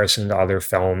comparison to other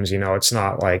films. You know, it's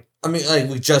not like, I mean, like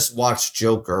we just watched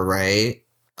Joker, right?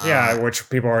 yeah, which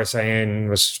people are saying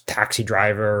was Taxi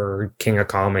Driver or King of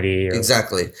Comedy. Or,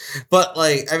 Exactly. But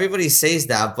like everybody says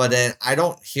that, but then I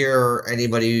don't hear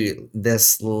anybody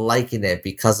disliking it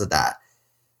because of that.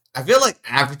 I feel like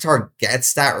Avatar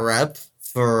gets that rep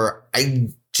for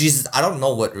Jesus, I don't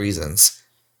know what reasons.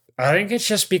 I think it's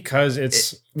just because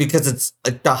it's Because it's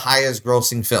like the highest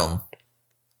grossing film.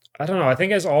 I don't know. I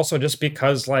think it's also just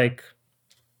because like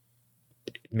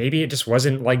maybe it just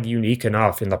wasn't like unique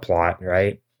enough in the plot,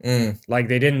 right? Like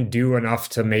they didn't do enough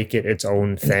to make it its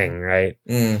own thing, right?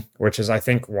 Which is I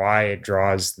think why it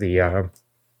draws the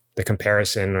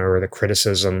comparison or the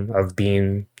criticism of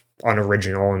being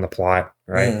unoriginal in the plot,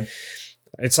 right?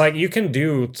 It's like you can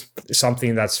do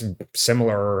something that's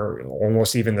similar or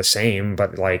almost even the same,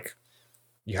 but like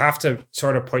you have to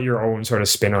sort of put your own sort of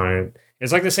spin on it.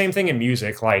 It's like the same thing in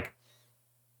music. Like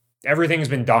everything's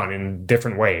been done in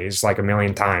different ways, like a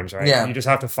million times, right? Yeah. You just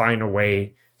have to find a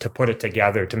way to put it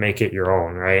together to make it your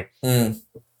own, right?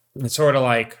 It's sort of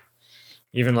like,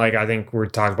 even like I think we're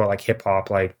talking about like hip hop,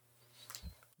 like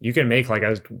you can make like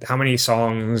how many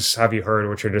songs have you heard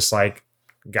which are just like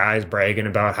guys bragging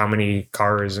about how many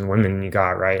cars and women you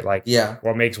got, right? Like, yeah,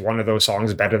 what makes one of those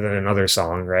songs better than another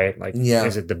song, right? Like, yeah,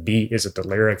 is it the beat? Is it the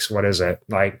lyrics? What is it?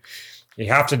 Like, you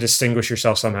have to distinguish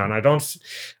yourself somehow. And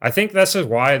I think this is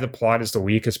why the plot is the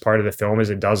weakest part of the film, is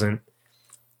it doesn't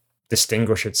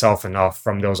distinguish itself enough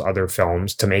from those other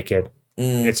films to make it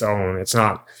its own. It's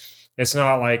not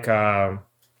like,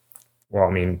 well, I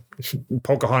mean,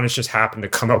 Pocahontas just happened to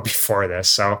come out before this,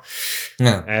 so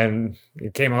yeah, and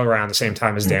it came out around the same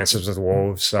time as Dances with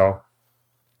Wolves, so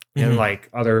and like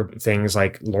other things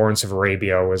like Lawrence of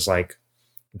Arabia was like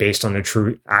based on the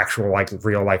true, actual, like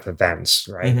real life events,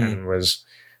 right? And was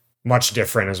much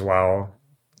different as well.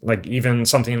 Like even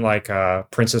something like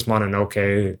Princess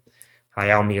Mononoke,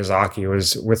 Hayao Miyazaki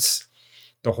was with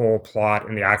the whole plot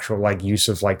and the actual like use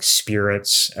of like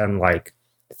spirits and like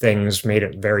things made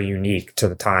it very unique to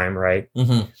the time, right?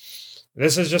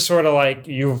 This is just sort of like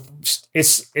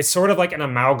it's sort of like an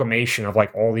amalgamation of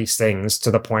like all these things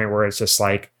to the point where it's just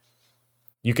like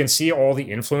you can see all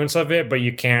the influence of it, but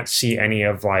you can't see any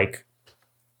of like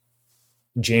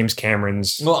James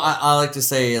Cameron's. Well, I like to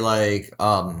say like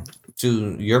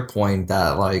to your point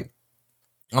that like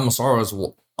I'm a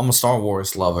Star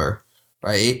Wars lover,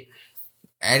 right?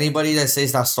 Anybody that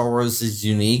says that Star Wars is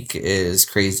unique is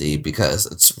crazy because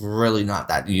it's really not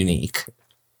that unique.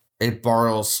 It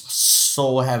borrows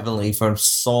so heavily from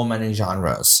so many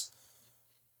genres.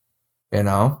 You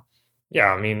know?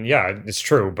 Yeah, I mean, yeah, it's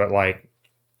true, but like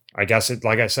I guess it,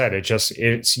 like I said,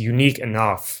 it's unique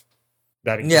enough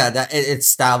that that it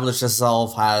established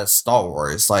itself as Star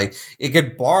Wars. Like it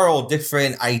could borrow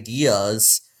different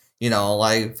ideas. You know,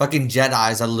 like fucking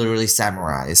Jedis are literally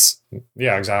samurais.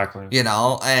 Yeah, exactly. You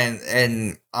know,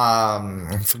 and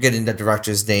I'm forgetting the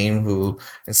director's name who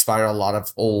inspired a lot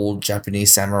of old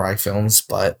Japanese samurai films,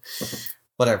 but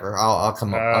whatever. I'll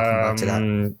come back to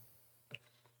that.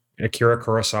 Akira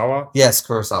Kurosawa? Yes,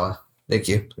 Kurosawa. Thank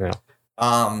you. Yeah.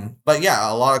 But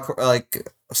yeah, a lot of like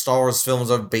Star Wars films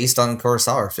are based on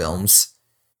Kurosawa films.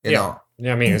 You know.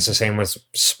 Yeah, I mean, it's the same with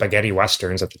spaghetti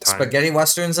westerns at the time. Spaghetti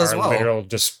westerns as well. Literal,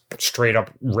 just straight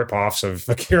up rip-offs of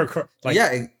Akira. Like,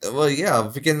 yeah, well, yeah,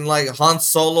 freaking like Han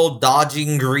Solo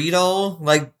dodging Greedo,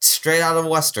 like straight out of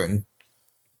Western.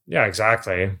 Yeah,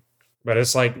 exactly. But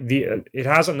it's like it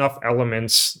has enough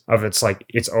elements of its like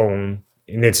its own,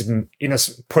 and it's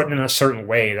put in a certain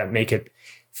way that make it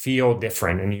feel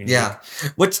different and unique. Yeah,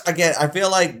 which again, I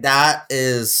feel like that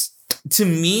is. To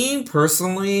me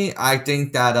personally, I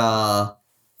think that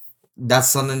that's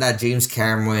something that James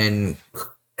Cameron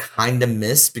kind of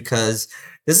missed because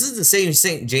this is the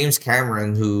same James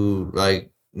Cameron who like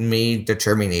made the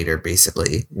Terminator,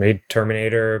 basically made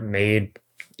Terminator, made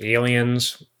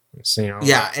Aliens. You know.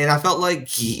 Yeah, and I felt like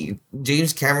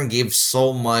James Cameron gave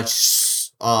so much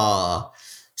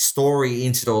story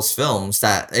into those films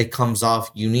that it comes off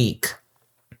unique.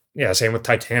 Yeah, same with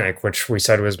Titanic, which we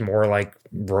said was more like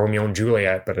Romeo and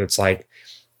Juliet, but it's like,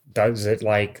 does it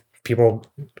like people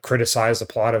criticize the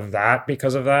plot of that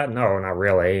because of that? No, not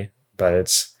really. But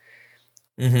it's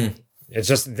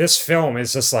just this film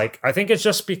is just like, I think it's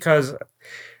just because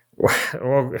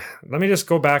Well, let me just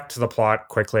go back to the plot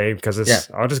quickly because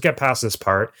I'll just get past this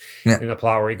part in the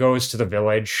plot where he goes to the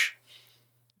village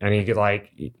and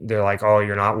they're like, oh,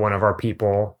 you're not one of our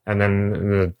people. And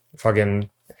then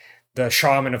the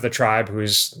shaman of the tribe,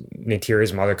 who's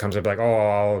Neytiri's mother, comes up like, oh,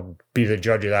 I'll be the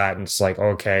judge of that. And it's like,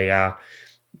 okay, yeah.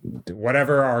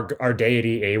 Whatever our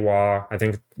deity, Awa, I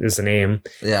think is the name,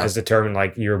 is determined,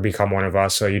 like, you become one of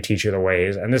us, so you teach you the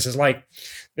ways. And this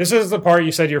is the part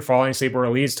you said you're falling asleep, where it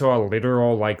leads to a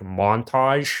literal, like,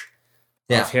 montage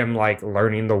of him, like,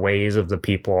 learning the ways of the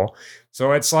people.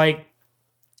 So it's like,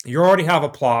 you already have a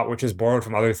plot, which is borrowed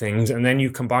from other things, and then you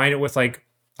combine it with, like,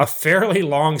 a fairly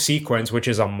long sequence, which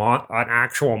is an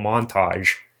actual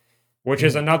montage, which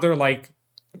is another, like,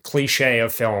 cliche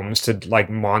of films to, like,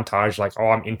 montage, like, oh,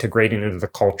 I'm integrating into the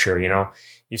culture, you know?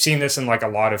 You've seen this in, like, a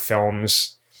lot of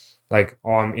films, like,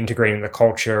 oh, I'm integrating the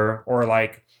culture, or,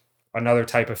 like, another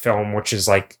type of film, which is,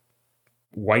 like,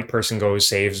 white person goes,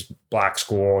 saves black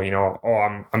school, you know?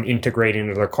 Oh, I'm integrating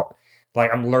into their like,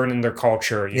 I'm learning their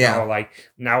culture, you know? Like,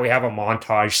 now we have a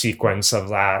montage sequence of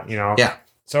that, you know? Yeah.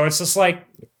 So it's just, like,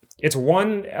 it's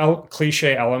one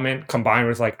cliche element combined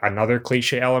with, like, another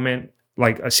cliche element,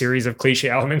 like a series of cliche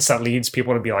elements that leads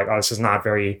people to be like, oh, this is not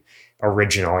very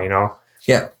original, you know?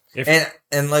 Yeah.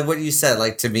 And like what you said,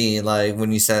 like, to me, like,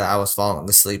 when you said I was falling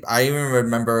asleep, I even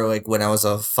remember, like, when I was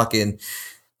a fucking,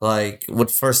 like,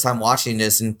 with first time watching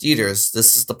this in theaters,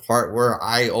 this is the part where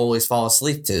I always fall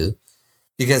asleep to,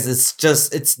 because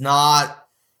it's not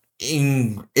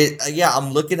in it. Yeah,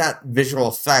 I'm looking at visual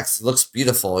effects. It looks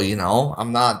beautiful, you know?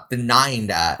 I'm not denying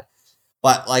that.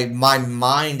 But, like, my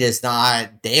mind is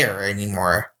not there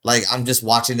anymore. Like, I'm just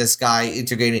watching this guy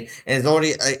integrating, and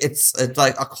it's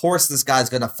like, of course this guy's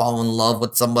gonna fall in love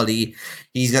with somebody.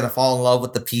 He's gonna fall in love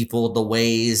with the people, the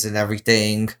ways, and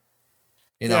everything.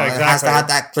 You know, exactly. It has to have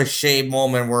that cliche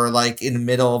moment where, like, in the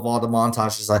middle of all the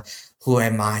montages, like, who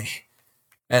am I?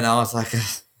 And I was like,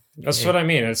 that's what I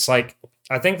mean. It's like,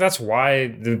 I think that's why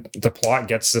the plot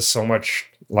gets this so much,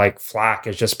 like, flack,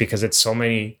 is just because it's so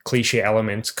many cliche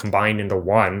elements combined into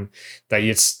one that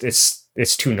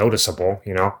it's too noticeable,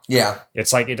 you know? Yeah.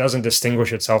 It's like, it doesn't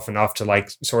distinguish itself enough to,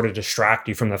 like, sort of distract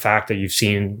you from the fact that you've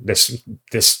seen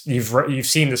you've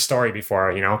seen this story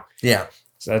before, you know? Yeah.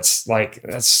 So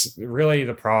that's really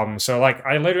the problem. So, like,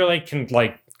 I literally can,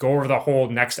 like, go over the whole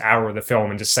next hour of the film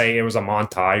and just say it was a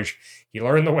montage. You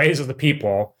learn the ways of the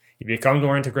people. He becomes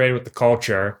more integrated with the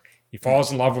culture. He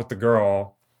falls in love with the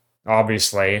girl,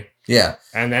 obviously. Yeah.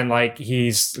 And then, like,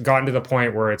 he's gotten to the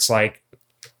point where it's like,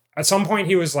 at some point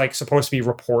he was, like, supposed to be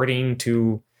reporting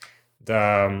to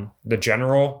the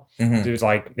general to,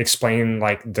 like, explain,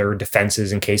 like, their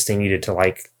defenses in case they needed to,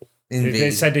 like, they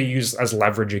said to use as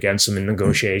leverage against him in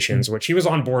negotiations, which he was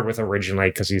on board with originally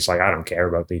because he's like, I don't care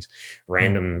about these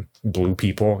random blue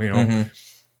people, you know?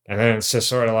 And then it's just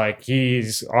sort of like,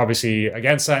 he's obviously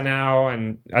against that now.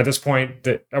 And at this point,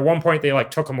 at one point, they,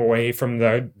 like, took him away from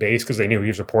the base because they knew he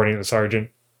was reporting to the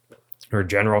sergeant or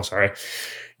general, sorry.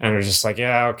 And it was just like,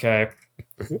 yeah, okay,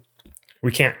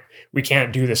 we can't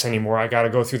do this anymore. I got to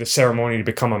go through the ceremony to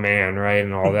become a man, right?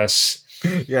 And all this.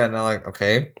 Yeah, and they're like,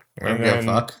 okay,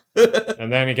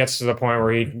 and then it gets to the point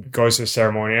where he goes to the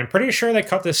ceremony. I'm pretty sure they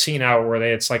cut this scene out where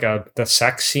it's like the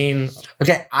sex scene.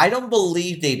 Okay, I don't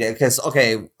believe they did because,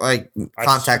 okay, like,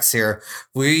 context here,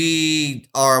 we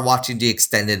are watching the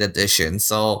extended edition,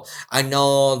 so I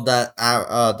know that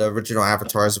the original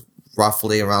Avatar is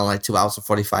roughly around, like, 2 hours and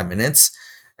 45 minutes,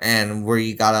 and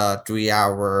we got a 3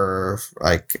 hour,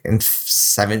 like, and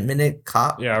 7 minute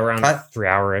cut. Yeah, around 3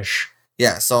 hour-ish.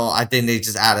 Yeah, so I think they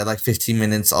just added, like, 15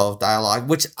 minutes of dialogue,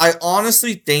 which I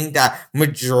honestly think that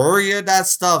majority of that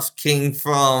stuff came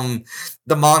from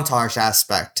the montage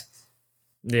aspect.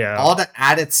 Yeah. All the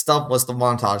added stuff was the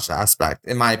montage aspect,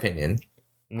 in my opinion.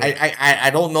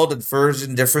 I don't know the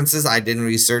version differences. I didn't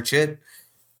research it.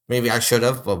 Maybe I should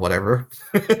have, but whatever.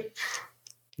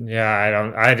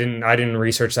 Yeah, I didn't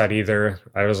research that either.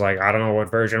 I was like, I don't know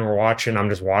what version we're watching. I'm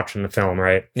just watching the film,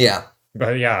 right? Yeah.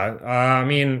 But yeah, I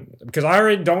mean, because I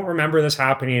already don't remember this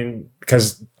happening,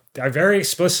 because I very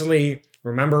explicitly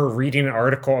remember reading an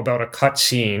article about a cut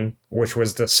scene, which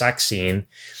was the sex scene,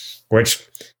 which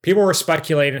people were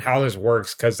speculating how this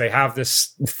works because they have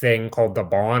this thing called the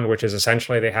bond, which is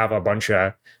essentially they have a bunch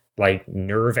of, like,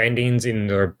 nerve endings in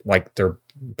their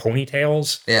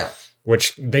ponytails. Yeah.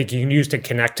 Which they can use to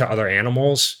connect to other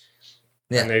animals.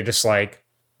 Yeah. And they just, like,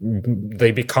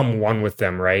 they become one with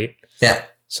them, right? Yeah.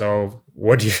 So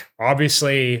what is that?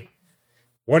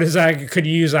 Could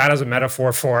you use that as a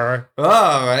metaphor for?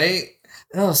 Oh, right.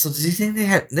 Oh, so do you think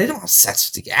they don't have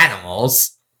sex with the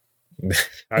animals?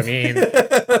 I mean,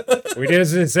 we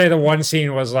didn't say the one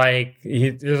scene was like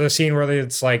there's a scene where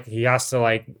it's like he has to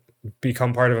like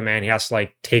become part of a man. He has to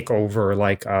like take over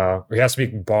like or he has to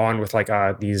be bond with like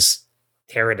these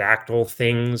pterodactyl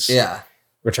things. Yeah.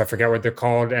 Which I forget what they're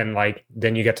called, and like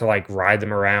then you get to like ride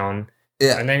them around.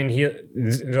 Yeah. And then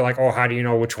they're like, oh, how do you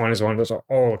know which one is one? Like,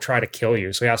 oh, try to kill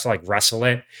you. So he has to like wrestle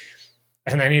it.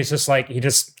 And then he's just like,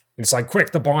 it's like,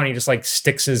 quick, the bond. He just like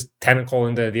sticks his tentacle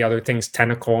into the other thing's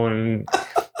tentacle. And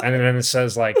then it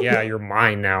says like, yeah, you're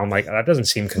mine now. I'm like, that doesn't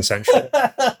seem consensual.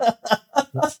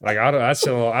 Like, that's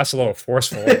a little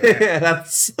forceful. Yeah,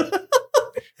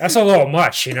 that's a little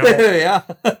much, you know? Yeah.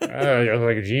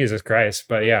 Like, Jesus Christ.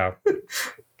 But yeah,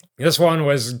 this one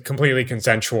was completely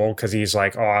consensual because he's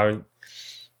like, oh,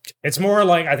 it's more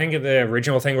like, I think the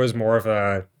original thing was more of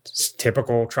a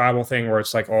typical tribal thing where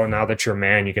it's like, oh, now that you're a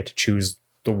man, you get to choose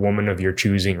the woman of your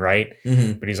choosing, right?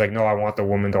 Mm-hmm. But he's like, no, I want the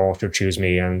woman to also choose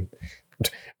me. And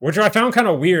which I found kind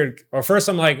of weird. Well, first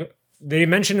I'm like, they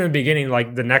mentioned in the beginning,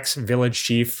 like the next village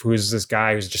chief, who's this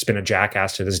guy who's just been a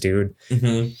jackass to this dude.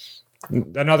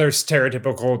 Mm-hmm. Another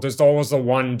stereotypical, there's always the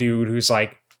one dude who's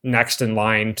like next in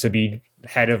line to be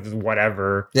head of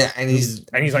whatever. Yeah, and he's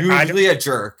like, usually a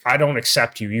jerk. I don't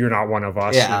accept you. You're not one of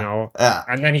us, Yeah. you know? Yeah.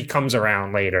 And then he comes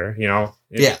around later, you know?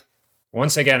 Yeah.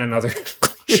 Once again, another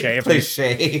cliche of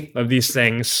these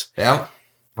things. Yeah,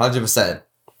 100%.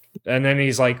 And then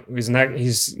he's like,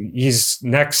 he's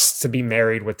next to be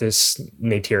married with this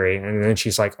Neytiri. And then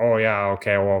she's like, oh yeah,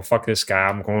 okay, well, fuck this guy.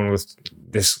 I'm going with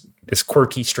this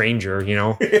quirky stranger, you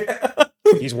know?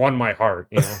 He's won my heart,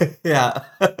 you know? Yeah.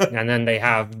 And then they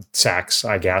have sex,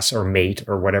 I guess, or mate,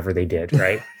 or whatever they did,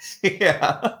 right?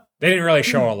 Yeah. They didn't really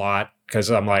show a lot because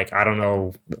I'm like, I don't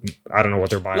know what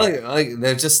they're buying. Like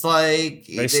they're just like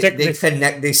they stick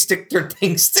their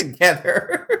things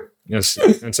together. Yes,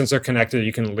 and since they're connected,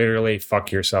 you can literally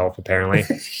fuck yourself. Apparently,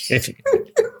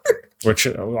 which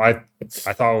I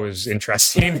thought was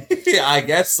interesting. Yeah, I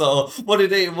guess so. What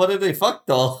did they fuck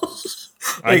though?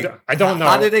 Like, I don't know.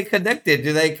 How did they connect it?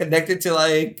 Do they connect it to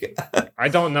like? I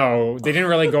don't know. They didn't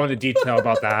really go into detail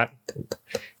about that,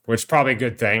 which is probably a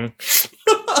good thing.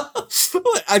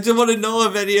 I just want to know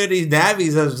if any of these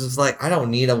nabbies are just like, I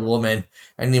don't need a woman.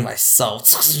 I need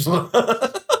myself.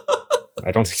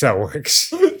 I don't think that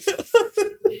works.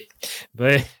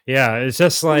 But yeah, it's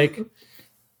just like,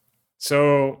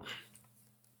 so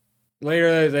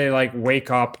later they like wake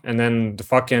up and then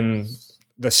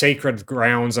the sacred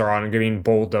grounds are on getting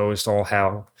bulldozed all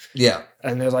hell. Yeah.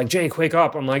 And they're like, Jake, wake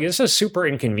up. I'm like, this is super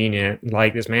inconvenient.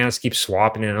 Like this man keeps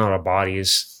swapping in and out of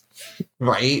bodies.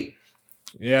 Right.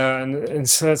 Yeah. And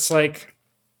so it's like,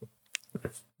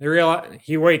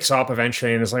 he wakes up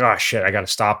eventually and is like, oh shit, I got to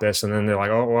stop this. And then they're like,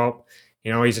 oh, well,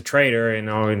 you know, he's a traitor, you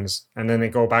know, and then they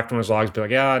go back to his logs, be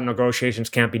like, yeah, negotiations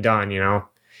can't be done, you know?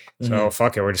 Mm-hmm. So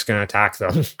fuck it, we're just going to attack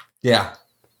them. Yeah.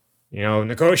 You know,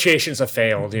 negotiations have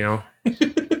failed, you know?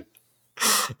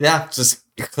 Yeah, just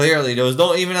clearly, there was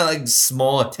no even a like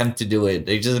small attempt to do it.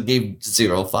 They just gave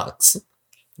 0 fucks.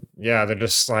 Yeah, they're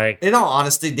just like... In all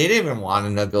honesty, they didn't even want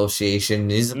a negotiation.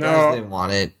 These guys didn't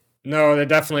want it. No, there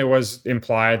definitely was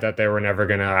implied that they were never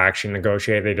going to actually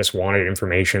negotiate. They just wanted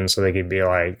information so they could be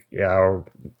like, yeah,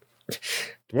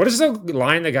 what is the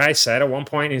line the guy said at one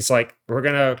point? He's like, we're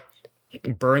going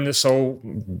to burn this so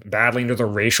badly into the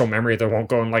racial memory that won't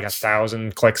go in like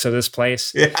 1,000 clicks of this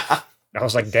place. Yeah. I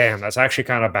was like, damn, that's actually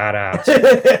kind of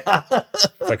badass.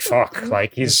 Like, fuck.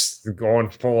 Like, he's going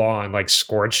full on, like,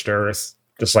 scorched earth.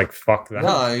 Just like, fuck that.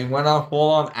 No, he went on full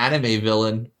on anime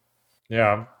villain.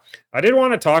 Yeah. I did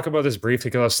want to talk about this briefly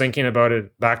because I was thinking about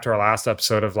it back to our last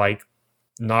episode of like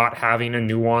not having a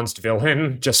nuanced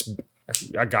villain, just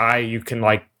a guy you can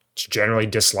like generally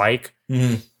dislike.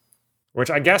 Mm-hmm. Which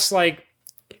I guess like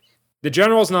the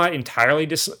general's not entirely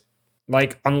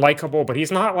unlikable, but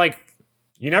he's not like,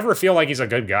 you never feel like he's a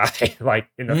good guy. Like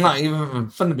not even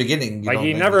from the beginning. Like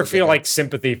you never feel like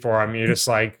sympathy for him. You're just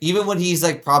like, even when he's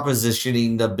like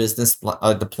propositioning the business,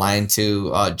 the plan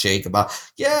to Jake about,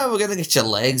 yeah, we're gonna get your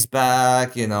legs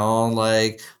back. You know,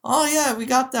 like, oh yeah, we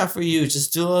got that for you.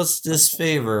 Just do us this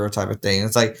favor, type of thing.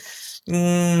 It's like,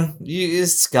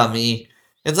 it's scummy.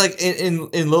 It's like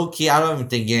in low key, I don't even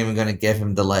think you're even gonna give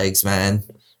him the legs, man.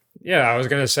 Yeah, I was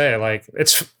gonna say, like,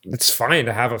 it's fine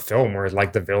to have a film where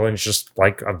like the villain's just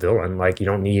like a villain. Like you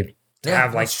don't need to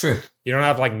have like, that's true. You don't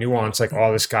have like nuance. Like,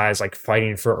 oh, this guy's like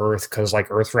fighting for Earth because like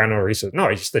Earth ran out of reasons. No,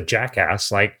 he's just a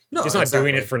jackass. Like he's not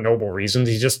doing it for noble reasons.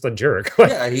 He's just a jerk.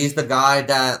 Yeah, he's the guy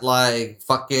that like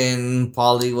fucking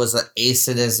probably was an ace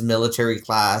in his military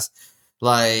class.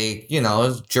 Like, you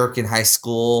know, jerk in high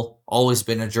school. Always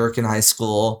been a jerk in high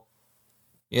school.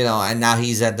 and now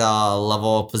he's at the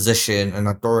level of position and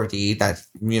authority that,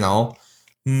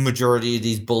 majority of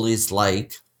these bullies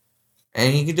like,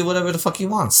 and he can do whatever the fuck he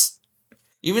wants.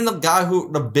 Even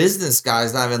the business guy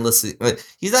is not even listening.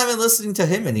 He's not even listening to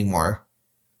him anymore.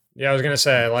 Yeah, I was gonna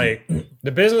say, like,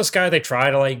 the business guy, they try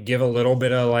to, like, give a little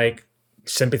bit of, like,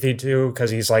 sympathy to,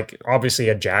 because he's, like, obviously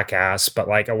a jackass, but,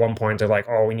 like, at one point they're like,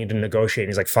 oh, we need to negotiate, and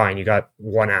he's like, fine, you got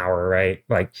 1 hour, right?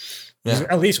 Like, he's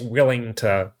at least willing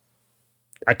to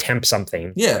attempt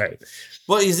something. Yeah. Right?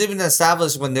 Well, he's even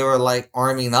established when they were, like,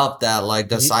 arming up that, like,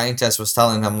 the scientist was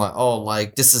telling him, like, oh,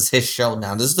 like, this is his show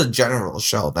now. This is the general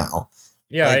show now.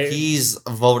 Yeah, like, he's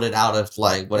voted out of,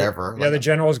 like, whatever. Yeah, the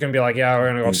general's gonna be like, yeah, we're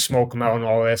gonna go smoke him out and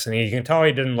all this, and you can tell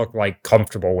he didn't look like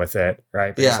comfortable with it,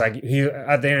 right? But it's like he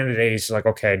at the end of the day, he's like,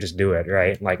 okay, just do it,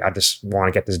 right? Like, I just want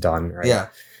to get this done, right? Yeah.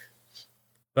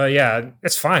 But yeah,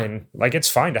 it's fine. Like, it's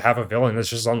fine to have a villain that's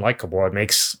just unlikable. It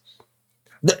makes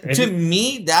to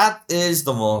me, that is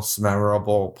the most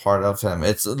memorable part of him.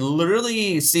 It's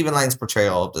literally Stephen Lang's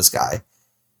portrayal of this guy.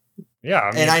 Yeah,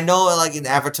 I mean, and I know, like, in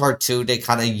Avatar 2, they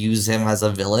kind of use him as a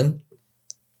villain.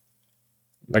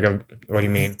 What do you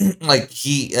mean?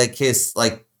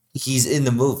 he's in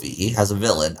the movie as a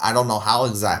villain. I don't know how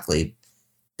exactly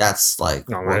that's, like,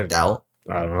 worked out.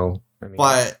 I don't know.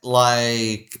 But,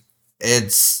 like,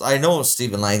 I know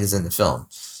Stephen Lang is in the film.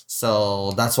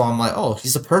 So that's why I'm like, oh,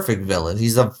 he's a perfect villain.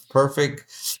 He's a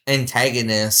perfect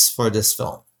antagonist for this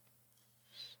film.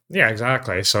 Yeah,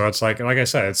 exactly. So it's like I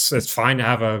said, it's fine to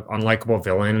have a unlikable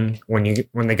villain when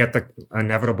they get the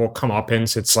inevitable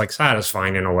comeuppance. It's like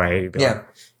satisfying in a way. You'd be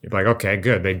like, okay,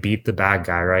 good. They beat the bad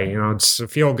guy, right? It's a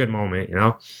feel good moment.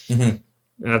 Mm-hmm.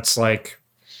 That's like,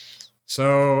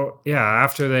 so yeah.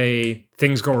 After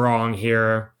things go wrong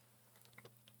here.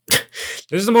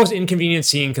 This is the most inconvenient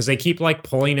scene because they keep like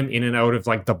pulling him in and out of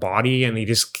like the body, and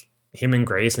him and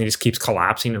Grace, and he just keeps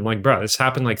collapsing. I'm like, bro, this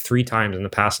happened like 3 times in the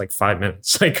past like 5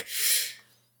 minutes. Like,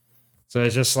 so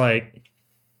it's just like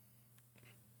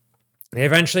they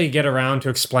eventually get around to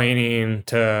explaining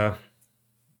to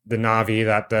the Na'vi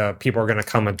that the people are going to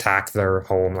come attack their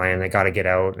homeland. They got to get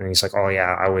out. And he's like, oh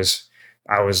yeah, I was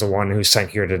the one who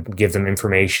sent here to give them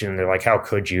information. They're like, how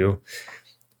could you?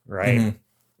 Right. Mm-hmm.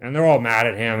 And they're all mad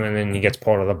at him. And then he gets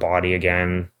pulled out of the body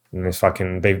again,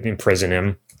 and they imprison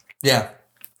him. Yeah.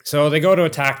 So they go to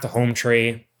attack the home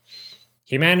tree.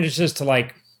 He manages to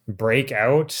like break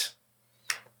out,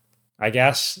 I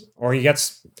guess, or he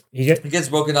gets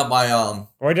broken up by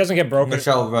or he doesn't get broken.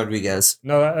 Michelle Rodriguez.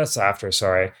 No, that's after.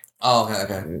 Sorry. Oh,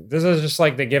 okay. This is just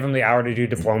like they give him the hour to do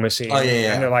diplomacy. Oh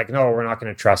yeah. And they're like, no, we're not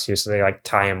going to trust you. So they like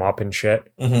tie him up and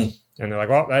shit. Mm-hmm. And they're like,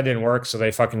 well, that didn't work. So they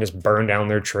fucking just burn down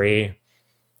their tree.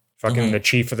 Fucking the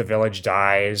chief of the village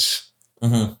dies.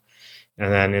 Mm-hmm.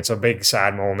 And then it's a big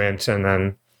sad moment. And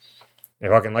then they're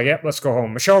fucking like, yep, let's go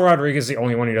home. Michelle Rodriguez is the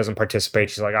only one who doesn't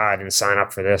participate. She's like, I didn't sign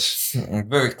up for this.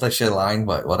 Very cliche line,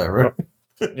 but whatever.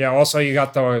 Yeah, also you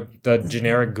got the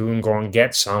generic goon going,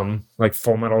 get some, like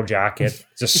Full Metal Jacket,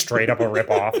 just straight up a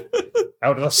ripoff.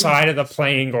 Out of the side of the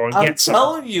plane going, get some.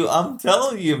 I'm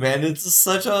telling you, man, it's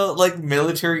such a like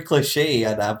military cliche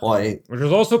at that point. Which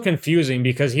was also confusing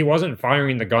because he wasn't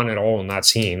firing the gun at all in that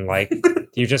scene. Like,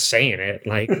 he was just saying it.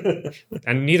 Like,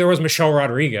 and neither was Michelle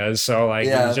Rodriguez. So, like,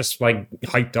 he was just, like,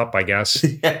 hyped up, I guess.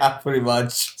 Yeah, pretty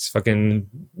much. It's fucking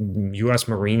U.S.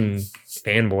 Marine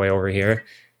fanboy over here.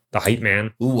 The hype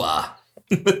man. Ooh-ah.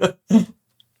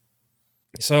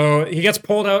 So he gets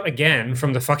pulled out again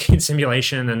from the fucking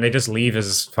simulation, and they just leave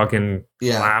his fucking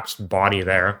collapsed body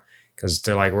there because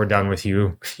they're like, we're done with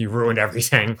you. You ruined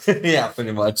everything. Yeah,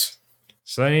 pretty much.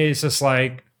 So then he's just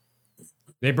like,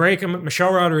 they break him.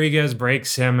 Michelle Rodriguez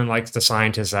breaks him and like the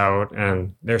scientists out,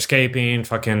 and they're escaping.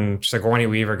 Fucking Sigourney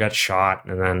Weaver gets shot,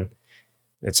 and then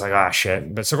it's like, ah,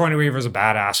 shit. But Sigourney Weaver's a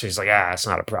badass. So she's like, it's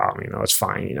not a problem. It's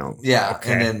fine. Yeah.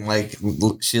 Okay. And then like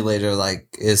she later like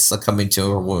is succumbing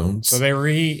to her wounds. So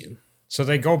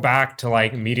they go back to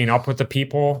like meeting up with the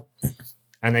people,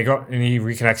 and he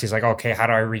reconnects. He's like, okay, how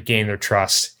do I regain their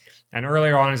trust? And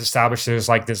earlier on is established there's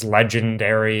like this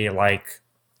legendary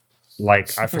I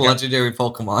forget. Legendary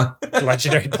Pokemon.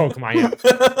 Legendary Pokemon,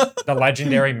 yeah. The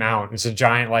legendary mount. It's a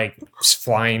giant, like,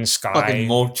 flying sky. Fucking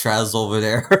Moltres over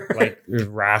there. Like,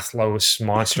 Rathlos,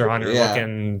 Monster Hunter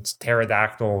looking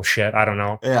pterodactyl shit. I don't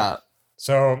know. Yeah.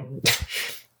 So,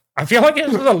 I feel like it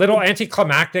was a little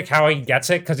anticlimactic how he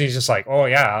gets it, because he's just like, oh,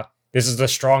 yeah, this is the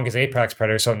strongest apex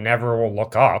predator, so never will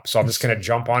look up, so I'm just going to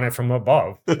jump on it from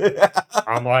above.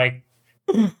 I'm like,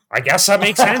 I guess that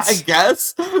makes sense. I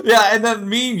guess. Yeah, and then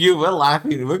me and you, we're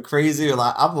laughing. We're crazy.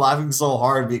 I'm laughing so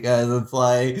hard because it's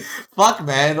like, fuck,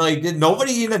 man. Like, did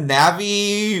nobody in the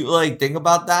Na'vi, like, think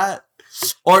about that?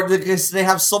 Or because they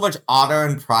have so much honor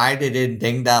and pride, they didn't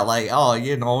think that, like, oh,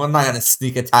 you know, I'm not gonna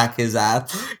sneak attack his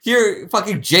ass. Here,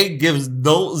 fucking Jake gives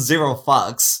zero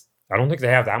fucks. I don't think they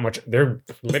have that much. They're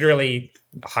literally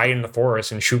hide in the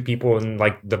forest and shoot people in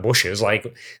like the bushes.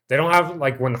 Like they don't have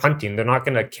like when hunting, they're not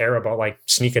gonna care about like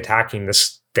sneak attacking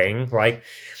this thing. Like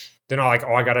they're not like,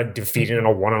 oh, I gotta defeat it in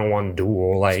a one-on-one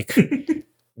duel. Like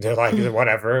they're like,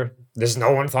 whatever. There's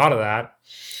no one thought of that.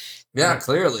 Yeah,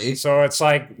 clearly. So it's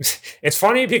like, it's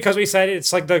funny because we said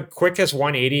it's like the quickest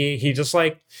 180. He just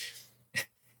like,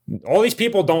 all these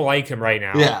people don't like him right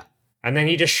now. Yeah. And then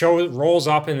he just rolls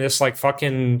up in this like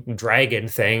fucking dragon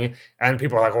thing, and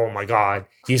people are like, "Oh my god,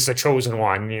 he's the chosen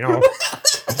one," you know.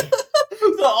 So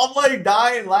I'm like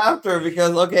dying laughter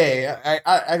because okay,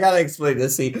 I gotta explain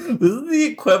this. See, this is the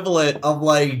equivalent of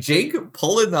like Jake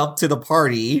pulling up to the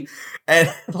party,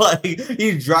 and like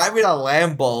he's driving a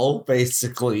Lambo,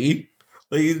 basically.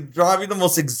 Like he's driving the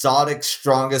most exotic,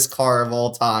 strongest car of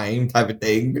all time, type of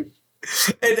thing.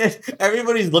 And then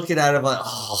everybody's looking at him like,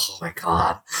 oh my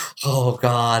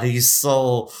god, he's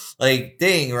so like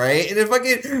dang, right? And then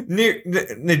fucking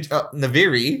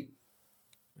Naviri,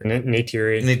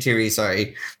 Neytiri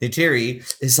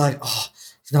is like, oh,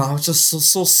 you know, I was just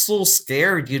so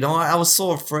scared, you know, I was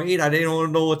so afraid, I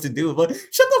didn't know what to do. But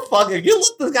shut the fuck up, you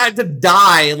let this guy to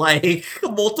die like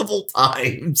multiple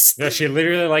times. Yeah, she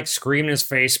literally like screamed in his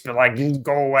face, but like,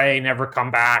 go away, never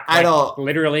come back. Like, I know.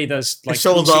 Literally does like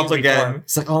shows up again.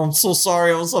 It's like, oh, I'm so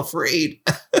sorry, I was afraid.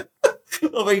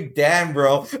 I'm like, damn,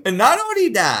 bro. And not only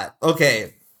that,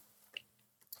 okay,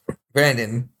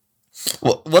 Brandon.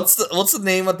 What's the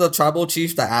name of the tribal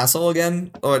chief? The asshole again,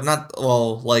 or not?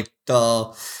 Well, like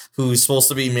the who's supposed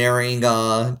to be marrying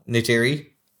Neytiri.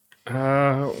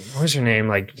 What was your name?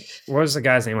 Like, what was the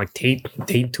guy's name? Like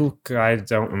Tuk? I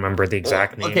don't remember the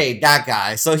exact name. Okay, that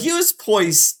guy. So he was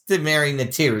poised to marry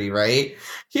Neytiri, right?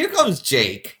 Here comes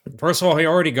Jake. First of all, he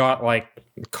already got like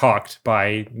cocked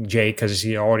by Jake because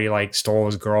he already like stole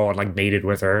his girl and like mated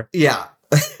with her. Yeah.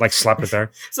 Like slept with her.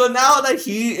 So now that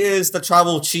he is the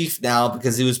tribal chief now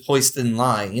because he was placed in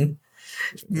line,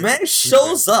 man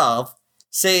shows up,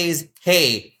 says,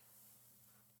 "Hey,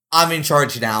 I'm in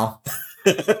charge now."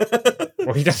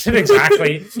 Well, he doesn't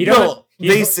exactly. He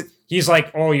doesn't. He's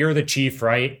like, "Oh, you're the chief,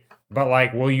 right? But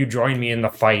like, will you join me in the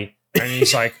fight?" And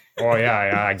he's like, "Oh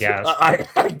yeah, I guess."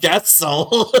 I guess so.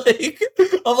 Like,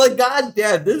 I'm like, God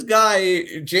damn, this guy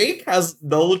Jake has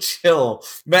no chill.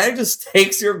 Man just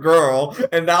takes your girl,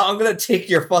 and now I'm gonna take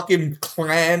your fucking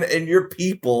clan and your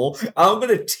people. I'm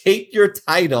gonna take your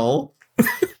title,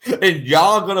 and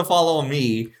y'all gonna follow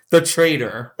me, the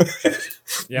traitor.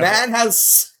 Yep. Man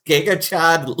has Giga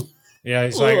Chad. Yeah,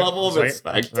 he's like, level of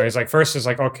respect. He's like, first, it's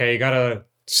like, okay, you gotta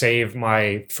save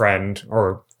my friend,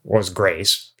 or was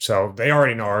Grace. So they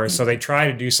already know her. So they try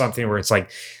to do something where it's like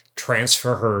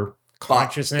transfer her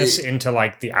consciousness into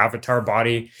like the avatar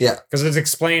body. Yeah. Because it's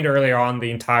explained earlier on the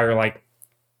entire like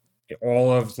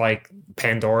all of like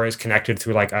Pandora is connected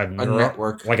through like a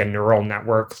network. Like a neural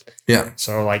network. Yeah.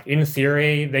 So like in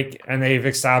theory, they've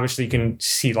established that you can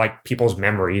see like people's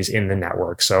memories in the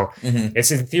network. So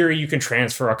it's in theory you can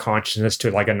transfer a consciousness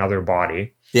to like another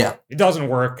body. Yeah. It doesn't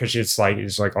work because it's like,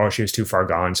 oh, she was too far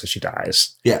gone, so she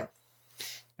dies. Yeah.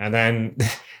 And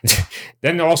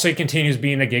then also he continues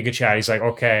being a Giga Chad. He's like,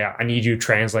 okay, I need you to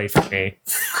translate for me.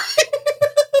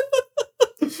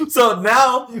 So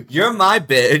now you're my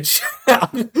bitch.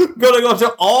 I'm gonna go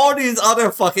to all these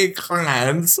other fucking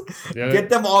clans, get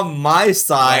them on my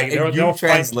side, and you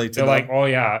translate to them. They're like, oh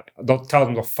yeah, they'll tell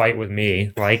them to fight with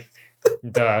me. Like,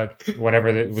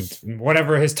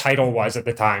 whatever his title was at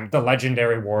the time, the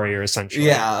legendary warrior, essentially.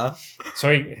 Yeah.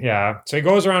 So he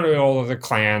goes around to all of the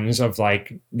clans of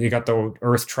like, you got the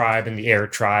Earth tribe and the Air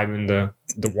tribe and the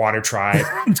Water tribe.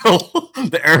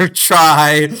 The Earth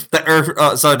tribe,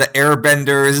 the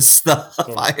Airbenders, the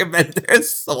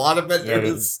Firebenders, the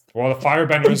Waterbenders. Well, the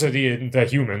Firebenders are the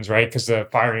humans, right? Because the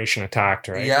Fire Nation attacked,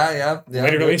 right? Yeah.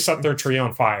 Literally set their tree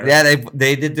on fire. Yeah,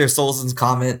 they did their Solstice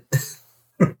comment.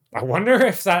 I wonder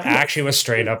if that actually was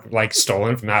straight up like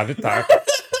stolen from Avatar.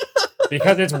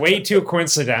 Because it's way too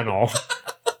coincidental.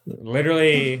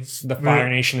 Literally, the Fire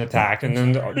Nation attacked, and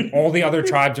then all the other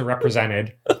tribes are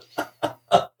represented.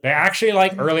 They actually,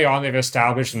 like, early on, they've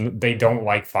established they don't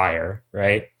like fire,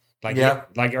 right? Like,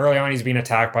 like early on, he's being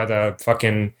attacked by the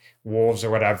fucking wolves or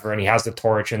whatever, and he has the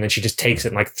torch, and then she just takes it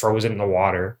and, like, throws it in the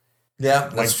water. Yeah,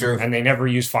 that's true. And they never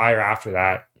use fire after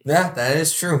that. Yeah, that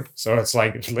is true. So it's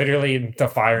like literally the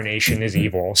Fire Nation is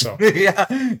evil. So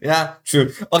yeah,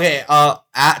 true. Okay,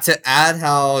 to add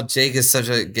how Jake is such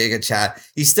a Giga Chad,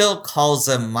 he still calls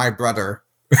him my brother.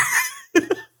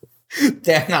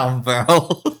 Damn,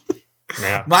 bro.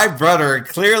 Yeah. My brother,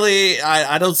 clearly,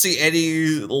 I don't see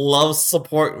any love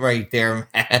support right there,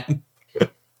 man.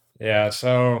 Yeah,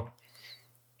 so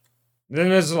then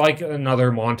there's like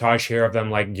another montage here of them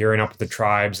like gearing up with the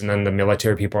tribes, and then the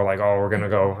military people are like, "Oh, we're gonna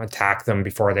go attack them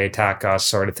before they attack us,"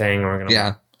 sort of thing. We're gonna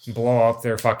Yeah. blow up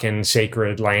their fucking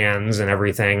sacred lands and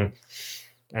everything.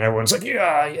 And everyone's like,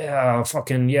 "Yeah, yeah,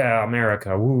 fucking yeah,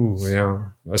 America,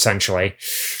 woo," essentially.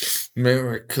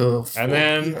 America. And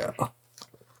then,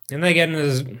 and they get into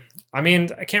this. I mean,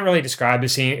 I can't really describe the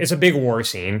scene. It's a big war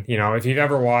scene. If you've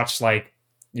ever watched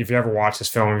this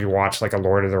film, if you watch like a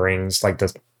Lord of the Rings, like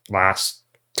the last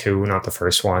two, not the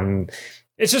first one,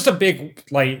 it's just a big,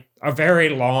 like a very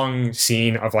long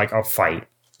scene of like a fight.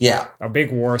 Yeah. A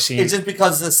big war scene. It's just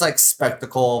because it's like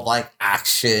spectacle of like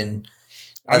action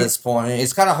at this point.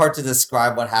 It's kind of hard to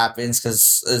describe what happens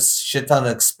because it's shit ton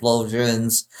of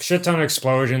explosions.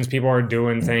 People are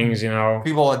doing things,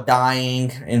 People are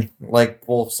dying in like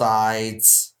both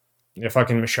sides. Yeah,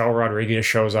 fucking Michelle Rodriguez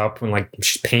shows up and like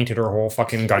she painted her whole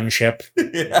fucking gunship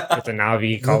with the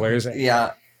Na'vi colors.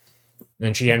 Yeah.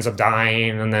 And she ends up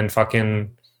dying, and then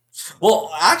fucking.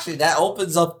 Well, actually, that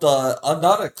opens up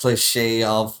another cliche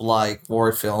of like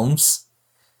war films.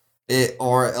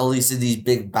 Or at least in these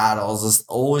big battles, it's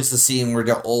always the scene where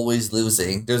they're always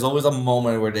losing. There's always a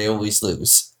moment where they always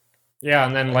lose. Yeah,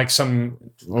 and then like some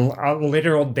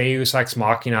literal Deus Ex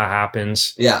Machina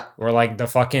happens. Yeah. Where like the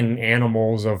fucking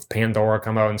animals of Pandora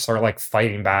come out and start like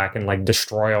fighting back and like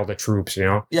destroy all the troops,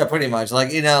 Yeah, pretty much.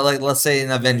 Like, like let's say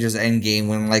in Avengers Endgame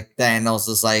when like Thanos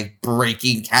is like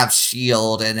breaking Cap's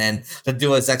shield and then the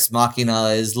Deus Ex Machina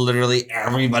is literally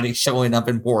everybody showing up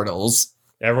in portals.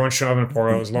 Everyone's showing up in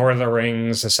portals. Lord of the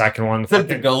Rings, the second one.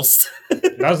 The Ghost.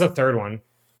 That was the third one.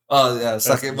 Oh, yeah.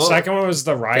 Second one was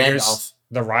the Riders. Gandalf.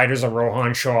 The Riders of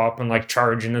Rohan show up and like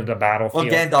charge into the battlefield.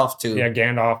 Well, Gandalf too. Yeah,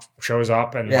 Gandalf shows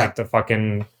up and like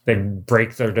they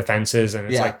break their defenses,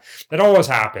 and it's like that always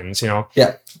happens,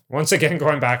 Yeah. Once again,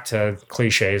 going back to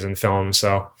cliches in film,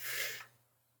 so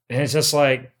and it's just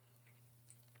like,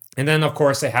 and then of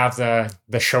course they have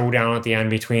the showdown at the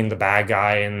end between the bad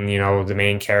guy and the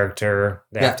main character.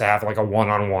 They have to have like a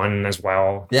 1-on-1 as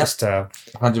well, just to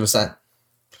 100%.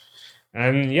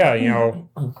 And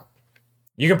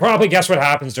you can probably guess what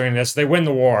happens during this. They win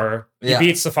the war. He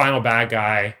beats the final bad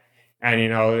guy. And,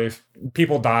 if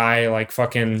people die, like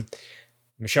fucking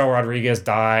Michelle Rodriguez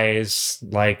dies,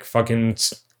 like fucking,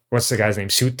 what's the guy's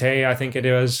name? Sute, I think it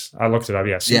is. I looked it up,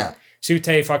 yes. Yeah.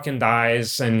 Sute fucking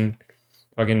dies and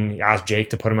fucking asks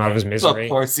Jake to put him out of his misery. Of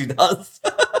course he does.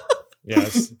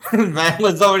 Yes. Man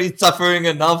was already suffering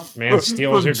enough. Man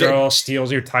steals your girl,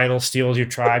 steals your title, steals your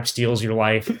tribe, steals your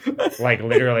life. Like,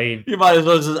 literally. You might as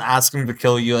well just ask him to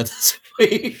kill you at this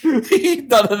point.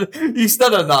 He's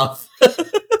done enough.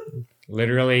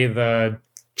 Literally the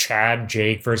Chad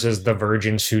Jake versus the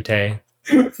Virgin Sute.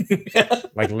 Yeah.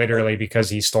 Like, literally,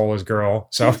 because he stole his girl.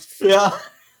 So. Yeah.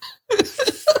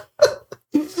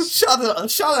 Shout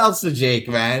out to Jake,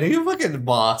 man. He's a fucking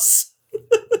boss.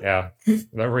 Yeah,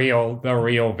 the real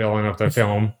villain of the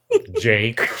film,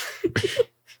 Jake,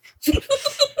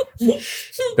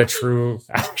 the true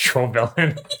actual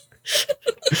villain.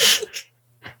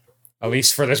 At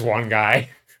least for this one guy.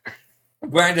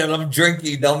 Brandon, I'm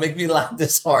drinking. Don't make me laugh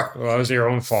this hard. Well, that was your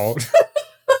own fault.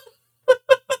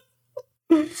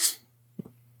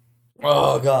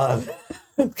 Oh God.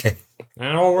 Okay. And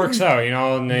it all works out,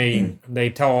 and they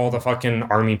tell all the fucking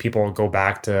army people to go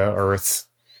back to Earth.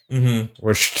 Mm-hmm.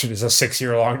 Which is a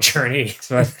 6-year-long journey.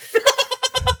 But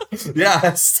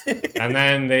yes. And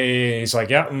then he's like,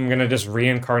 yeah, I'm gonna just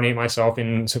reincarnate myself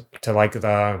into like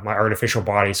my artificial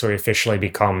body, so he officially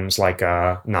becomes like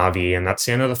a Na'vi, and that's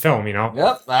the end of the film,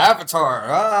 Yep, the Avatar.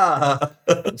 Ah.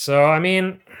 So I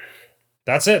mean,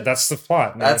 that's it. That's the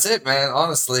plot. That's it, man.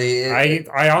 Honestly,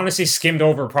 I honestly skimmed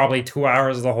over probably 2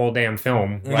 hours of the whole damn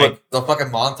film. Like the fucking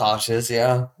montages,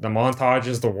 yeah. The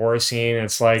montages, the war scene.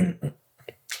 It's like.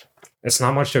 It's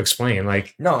not much to explain.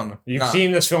 Like, no, you've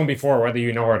seen this film before, whether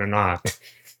you know it or not.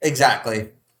 Exactly,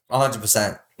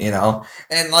 100%.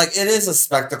 And like it is a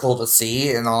spectacle to see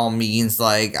in all means.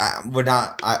 Like, we're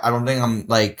not. I don't think I'm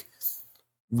like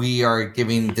we are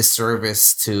giving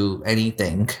disservice to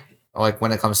anything. Like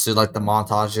when it comes to like the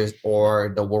montages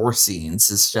or the war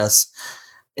scenes, it's just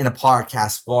in a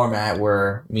podcast format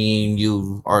where me and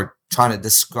you are trying to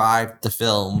describe the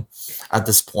film at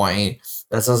this point.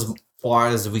 That's as far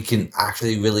as we can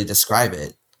actually really describe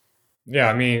it. Yeah,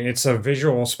 I mean, it's a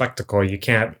visual spectacle. You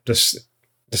can't just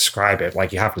describe it.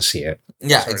 Like, you have to see it.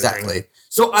 Yeah, exactly.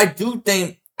 So I do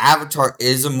think Avatar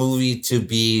is a movie to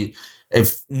be...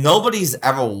 If nobody's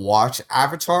ever watched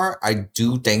Avatar, I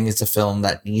do think it's a film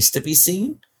that needs to be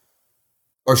seen.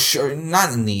 or sure,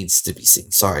 not needs to be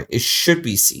seen. Sorry, it should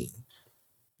be seen.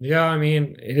 Yeah, I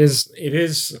mean, it is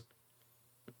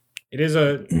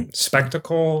a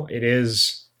spectacle. It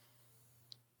is,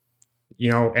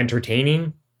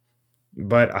 entertaining,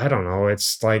 but I don't know.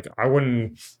 It's like I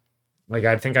wouldn't like.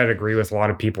 I think I'd agree with a lot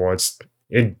of people.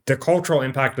 The cultural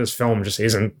impact of this film just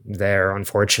isn't there,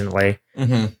 unfortunately.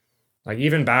 Mm-hmm. Like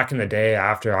even back in the day,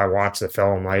 after I watched the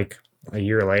film, like a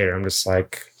year later, I'm just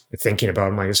like thinking about it.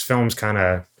 I'm like, this film's kind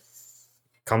of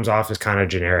comes off as kind of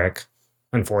generic,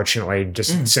 unfortunately,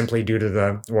 just simply due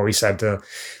to what we said,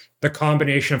 the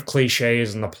combination of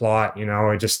cliches and the plot.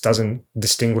 It just doesn't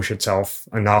distinguish itself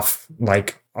enough,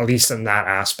 like at least in that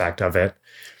aspect of it,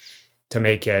 to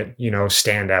make it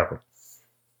stand out.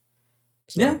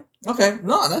 So, yeah. Okay.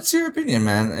 No, that's your opinion,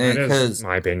 man. It is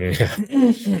my opinion.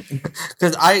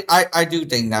 Because I do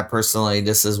think that personally,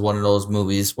 this is one of those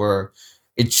movies where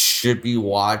it should be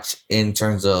watched in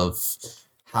terms of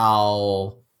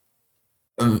how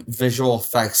visual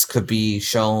effects could be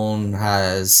shown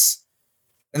as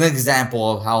an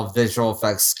example of how visual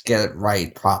effects get it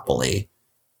right properly.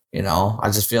 I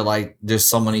just feel like there's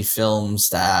so many films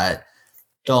that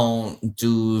don't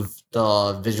do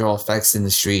the visual effects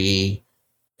industry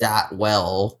that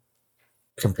well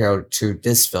compared to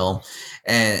this film.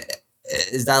 And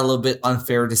is that a little bit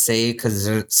unfair to say, because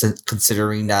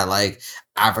considering that like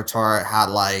Avatar had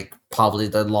like probably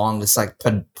the longest like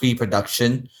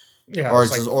pre-production, yeah,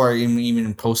 or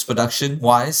even post-production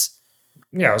wise?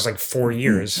 Yeah, it was like 4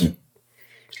 years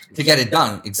to get it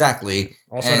done. Exactly.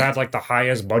 Also, it had like the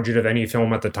highest budget of any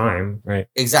film at the time, right?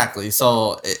 Exactly.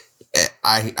 So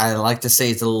I like to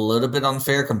say it's a little bit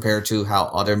unfair compared to how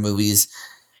other movies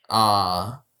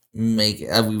make.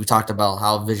 We talked about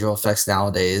how visual effects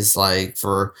nowadays, like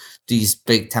for these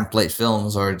big template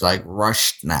films, are like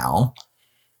rushed now.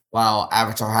 While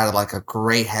Avatar had like a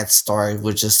great head start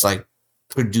with just like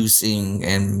producing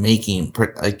and making,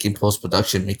 like in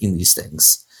post-production, making these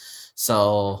things.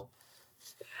 So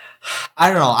I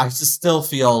don't know. I just still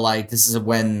feel like this is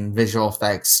when visual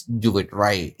effects do it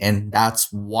right. And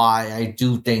that's why I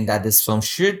do think that this film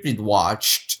should be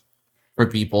watched for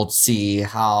people to see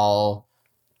how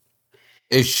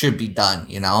it should be done,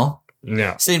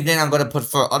 Yeah. Same thing I'm going to put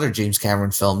for other James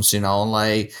Cameron films,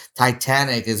 like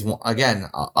Titanic is, again,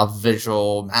 a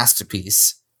visual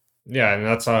masterpiece. Yeah, and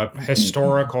that's a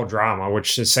historical drama,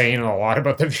 which is saying a lot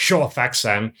about the visual effects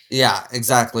then. Yeah,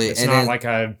 exactly. It's not like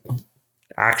a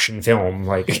action film,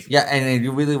 like yeah, and if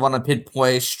you really want to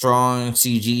pinpoint strong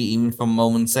CG even from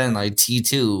moments in, like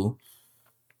T2.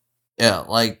 Yeah,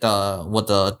 like the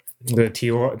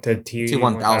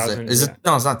T1000. Is it?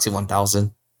 No, it's not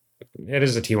T1000. It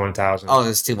is a T1000. Oh,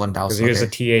 it's T1000. Because he was a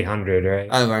T800, right?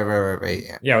 Oh, right.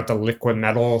 Yeah. Yeah, with the liquid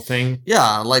metal thing.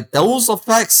 Yeah, like those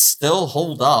effects still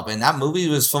hold up, and that movie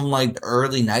was from like the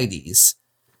early 90s.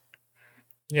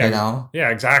 Yeah, Yeah,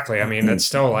 exactly. I mean, it's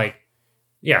still like,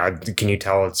 yeah, can you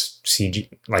tell it's CG?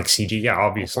 Like CG, yeah,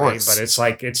 obviously, but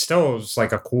it's still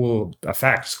like a cool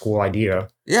effect, cool idea.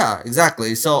 Yeah,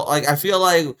 exactly. So, like, I feel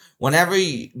like whenever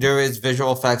there is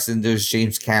visual effects and there's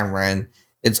James Cameron,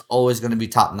 it's always going to be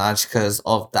top notch because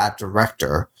of that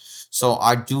director. So,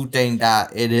 I do think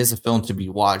that it is a film to be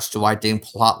watched. Do I think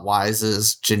plot wise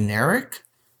is generic?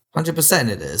 100%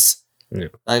 it is. Yeah.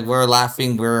 Like, we're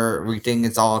laughing, we think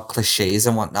it's all cliches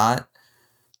and whatnot.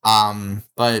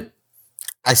 But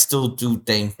I still do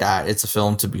think that it's a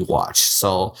film to be watched.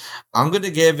 So I'm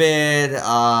gonna give it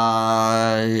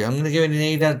an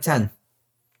 8 out of 10.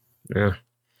 Yeah.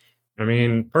 I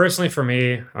mean, personally for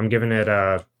me, I'm giving it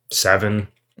a 7.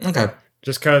 Okay.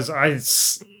 Just because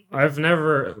I've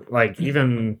never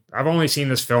I've only seen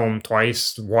this film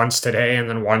twice, once today and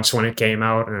then once when it came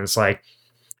out, and it's like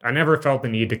I never felt the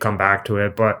need to come back to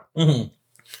it. But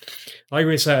like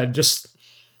we said, just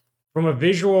from a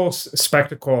visual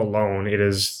spectacle alone, it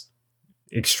is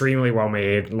extremely well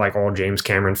made, like all James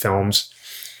Cameron films.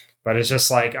 But it's just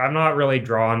like, I'm not really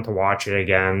drawn to watch it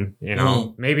again.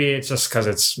 Maybe it's just because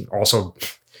it's also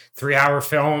 3-hour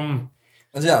film.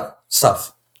 Yeah,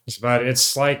 stuff. But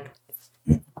it's like,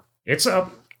 it's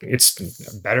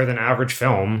better than average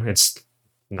film. It's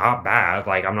not bad.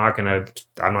 Like, I'm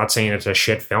not saying it's a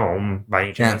shit film by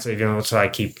any chance, even though I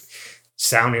keep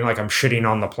sounding like I'm shitting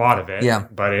on the plot of it. Yeah.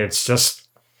 But it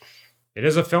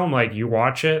is a film, like, you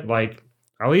watch it, like,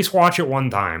 at least watch it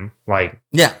one time. Like,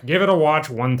 give it a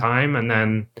watch one time, and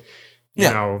then,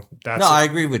 that's No, I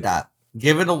agree with that.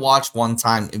 Give it a watch one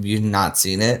time if you've not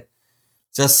seen it.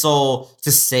 Just so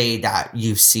to say that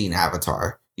you've seen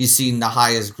Avatar. You've seen the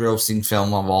highest grossing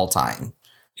film of all time.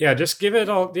 Yeah, just give it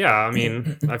all. Yeah, I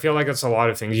mean, I feel like it's a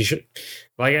lot of things. You should,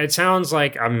 like, it sounds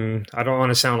like I don't want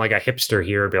to sound like a hipster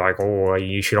here, be like, oh,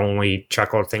 you should only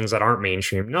check out things that aren't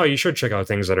mainstream. No, you should check out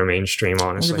things that are mainstream,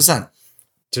 honestly. 100%.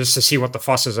 Just to see what the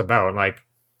fuss is about. Like,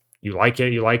 you like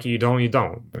it, you don't, you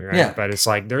don't. Right? Yeah. But it's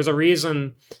like, there's a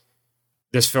reason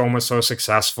this film was so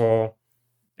successful.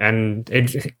 And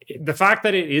the fact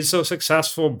that it is so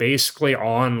successful basically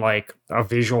on like a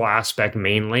visual aspect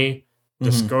mainly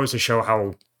just goes to show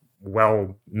how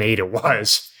well made it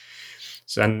was.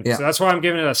 So that's why I'm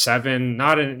giving it a 7,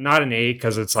 not an 8,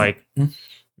 because it's like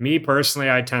me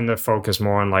personally, I tend to focus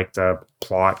more on like the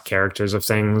plot, characters of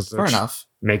things. Fair enough.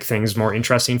 Make things more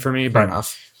interesting for me. Fair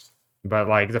enough. But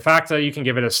like the fact that you can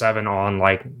give it a 7 on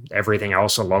like everything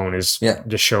else alone is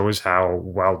just shows how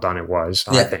well done it was,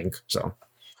 I think. So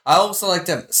I also like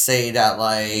to say that,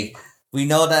 like, we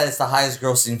know that it's the highest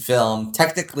grossing film.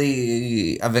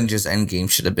 Technically, Avengers Endgame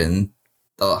should have been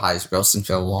the highest grossing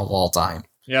film of all time.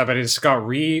 Yeah, but it's got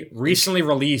recently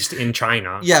released in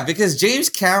China. Yeah, because James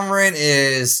Cameron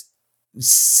is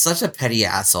such a petty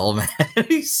asshole, man.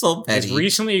 He's so petty. It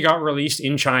recently got released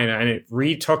in China, and it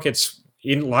retook in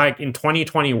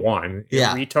 2021.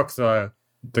 It retook the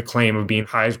claim of being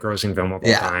highest grossing film of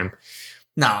all time.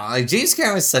 No, like James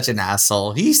Cameron is such an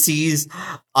asshole. He sees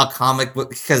a comic book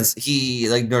because he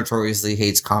like notoriously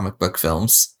hates comic book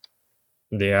films.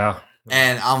 Yeah.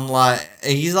 And I'm like,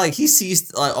 he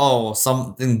sees like, oh,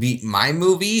 something beat my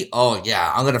movie. Oh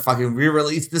yeah, I'm gonna fucking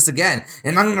re-release this again,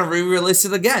 and I'm gonna re-release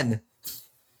it again.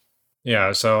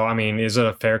 Yeah. So I mean, is it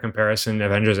a fair comparison?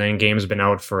 Avengers Endgame has been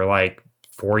out for like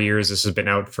 4 years. This has been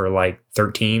out for like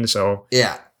 13. So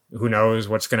yeah, who knows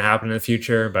what's gonna happen in the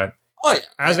future? But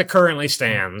as it currently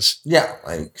stands,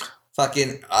 like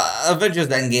fucking Avengers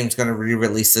Endgame's gonna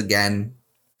re-release again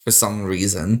for some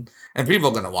reason, and people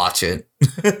are gonna watch it.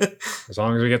 As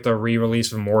long as we get the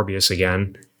re-release of Morbius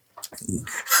again.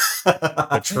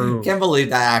 The true. Can't believe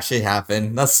that actually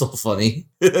happened. That's so funny.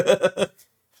 The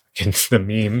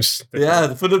memes.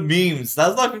 Yeah, for the memes.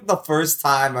 That's like the first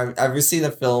time I've ever seen a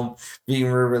film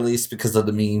being re-released because of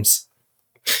the memes.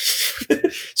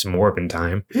 It's Morbin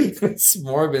time. It's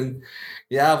Morbin.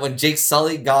 Yeah, when Jake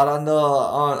Sully got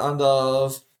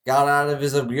got out of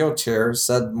his wheelchair,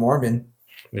 said Morbin.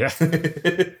 Yeah.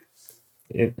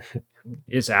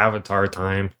 It's Avatar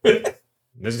time.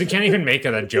 You can't even make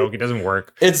it a joke. It doesn't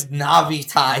work. It's Navi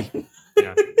time.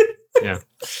 Yeah.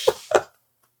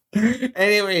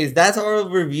 Anyways, that's our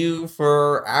review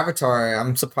for Avatar.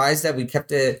 I'm surprised that we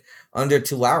kept it under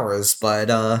 2 hours,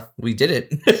 but we did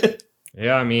it.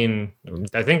 Yeah, I mean,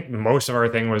 I think most of our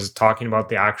thing was talking about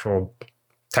the actual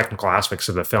technical aspects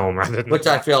of the film rather than which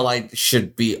I feel like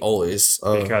should be always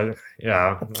plotted.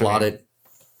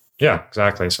 Yeah,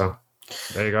 exactly. So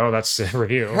there you go. That's the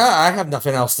review. I have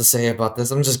nothing else to say about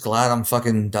this. I'm just glad I'm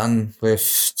fucking done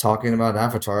with talking about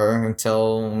Avatar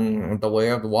until The Way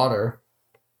of the Water.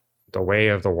 The Way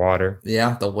of the Water.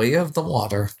 Yeah, The Way of the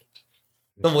Water.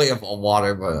 The Way of the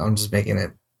Water, but I'm just making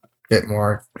it bit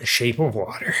more Shape of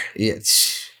Water. Yeah.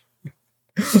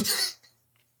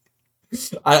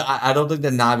 I don't think the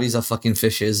Navi's are fucking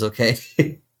fishes, okay?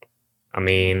 I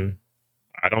mean,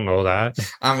 I don't know that.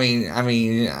 I mean,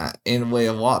 in Way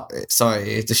of Water,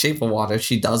 sorry, it's The Shape of Water.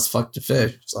 She does fuck the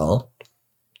fish, so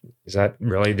is that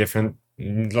really different?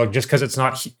 Like, just because it's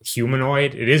not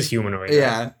humanoid, it is humanoid.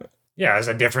 Yeah. Right? Yeah, is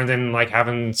that different than like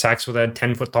having sex with a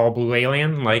 10-foot tall blue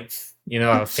alien? Like,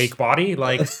 a fake body?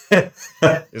 Like, is that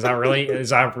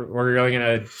we're really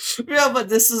gonna? Yeah, but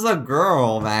this is a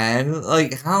girl, man.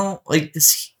 Like, how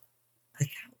does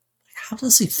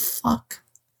he fuck?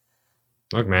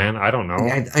 Look, man, I don't know.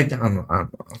 I don't know.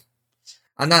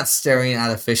 I'm not staring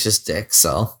at a fish's dick,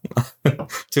 so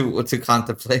to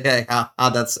contemplate how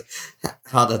that's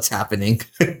happening.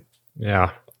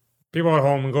 Yeah. People at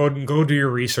home, go do your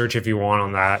research if you want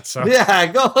on that. So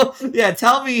tell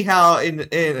me how in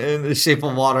The Shape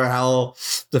of Water how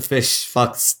the fish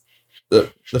fucks the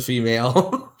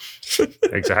female.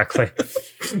 Exactly.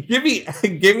 Give me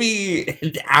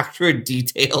accurate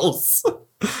details.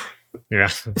 Yeah.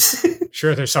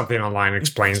 Sure, there's something online that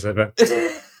explains it, but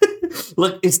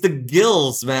look, it's the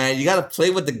gills, man. You gotta play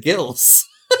with the gills.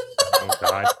 Oh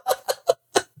god.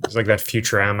 It's like that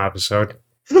Futurama episode.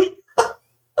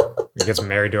 He gets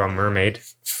married to a mermaid.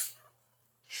 Is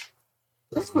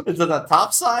it the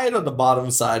top side or the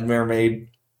bottom side mermaid?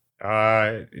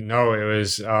 No, it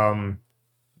was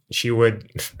she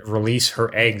would release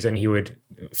her eggs and he would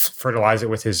fertilize it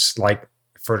with his like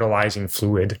fertilizing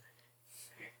fluid.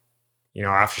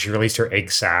 After she released her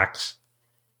egg sacs.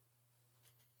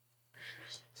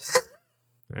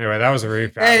 Anyway, that was a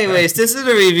review. Anyways, this is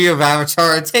a review of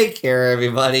Avatar. Take care,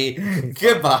 everybody.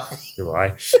 Goodbye.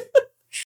 Goodbye.